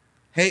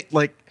 hey,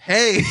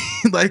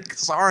 like,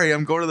 sorry,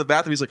 I'm going to the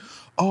bathroom. He's like,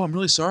 oh, I'm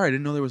really sorry. I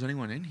didn't know there was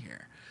anyone in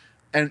here.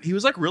 And he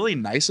was like really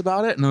nice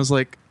about it. And I was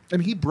like,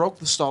 and he broke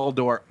the stall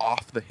door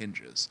off the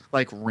hinges,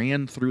 like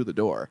ran through the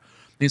door.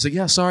 And he's like,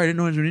 yeah, sorry, I didn't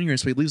know anyone in here.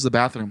 So he leaves the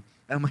bathroom.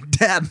 And I'm like,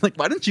 Dad, like,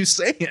 why didn't you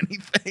say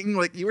anything?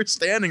 Like, you were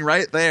standing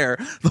right there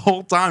the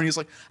whole time. And he's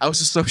like, I was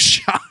just so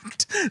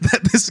shocked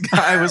that this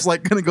guy was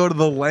like going to go to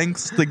the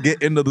lengths to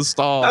get into the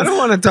stall. I don't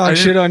want to I talk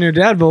didn't- shit on your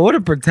dad, but what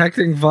a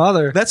protecting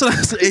father. That's what I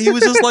was, he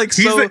was just like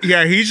so.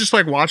 He's just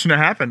like watching it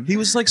happen. He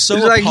was like so.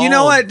 He's like, you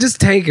know appalled. what? Just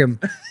take him.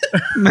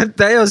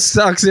 Mateo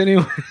sucks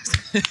anyways.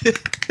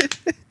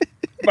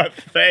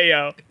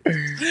 Mateo.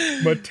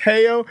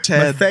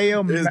 Ted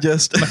Mateo. is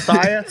just.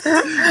 Matthias.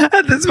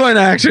 At this point,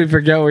 I actually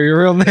forget what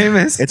your real name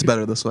is. It's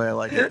better this way. I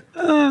like it.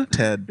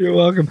 Ted. You're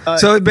welcome.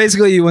 So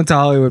basically, you went to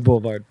Hollywood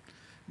Boulevard.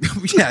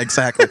 Yeah,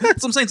 exactly.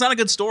 That's what I'm saying. It's not a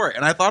good story,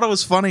 and I thought it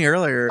was funny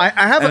earlier. I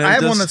have and it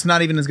one just- that's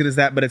not even as good as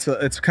that, but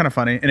it's kind of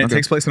funny, and it Okay.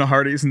 takes place in a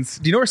Hardee's. And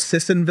do you know where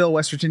Sissonville,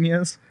 West Virginia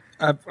is?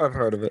 I've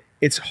heard of it.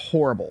 It's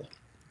horrible.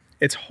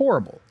 It's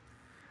horrible.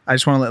 I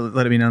just want to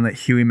let it be known that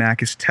Huey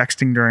Mack is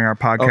texting during our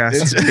podcast,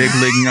 it's- big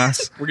leaguing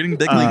us. We're getting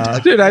big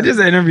leagued. Dude, I just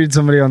interviewed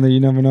somebody on the You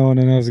Never Know, and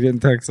I was getting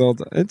texts all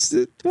the time. It's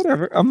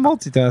whatever. I'm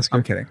multitasking.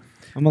 I'm kidding.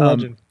 I'm a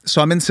legend.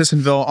 So I'm in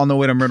Sissonville on the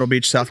way to Myrtle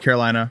Beach, South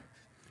Carolina,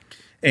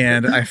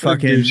 and I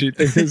fucking, Douchey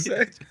thing to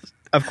say.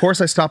 of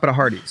course, I stop at a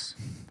Hardee's.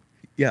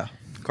 Yeah.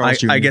 I, Carl's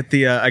Jr. I get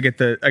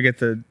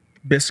the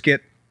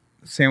biscuit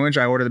sandwich.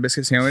 I order the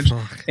biscuit sandwich,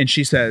 and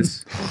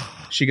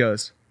she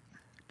goes,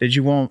 "Did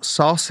you want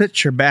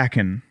sausage or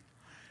bacon?"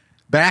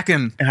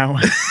 backing. And I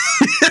went,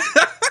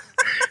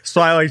 so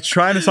I like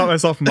trying to stop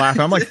myself from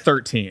laughing. I'm like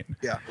 13.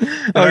 Yeah.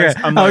 Okay,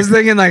 I'm I was like-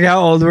 thinking like, how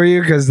old were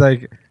you? Because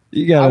like,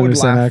 you gotta I would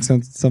understand laugh.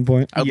 accents at some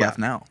point. I would Yeah. laugh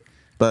now,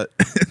 but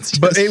it's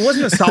But just- it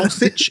wasn't a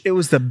sausage. It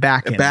was the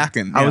bacon.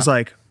 Bacon, I was yeah.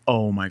 like,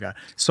 oh my god.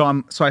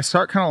 So I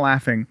start kind of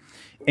laughing,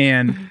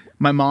 and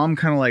my mom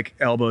kind of like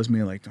elbows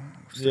me like, "Oh,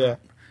 stop." Yeah,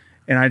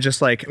 And I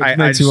just like which I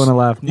makes you just- want to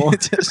laugh more.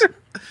 Just-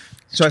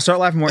 So I start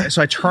laughing more.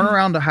 So I turn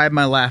around to hide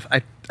my laugh.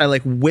 I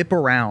like whip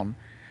around.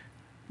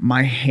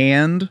 My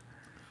hand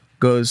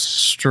goes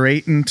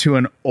straight into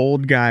an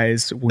old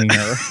guy's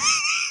wiener.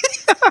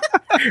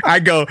 I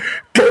go,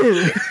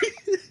 boom.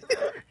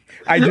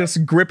 I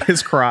just grip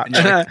his crotch.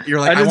 You're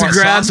like, I just want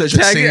grabbed sausage, it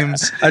Ted-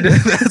 seems.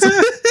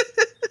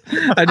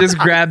 I just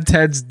grabbed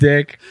Ted's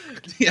dick.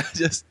 Yeah,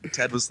 just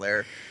Ted was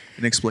there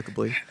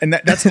inexplicably. And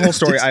that's the whole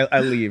story. I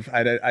leave.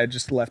 I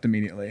just left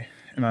immediately.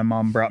 And my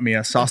mom brought me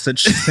a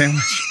sausage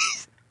sandwich.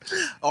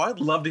 Oh, I'd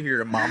love to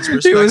hear a mom's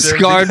perspective. He was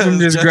scarred from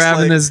because just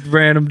grabbing like, this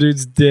random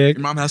dude's dick.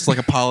 Your mom has to like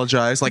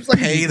apologize, like like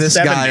pay this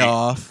 70. guy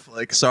off.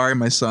 Like, sorry,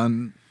 my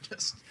son.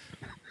 Just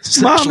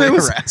Mom, sexually it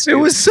harassed it you.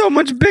 was so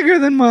much bigger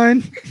than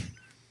mine.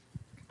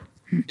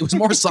 It was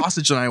more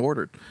sausage than I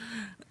ordered.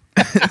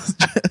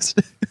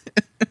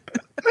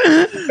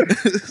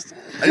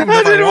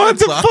 I didn't want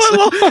the foot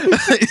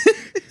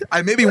long.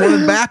 I maybe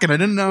wanted back and I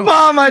didn't know.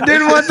 Mom, I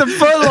didn't want the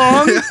foot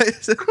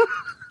long.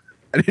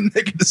 I didn't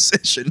make a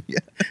decision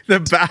yet.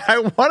 I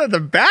wanted the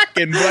back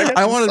end. But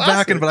I wanted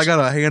back in, but I got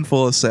a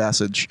handful of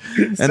sausage.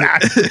 And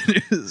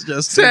it was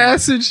just too much.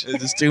 Sausage. It's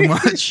just too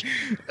much.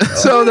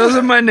 So those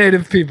are my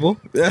native people.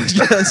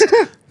 Just-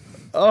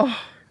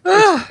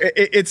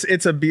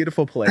 It's a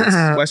beautiful place.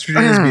 West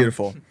Virginia is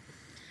beautiful.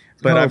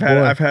 But Oh,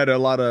 boy. I've had a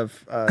lot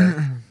of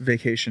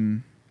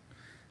vacation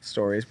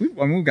stories. We've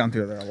gone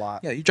through there a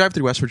lot. yeah, you drive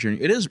through West Virginia.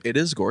 It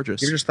is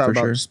gorgeous. You ever just thought for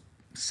about sure. just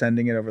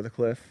sending it over the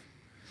cliff?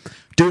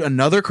 Dude,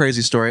 another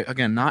crazy story.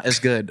 Again, not as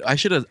good. I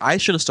should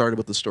have started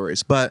with the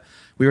stories, but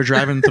we were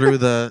driving through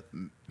the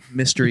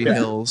mystery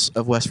hills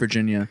of West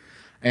Virginia,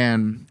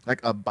 and like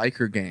a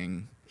biker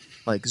gang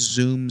like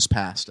zooms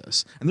past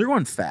us, and they're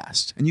going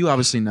fast. And you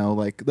obviously know,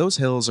 like those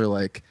hills are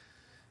like,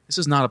 this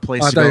is not a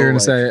place. I to thought go, you were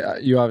gonna like-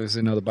 say you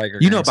obviously know the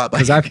biker. You know gangs, about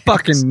because I biker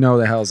fucking gangs. know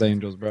the Hell's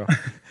Angels, bro.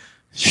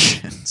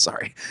 Shit,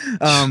 sorry.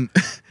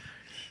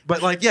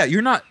 But like, yeah,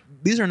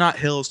 these are not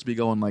hills to be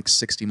going like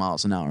 60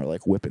 miles an hour,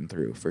 like whipping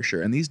through for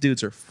sure. And these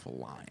dudes are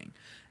flying.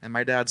 And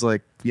my dad's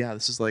like, yeah,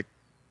 this is like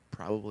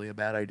probably a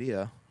bad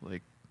idea.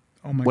 Like,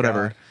 Oh my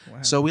whatever. God.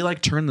 Wow. So we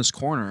like turn this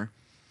corner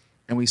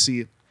and we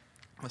see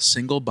a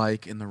single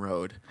bike in the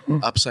road,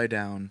 upside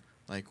down,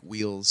 like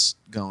wheels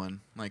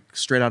going, like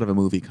straight out of a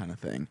movie kind of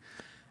thing.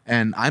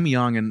 And I'm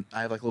young and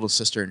I have like a little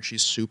sister and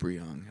she's super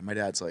young. And my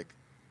dad's like,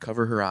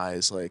 cover her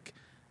eyes. Like,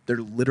 there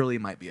literally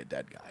might be a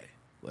dead guy.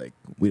 Like,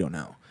 we don't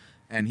know.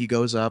 And he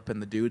goes up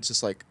and the dude's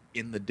just like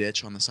in the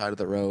ditch on the side of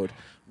the road,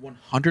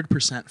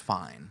 100%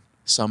 fine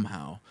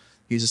somehow.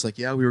 He's just like,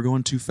 yeah, we were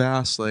going too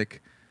fast.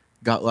 Like,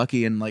 got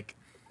lucky and like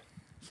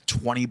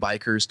 20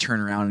 bikers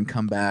turn around and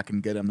come back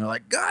and get him. They're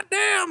like, God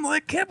damn,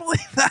 like, can't believe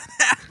that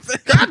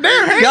happened. God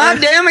damn,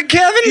 God damn it,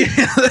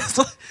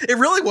 Kevin! it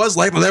really was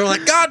like, but they were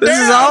like, God damn. This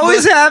is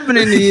always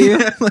happening to you.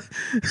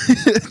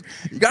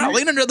 You gotta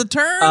lean into the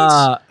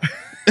turns.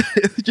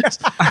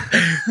 Just,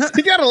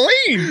 You gotta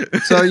lean.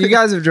 So you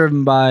guys have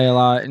driven by a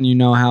lot, and you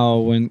know how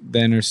when the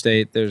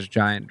interstate, there's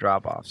giant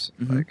drop-offs,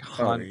 like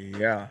Oh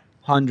yeah.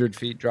 100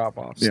 feet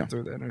drop-offs Yeah.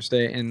 through the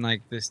interstate, and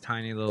like this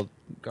tiny little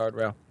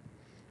guardrail.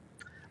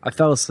 I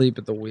fell asleep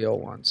at the wheel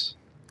once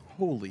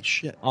holy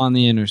shit. on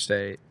the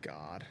interstate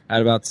God.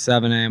 at about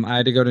 7 a.m. I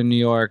had to go to New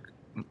York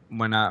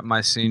when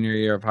my senior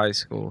year of high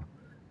school.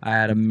 I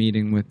had a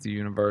meeting with the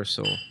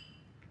Universal,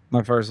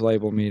 my first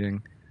label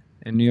meeting.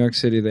 In New York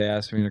City, they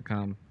asked me to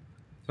come.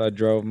 So I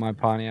drove my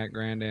Pontiac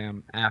Grand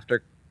Am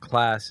after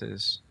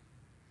classes.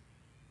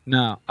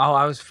 No. Oh,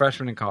 I was a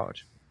freshman in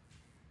college.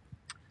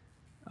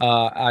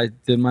 I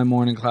did my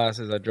morning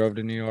classes. I drove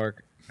to New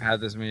York,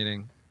 had this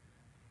meeting,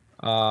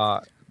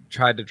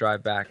 tried to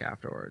drive back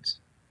afterwards.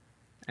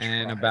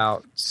 And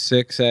about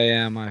 6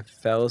 a.m., I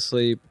fell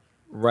asleep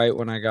right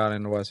when I got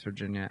into West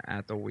Virginia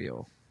at the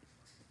wheel.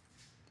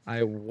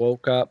 I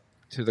woke up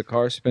to the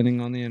car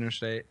spinning on the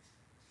interstate.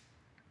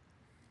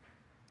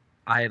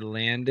 I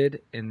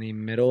landed in the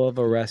middle of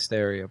a rest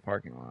area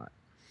parking lot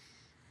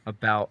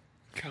about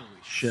Holy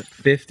shit.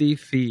 50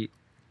 feet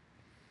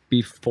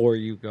before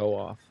you go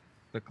off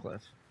the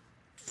cliff.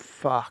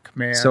 Fuck,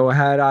 man. So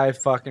had I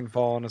fucking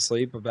fallen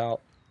asleep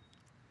about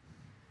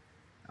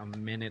a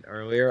minute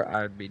earlier,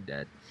 I'd be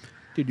dead.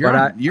 Dude,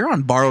 But you're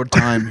on borrowed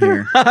time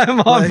here. I'm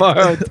on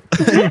borrowed.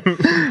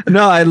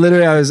 No, I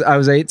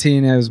was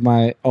 18. It was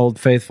my old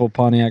faithful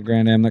Pontiac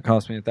Grand Am that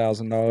cost me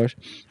 $1,000.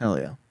 Hell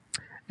yeah.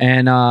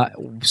 And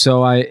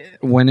so I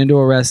went into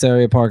a rest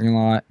area parking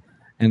lot,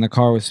 and the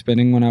car was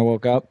spinning when I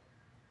woke up,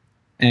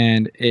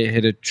 and it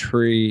hit a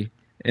tree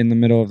in the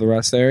middle of the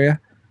rest area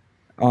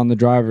on the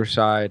driver's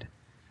side.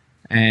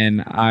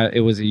 And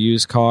it was a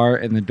used car,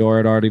 and the door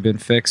had already been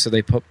fixed, so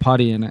they put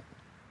putty in it.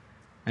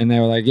 And they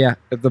were like, yeah,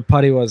 if the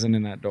putty wasn't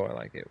in that door,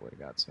 like, it would have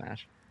got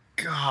smashed.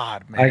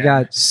 God, man. I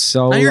got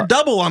so... Now you're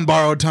double on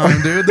borrowed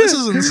time, dude. This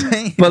is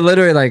insane. But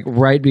literally, like,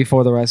 right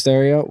before the rest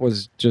area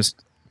was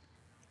just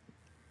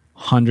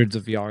hundreds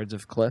of yards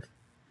of cliff.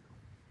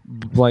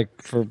 Like,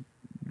 for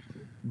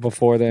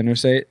before the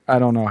interstate. I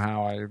don't know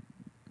how I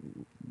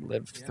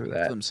lived through That's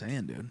what that. I'm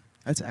saying, dude.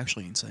 That's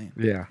actually insane.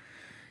 Yeah.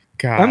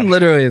 God. I'm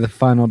literally the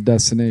Final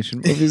Destination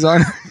movies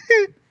on.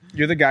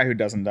 You're the guy who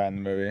doesn't die in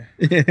the movie.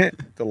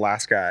 The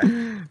last guy.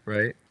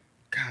 Right?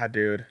 God,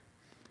 dude.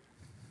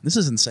 This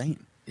is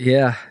insane.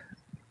 Yeah.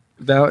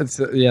 That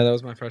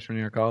was my freshman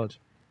year of college.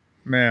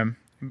 Man,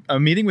 a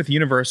meeting with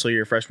Universal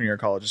your freshman year of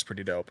college is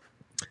pretty dope.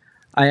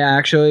 I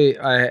actually,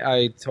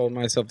 I told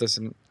myself this,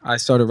 and I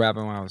started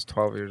rapping when I was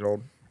 12 years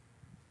old.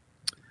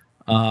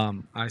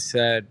 I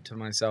said to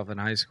myself in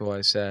high school,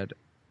 I said,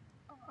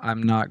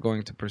 I'm not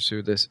going to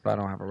pursue this if I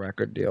don't have a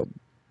record deal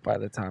by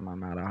the time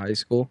I'm out of high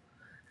school.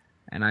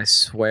 And I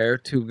swear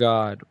to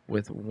God,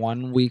 with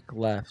 1 week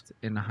left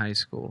in high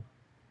school,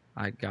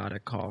 I got a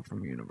call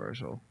from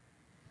Universal.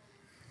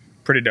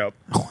 Pretty dope.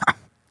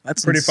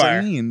 That's Pretty fire.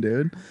 insane,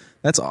 dude.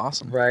 That's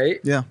awesome. Right?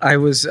 Yeah. I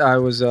was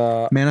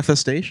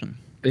Manifestation.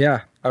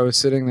 Yeah, I was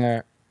sitting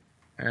there,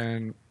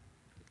 and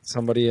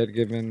somebody had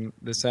given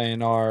this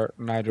A&R,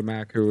 Nigel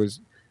Mack, who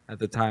was at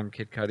the time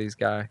Kid Cudi's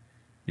guy,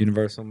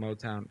 Universal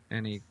Motown,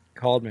 and he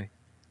called me.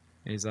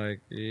 He's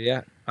like,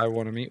 yeah, I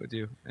want to meet with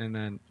you. And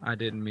then I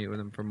didn't meet with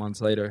him for months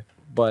later,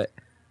 but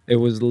it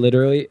was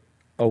literally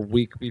a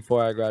week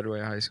before I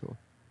graduated high school,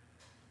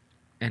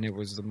 and it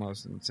was the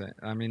most insane.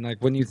 I mean, like,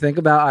 when you think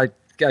about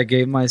I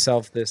gave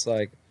myself this,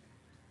 like,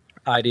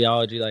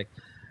 ideology, like,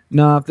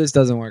 no, if this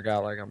doesn't work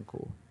out, like, I'm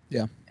cool.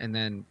 Yeah. And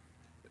then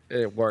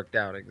it worked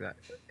out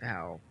exactly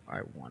how I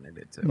wanted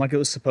it to. Like it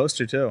was supposed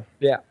to, too.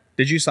 Yeah.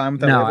 Did you sign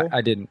with that No, label?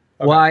 I didn't.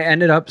 Okay. Well, I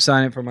ended up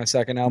signing for my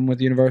second album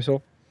with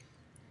Universal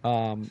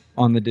on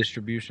the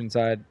distribution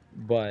side.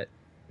 But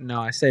no,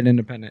 I stayed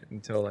independent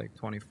until like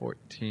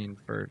 2014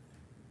 for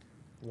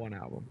one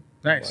album.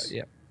 Nice. But,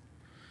 yeah.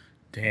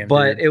 Damn,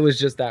 But dude. it was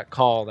just that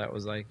call that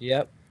was like,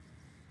 yep,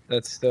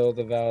 that's still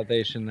the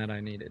validation that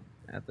I needed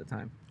at the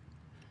time.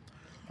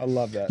 I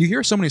love that. You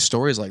hear so many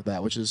stories like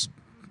that, which is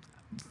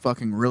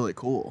fucking really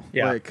cool.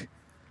 Yeah. Like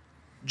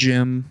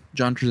John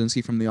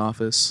Krasinski from The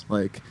Office,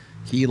 like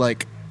he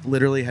like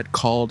literally had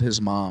called his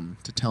mom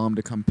to tell him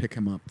to come pick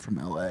him up from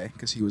LA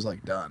because he was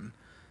like done,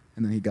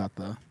 and then he got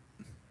the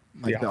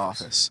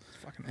Office.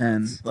 Fucking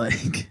And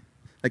nuts.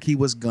 like he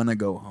was gonna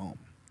go home.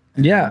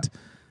 Yeah.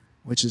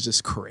 Which is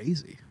just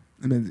crazy.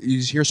 I mean, you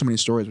just hear so many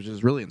stories, which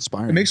is really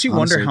inspiring. It makes you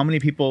wonder honestly. how many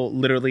people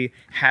literally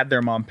had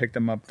their mom pick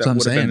them up that That's what I'm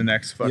would have been saying. the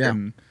next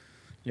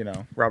Yeah.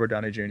 fucking, Robert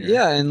Downey Jr.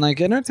 Yeah, and like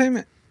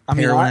entertainment. I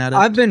mean, Heroin addict.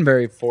 I've been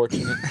very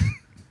fortunate.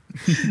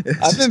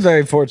 I've been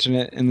very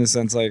fortunate in the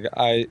sense, like,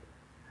 I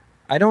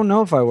don't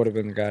know if I would have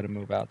been the guy to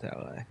move out to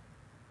LA.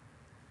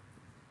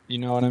 You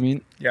know what I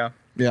mean? Yeah.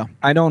 Yeah.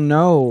 I don't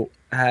know,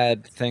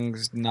 had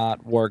things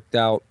not worked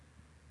out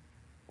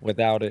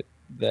without it,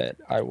 that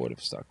I would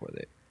have stuck with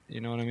it. You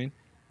know what I mean?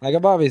 Like,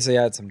 I've obviously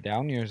had some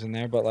down years in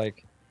there, but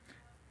like,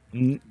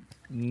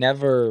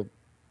 never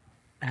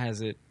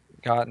has it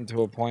gotten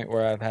to a point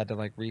where I've had to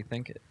like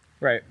rethink it,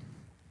 Right.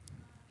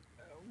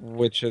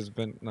 which has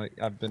been like,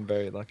 I've been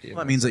very lucky. in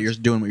Well, that means that you're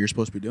doing what you're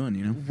supposed to be doing,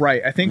 you know?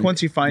 Right. I think Like,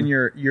 once you find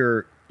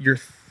your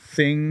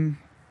thing,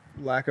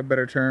 lack of a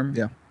better term,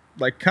 Yeah.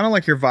 like kind of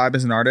like your vibe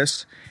as an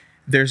artist,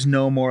 there's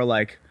no more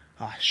like,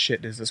 ah,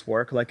 shit, does this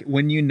work? Like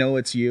when you know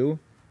it's you,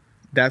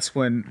 that's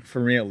when, for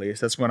me at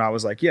least, that's when I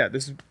was like, yeah,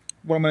 this is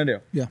what I'm gonna do.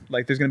 Yeah.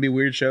 Like there's gonna be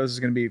weird shows, there's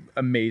gonna be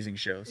amazing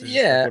shows. It's just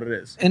Yeah, like what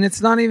it is. and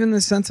it's not even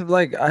the sense of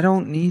like, I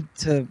don't need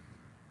to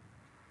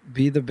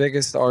be the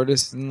biggest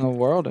artist in the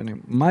world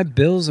anymore. My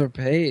bills are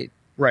paid.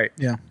 Right.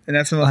 Yeah. And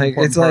that's another Like,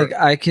 important it's part.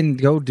 like I can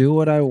go do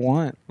what I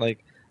want.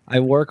 Like, I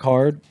work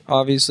hard,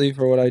 obviously,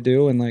 for what I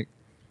do, and like,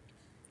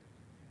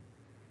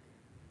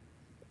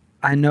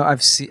 I know I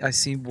see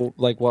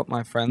like what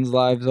my friends'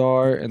 lives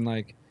are, and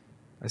like,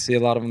 I see a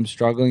lot of them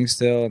struggling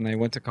still, and they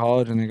went to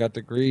college and they got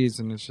degrees,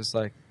 and it's just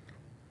like,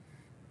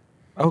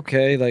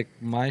 okay, like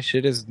my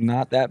shit is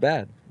not that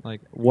bad. Like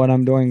what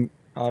I'm doing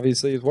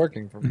obviously is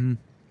working for me. Mhm.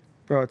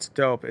 Bro, it's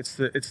dope. It's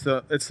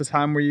the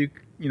time where you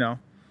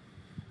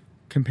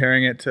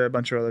comparing it to a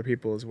bunch of other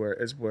people is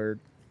where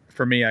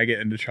for me I get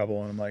into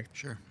trouble and I'm like,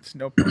 Sure. it's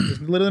no point. There's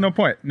literally no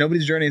point.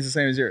 Nobody's journey is the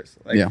same as yours.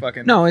 Like Yeah.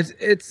 fucking No,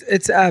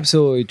 it's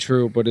absolutely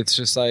true, but it's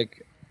just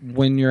like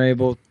when you're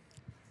able.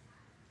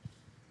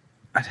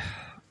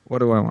 What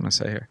do I want to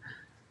say here?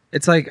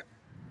 It's like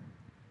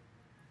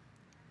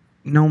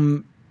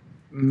no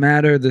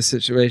matter the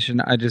situation,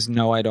 I just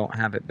know I don't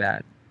have it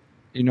bad.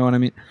 You know what I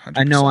mean?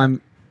 I know 100%.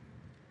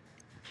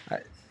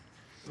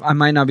 I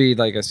might not be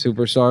like a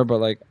superstar, but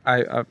like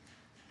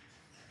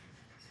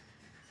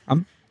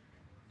I'm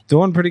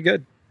doing pretty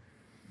good.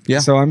 Yeah.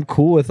 So I'm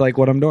cool with like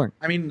what I'm doing.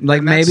 I mean, Like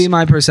and that's- maybe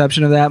my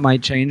perception of that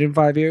might change in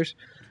 5 years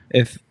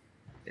if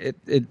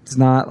it's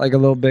not like a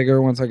little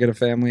bigger once I get a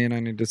family and I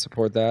need to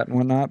support that and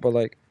whatnot. But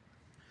like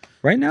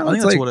right now, I think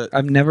it's that's like what it-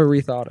 I've never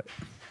rethought it.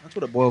 That's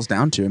what it boils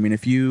down to. I mean,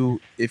 if you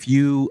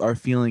are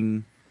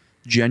feeling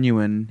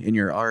genuine in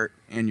your art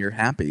and you're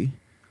happy,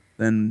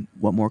 then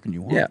what more can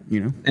you want? Yeah. You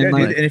know? And Yeah,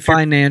 like dude, and if you're-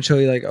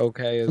 financially, like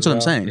okay. As That's what I'm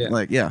well. saying. Yeah.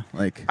 Like, yeah,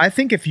 like I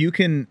think if you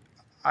can,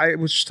 I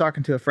was just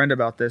talking to a friend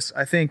about this.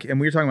 I think, and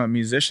we were talking about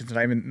musicians,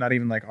 and not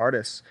even like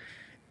artists.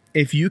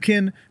 If you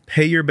can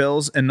pay your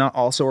bills and not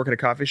also work at a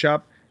coffee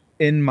shop,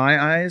 in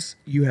my eyes,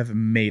 you have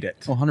made it.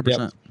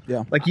 100%.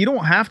 Yeah. Like you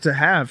don't have to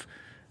have,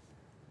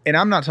 and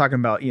I'm not talking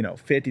about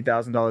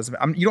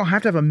 $50,000. You don't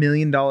have to have $1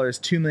 million,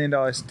 $2 million,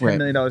 $10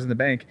 million in the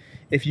bank.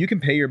 If you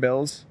can pay your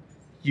bills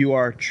you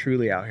are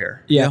truly out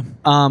here. Yeah.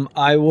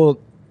 I will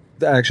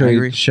I actually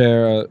agree.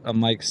 share a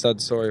Mike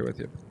Stud story with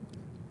you.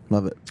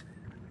 Love it.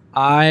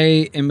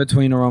 In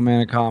between a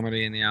romantic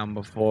comedy and the album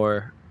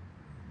before,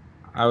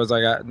 I was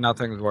like,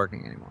 nothing's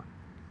working anymore.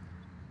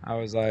 I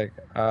was like,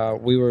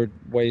 we were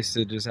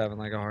wasted just having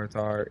like a heart to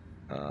heart.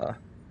 And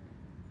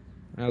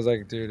I was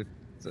like, dude,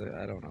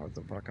 I don't know what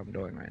the fuck I'm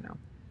doing right now.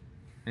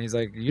 And he's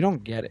like, you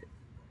don't get it.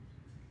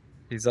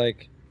 He's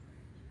like,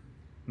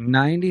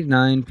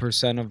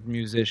 99% of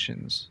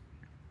musicians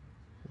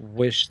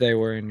wish they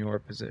were in your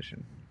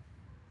position.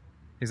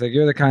 He's like,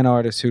 you're the kind of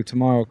artist who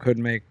tomorrow could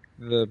make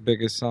the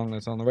biggest song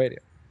that's on the radio.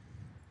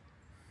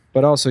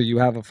 But also you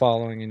have a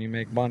following and you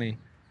make money.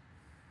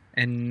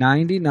 And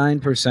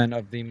 99%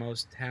 of the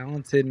most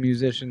talented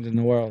musicians in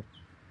the world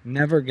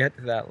never get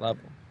to that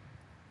level.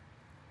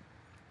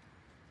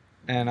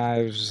 And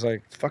I was just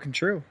like, It's fucking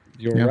true.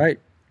 you're Yeah. right.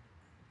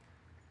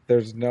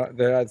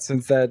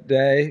 Since that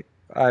day,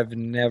 I've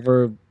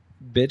never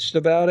bitched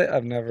about it.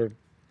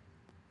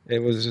 It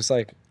was just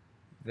like,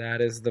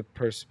 that is the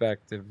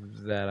perspective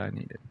that I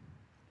needed.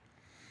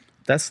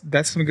 That's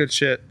some good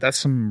shit. That's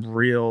some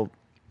real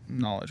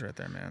knowledge right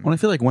there, man. Well, I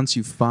feel like once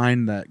you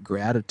find that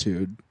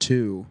gratitude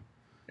too,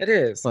 It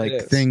is. like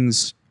it is.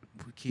 things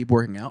keep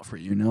working out for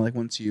you. You know, like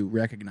once you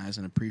recognize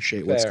and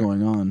appreciate what's Fair.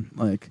 going on,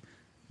 like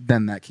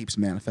then that keeps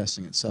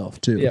manifesting itself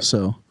too. Yep.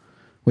 So,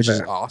 which is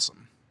Fair.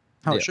 awesome.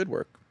 How Yeah. it should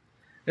work.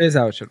 It is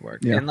how it should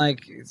work. Yeah. And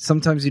like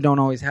sometimes you don't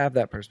always have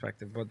that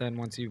perspective, but then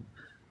once you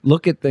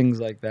look at things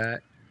like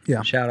that,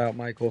 Yeah. shout out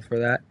Michael for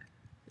that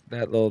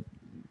little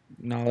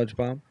knowledge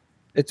bomb.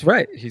 It's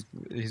right. He's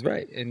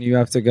right. And you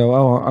have to go,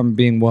 oh, I'm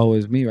being woe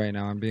is me right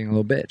now. I'm being a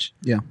little bitch.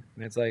 Yeah.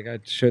 And it's like I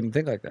shouldn't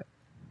think like that.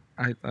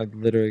 I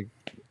literally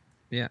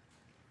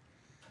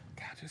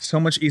It's so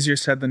much easier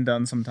said than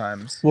done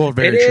sometimes. Well,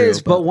 very It true.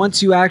 is, but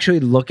once you actually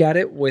look at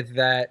it with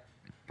that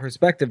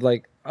perspective,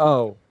 like,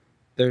 oh,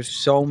 there's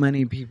so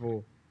many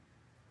people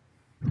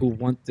who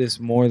want this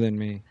more than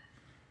me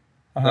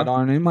that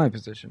aren't in my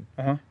position.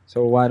 Uh-huh.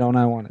 So why don't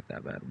I want it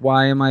that bad?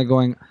 Why am I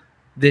going,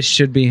 this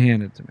should be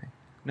handed to me?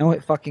 No,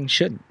 it fucking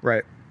shouldn't.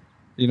 Right.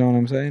 You know what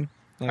I'm saying?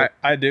 Like,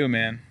 I do,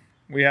 man.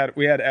 We had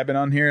Eben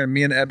on here, and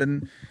me and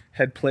Eben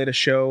had played a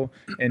show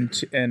in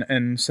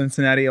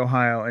Cincinnati,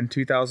 Ohio, in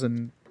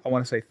 2000. I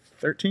want to say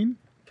 13,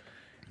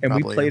 and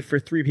we Probably, played yeah. for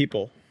 3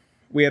 people.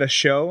 We had a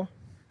show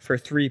for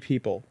 3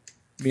 people.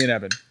 Me and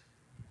Eben,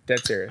 dead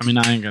serious. I mean,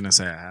 I ain't gonna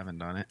say I haven't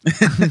done it.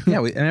 yeah,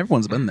 and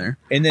everyone's been there.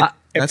 and then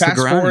and that's the fast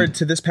grind. forward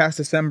to this past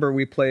December,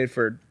 we played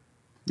for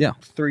Yeah.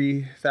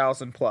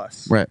 3,000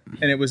 plus. Right.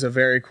 And it was a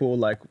very cool,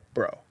 like,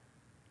 bro,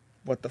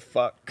 what the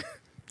fuck?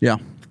 Yeah.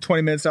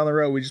 20 minutes down the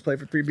road, we just played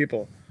for 3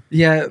 people.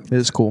 yeah, It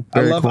is cool.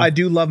 Very cool. I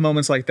do love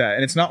moments like that,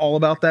 and it's not all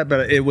about that,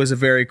 but it was a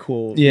very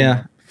cool.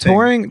 yeah.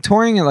 thing.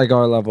 Touring at like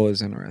our level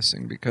is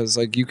interesting because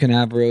like you can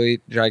have really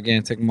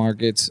gigantic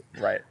markets.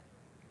 Right.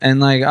 And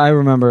like I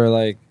remember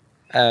like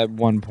at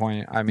one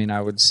point, I mean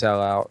I would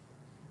sell out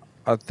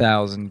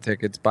 1,000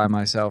 tickets by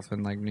myself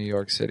in like New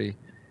York City.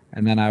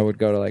 And then I would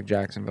go to like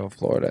Jacksonville,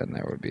 Florida, and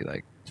there would be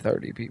like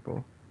 30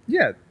 people.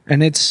 Yeah.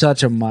 And it's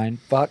such a mind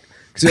fuck.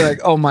 Because you're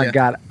like, oh my Yeah.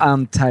 God,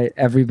 I'm tight.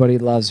 Everybody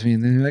loves me.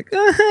 And then you're like,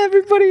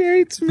 everybody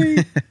hates me.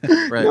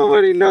 Right.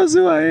 Nobody knows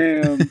who I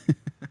am.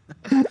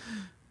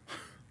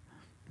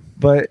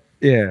 But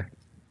yeah,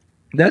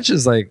 that's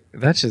just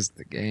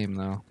the game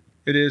though.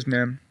 It is,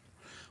 man.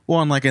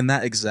 Well, and like in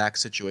that exact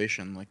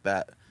situation, like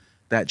that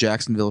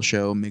Jacksonville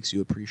show makes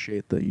you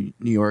appreciate the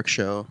New York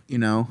show, you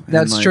know? And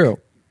That's like, true.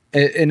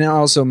 And it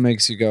also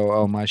makes you go,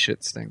 oh, my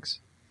shit stinks.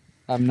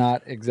 I'm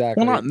not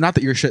exactly. Well, not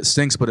that your shit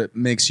stinks, but it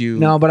makes you.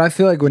 No, but I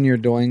feel like when you're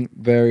doing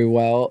very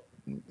well,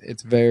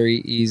 it's very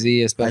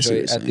easy,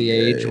 especially what at you're the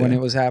saying. age Yeah, when yeah.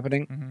 it was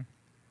happening. Mhm.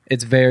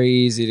 It's very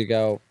easy to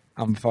go,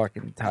 I'm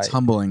fucking tight. It's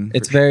humbling.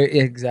 It's for sure. very,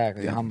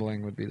 exactly. Yeah.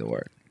 Humbling would be the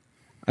word.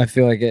 I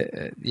feel like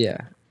yeah.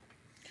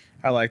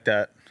 I like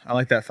that. I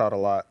like that thought a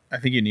lot. I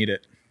think you need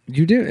it.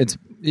 You do.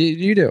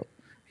 You do.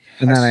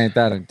 And that ain't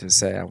that to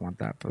say I want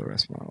that for the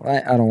rest of my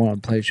life. I don't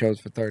want to play shows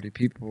for 30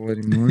 people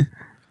anymore.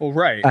 Well,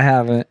 right. I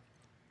haven't.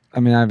 I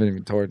mean, I haven't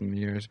even toured in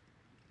years.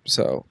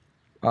 So,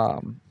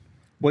 What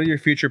are your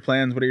future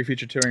plans? What are your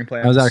future touring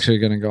plans? I was actually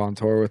going to go on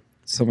tour with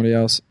somebody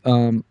else,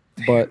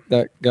 but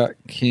that got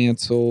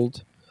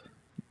canceled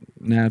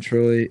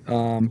naturally.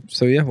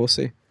 So, yeah, we'll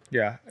see.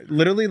 Yeah.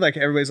 Literally, like,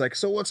 everybody's like,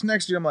 so what's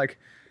next year? I'm like,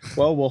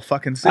 well, we'll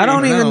fucking see. I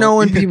don't even know. know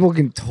when people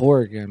can tour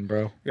again,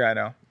 bro. Yeah, I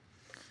know.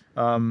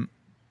 God,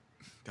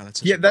 that's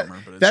such Yeah, a bummer,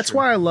 but it's that's true.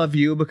 why I love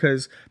you,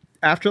 because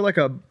after like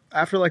a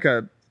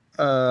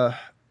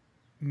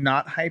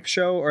not hype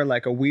show or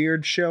like a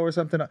weird show or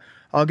something,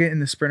 I'll get in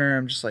the Sprinter and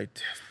I'm just like,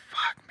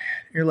 fuck, man.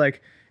 You're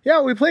like,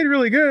 yeah, we played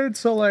really good.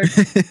 So like,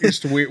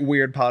 just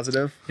weird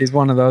positive. He's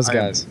one of those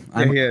guys.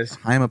 Yeah, he is.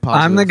 I am a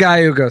positive. I'm the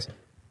guy who goes,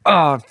 oh,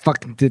 I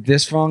fucking did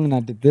this wrong and I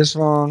did this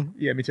wrong.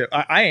 Yeah, me too.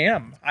 I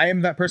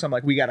am that person. I'm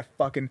like, we gotta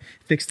fucking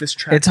fix this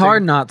track. It's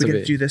hard thing. not we to gotta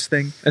be. do this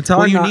thing. It's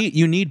Well, hard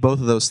you need both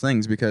of those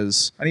things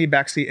because I need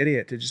backseat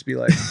idiot to just be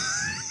like,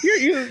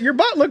 your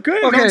butt looked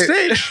good on Okay.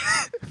 stage.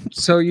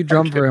 So you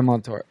drum for him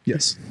on tour.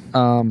 yes,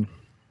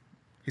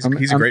 He's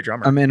a great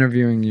drummer. I'm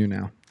interviewing you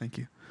now, Thank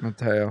you.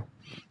 Mateo.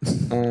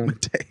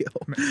 Mateo.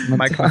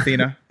 Mike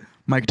Mathena.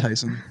 Mike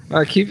Tyson.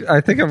 I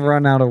think I've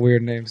run out of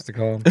weird names to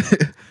call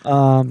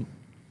him.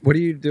 What do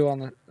you do on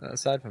the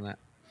aside from that?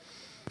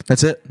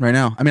 That's it right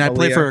now. I mean, I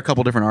play Aaliyah. for a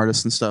couple different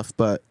artists and stuff,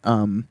 but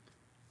But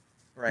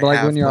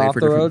like when you're off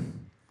the road,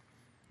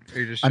 or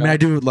you just I mean, I shop?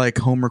 do like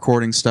home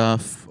recording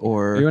stuff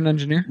or Are you an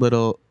engineer?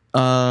 little.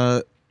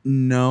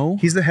 No,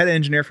 He's the head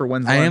engineer for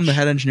When's I Lunch. am the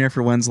head engineer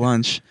for When's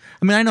Lunch.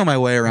 I mean, I know my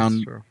way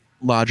around true.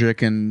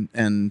 Logic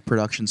and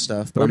production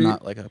stuff, but Where I'm do you-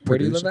 not like a producer. Where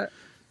do you live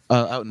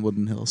at? Out in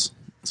Woodland Hills.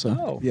 So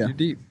Oh, yeah, you're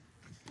deep.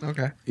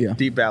 Okay. yeah.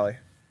 Deep Valley.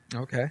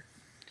 Okay.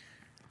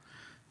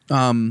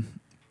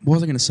 What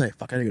was I gonna say?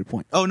 Fuck, I had a good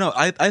point. Oh no,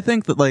 I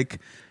think that like,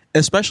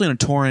 especially in a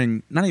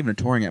touring, not even a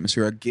touring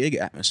atmosphere, a gig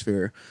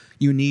atmosphere,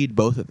 you need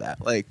both of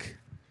that. Like,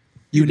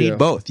 you need do.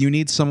 both. You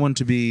need someone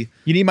to be.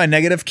 You need my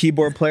negative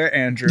keyboard player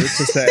Andrew to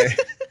say,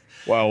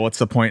 "Well, what's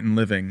the point in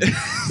living?"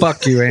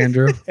 Fuck you,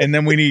 Andrew. And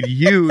then we need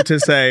you to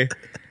say,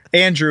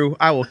 "Andrew,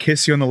 I will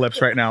kiss you on the lips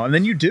right now." And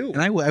then you do.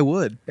 And I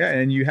would. Yeah,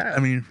 and you have. I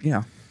mean,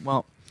 yeah.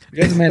 Well,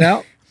 You guys made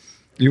out?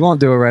 You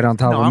won't do it right on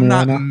top no, of I'm me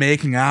not right now.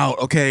 making out.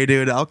 Okay,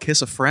 dude, I'll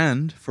kiss a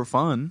friend for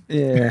fun.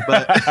 Yeah.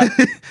 But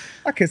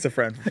I'll kiss a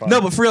friend for fun. no,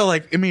 but for real,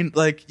 like, I mean,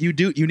 like, you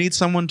need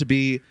someone to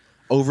be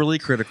overly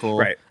critical,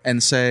 Right.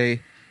 and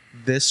say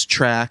this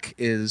track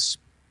is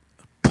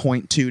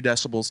 0.2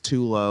 decibels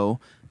too low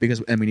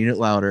and we need it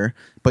louder.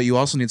 But you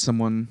also need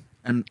someone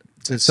and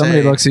to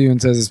Somebody say, looks at you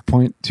and says it's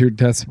 0.2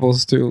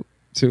 decibels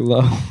too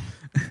low.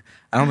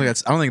 I don't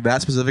think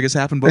that specific has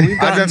happened, but we've I've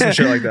done gotten some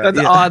shit like that.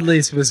 That's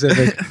oddly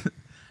specific.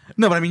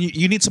 No, but I mean,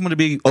 you need someone to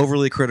be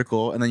overly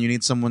critical, and then you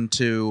need someone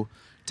to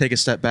take a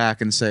step back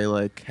and say,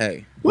 like,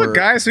 "Hey, Look, we're,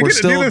 guys, we we're get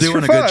to do still this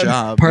doing for a good fun."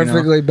 job." you know?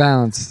 Perfectly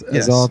balanced, as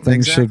Yes, all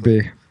things should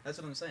exactly. be. That's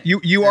what I'm saying.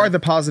 You are the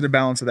positive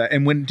balance of that.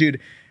 And when,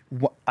 dude,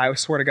 I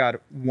swear to God,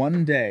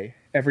 one day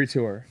every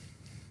tour,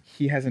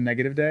 he has a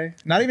negative day.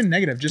 Not even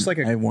negative, just like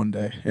I had one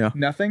day, yeah.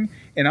 nothing.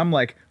 And I'm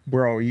like,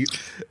 bro, are you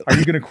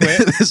gonna quit?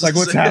 This Like, is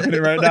what's it.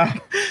 happening right now?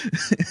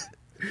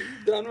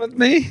 Done with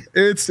me?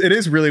 It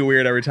is really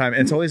weird every time.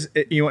 And it's always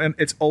and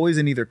it's always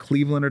in either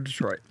Cleveland or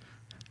Detroit.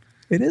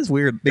 It is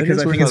weird Because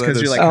I think it's 'cause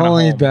you're like-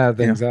 Only home. bad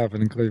things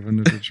happen in Cleveland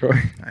and Detroit.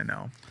 I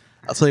know.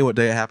 I'll tell you what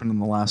day it happened on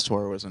the last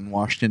tour was in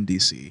Washington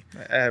D.C.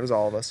 It was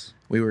all of us.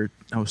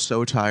 I was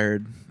so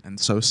tired and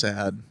so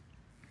sad.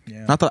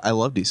 Yeah. Not that I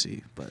love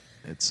D.C., but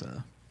it's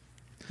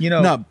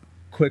No.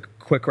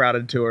 Quick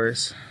routed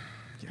tours.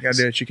 You gotta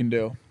do what you can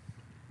do.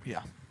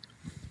 yeah.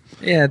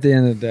 Yeah, at the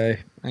end of the day,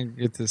 I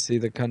get to see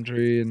the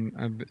country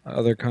and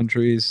other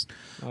countries.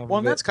 Well,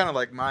 and that's kind of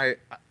like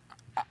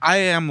I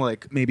am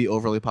like maybe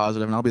overly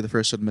positive, and I'll be the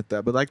first to admit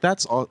that. But like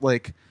that's all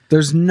like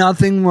There's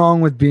nothing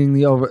wrong with being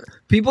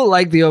People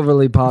like the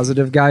overly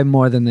positive guy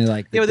more than they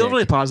like the yeah, but the dick.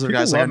 overly positive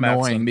People guys like love annoying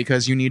Matheson.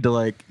 because you need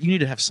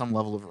to have some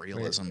level of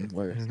realism.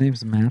 Where His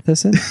name's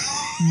Matheson?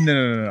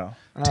 No.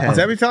 Ted, Is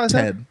that what you thought I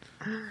said?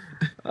 Ted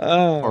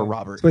Oh. or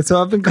Robert. Wait,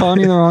 so I've been calling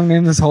you the wrong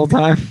name this whole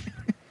time?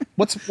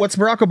 What's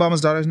Barack Obama's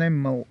daughter's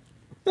name?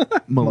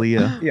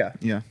 Malia. Yeah,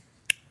 Yeah.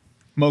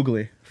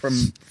 Mowgli from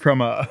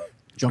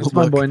Jungle What's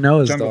my Book. boy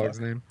Noah's Jungle dog's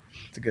Book. name?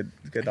 It's a good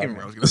I dog. can't remember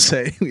what I was gonna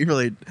say.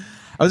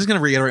 I was just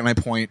gonna reiterate my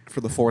point for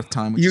the fourth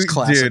time, which is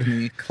classic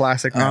me.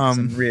 Classic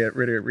Matheson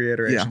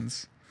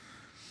reiterations.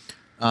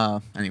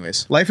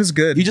 Anyways, Life is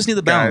good. you just need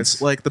the balance.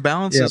 guys. Like the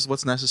balance Yep. is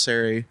what's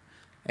necessary,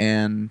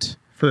 and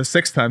For the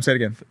sixth time, say it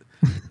again.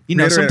 you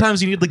know Reiterate.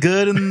 sometimes you need the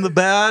good and the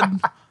bad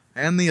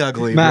and the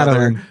ugly.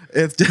 Madeline. brother.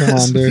 It's Come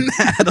just on, dude.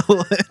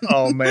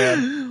 Oh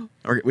Madeline.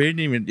 man, We didn't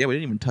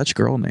even touch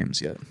girl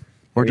names yet.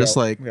 Or We just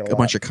got- like we got a a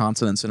bunch lot. of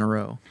consonants in a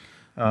row.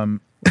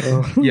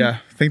 yeah.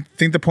 Think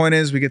the point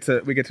is we get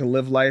to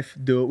live life,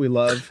 do what we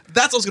love,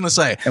 That's what I was gonna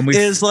say. and we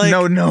is like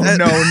no. You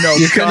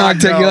couldn't God,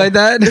 articulate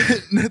no.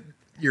 that?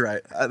 You're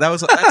right.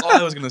 That's all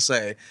I was gonna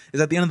say.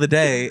 Is at the end of the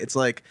day, it's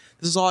like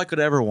this is all I could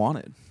ever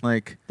wanted.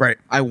 Like, Right.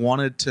 I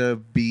wanted to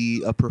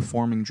be a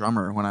performing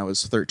drummer when I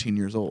was 13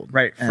 years old.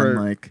 Right, And for-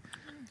 like,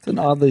 It's an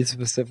oddly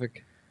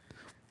specific.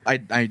 I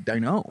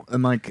know,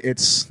 and like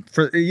it's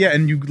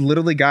And you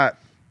literally got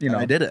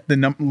I did it.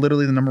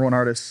 literally the number one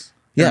artist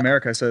in Yeah.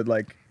 America. So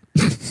like,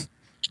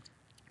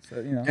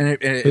 and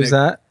it, Who's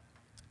that?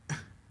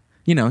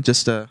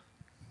 Just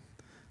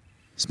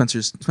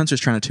Spencer's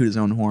trying to toot his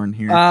own horn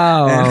here.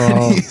 Oh.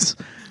 And he's-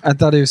 I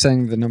thought he was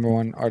saying the number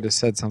one artist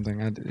said something.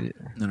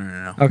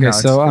 no. Okay, No,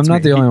 so I'm it's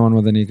not me. the only one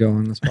with an ego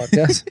on this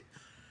podcast.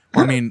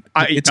 I mean,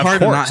 it's of hard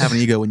to not course. have an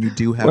ego when you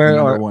do have Where the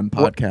number are- one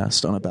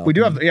podcast on a balcony. we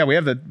do have we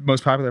have the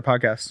most popular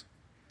podcast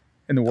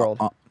in the world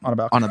on a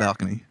balcony. on a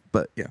balcony,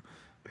 but yeah,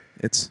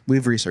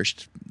 we've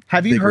researched.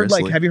 Have you heard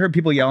vigorously.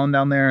 people yelling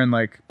down there and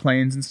like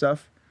planes and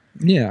stuff?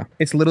 Yeah.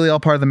 It's literally all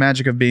part of the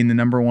magic of being the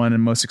number one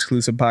and most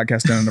exclusive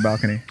podcast down on the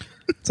balcony.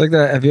 It's like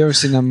that. Have you ever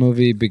seen that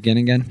movie Begin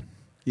Again?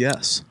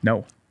 Yes,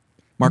 No.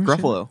 Mark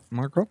Ruffalo,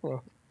 Mark Ruffalo.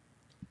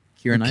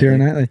 Keira Knightley. Keira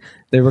Knightley.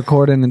 They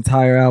record an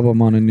entire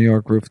album on a New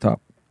York rooftop.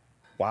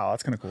 Wow,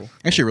 that's kind of cool.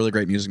 Actually, a really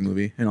great music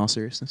movie. In all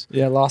seriousness,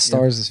 Yeah, Lost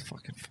Stars is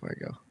fucking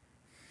fuego.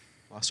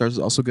 Lost Stars is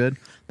also good.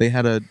 They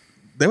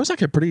there was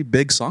like a pretty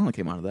big song that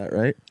came out of that,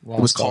 right? Lost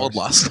it was Stars. called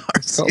Lost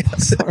Stars. Oh,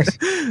 sorry.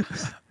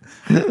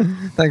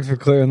 Thanks for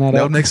clearing that That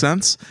up. would make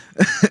sense.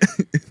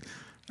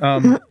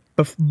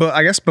 But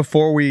I guess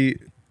before we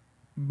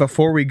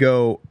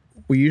go,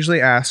 we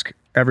usually ask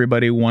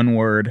everybody one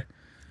word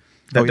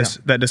that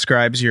that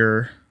describes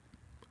your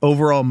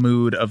overall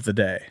mood of the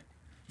day.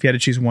 If you had to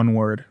choose one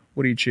word,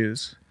 what do you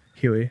choose,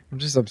 Huey? I'm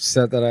just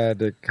upset that I had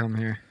to come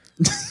here.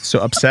 So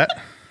upset.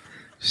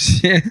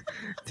 Shit,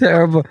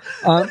 terrible.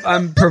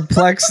 I'm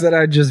perplexed that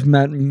I just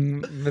met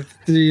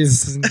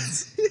Matthias.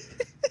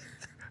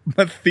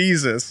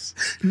 Mathesis.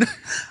 No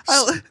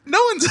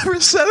one's ever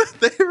said that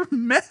they were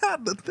mad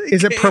that they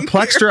Is it came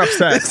perplexed here. or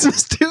upset? This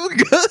is too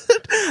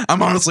good.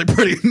 I'm honestly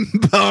pretty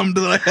bummed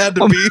that I had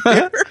to be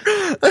here.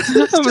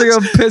 I'm gonna go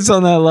piss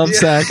on that love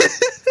sack.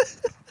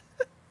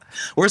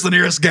 Where's the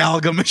nearest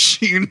Galaga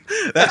machine?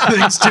 That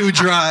thing's too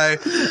dry.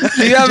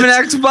 Do you have an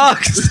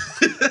Xbox?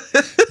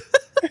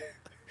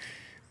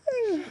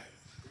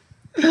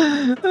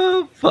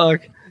 Oh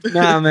fuck!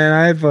 Nah, man,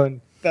 I had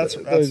fun. That's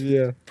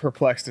Yeah.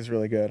 perplexed is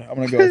really good. I'm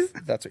gonna go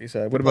with that's what you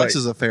said. What about This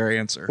is a fair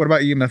answer. what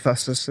about you,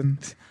 Methuselah?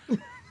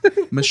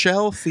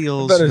 Michelle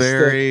feels Better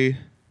very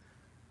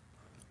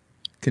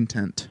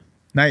content.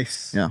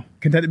 Nice. Yeah.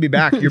 Content to be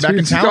back. You're back in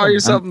You town. call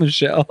yourself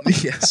Michelle.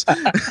 Yes.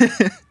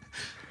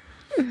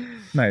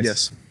 Nice.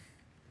 Yes.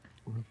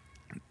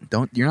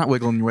 You're not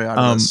wiggling your way out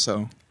of this,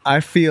 so I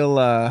feel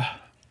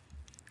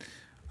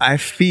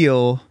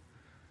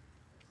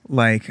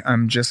like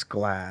I'm just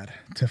glad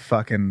to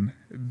fucking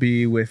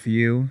be with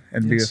you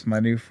and be Yes. with my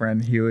new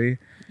friend Huey.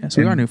 yes,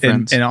 we are new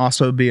friends. And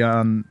also be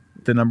on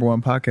the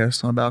 #1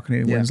 podcast on a balcony.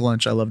 Yeah. When's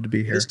lunch? I love to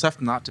be here. It's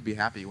tough not to be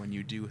happy when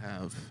you do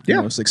have Yeah.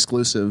 the most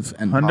exclusive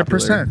and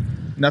 100%. popular.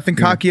 Nothing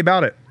cocky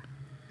about it.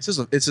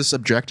 It's just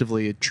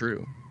objectively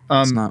true.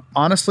 It's not.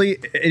 Honestly,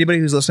 anybody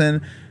who's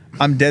listening,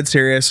 I'm dead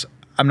serious.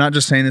 I'm not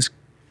just saying this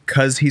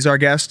because he's our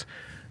guest,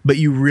 but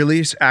you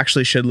really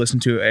actually should listen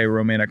to a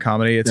romantic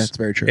comedy. That's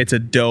very true. It's a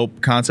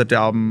dope concept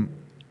album.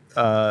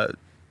 I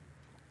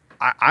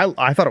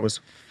thought it was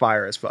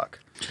fire as fuck.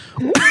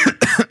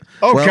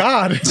 Oh Well,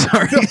 God!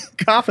 sorry.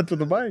 Coughing through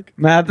the mic.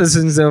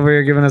 Matheson's over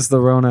here giving us the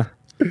Rona.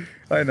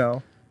 I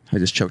know. I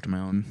just choked my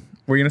own.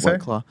 What were you gonna White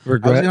say? Claw.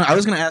 Regret? I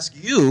was gonna ask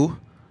you,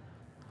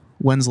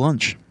 when's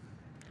lunch?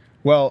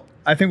 Well,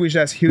 I think we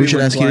should ask Huey. We should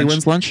when's ask Huey lunch.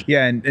 when's lunch?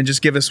 Yeah, and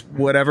just give us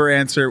whatever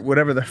answer,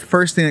 whatever the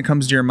first thing that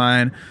comes to your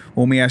mind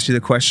when we ask you the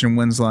question,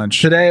 when's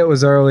lunch? Today it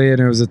was early and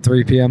it was at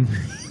 3 p.m.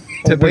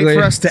 Typically, Wait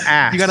for us to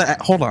ask. You gotta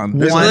hold on.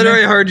 One, I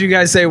literally heard you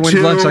guys say when's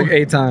 2, lunch like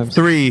 8 times.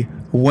 3,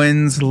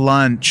 when's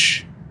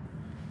lunch?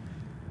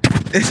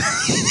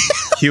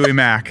 Huey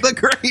Mack. The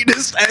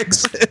greatest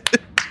exit.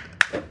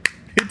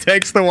 He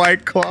takes the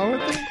White Claw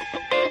with him.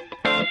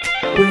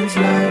 When's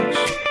lunch?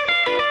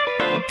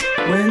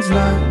 When's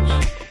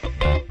lunch?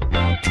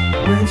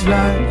 When's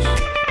lunch?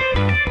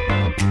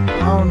 I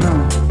don't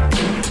know.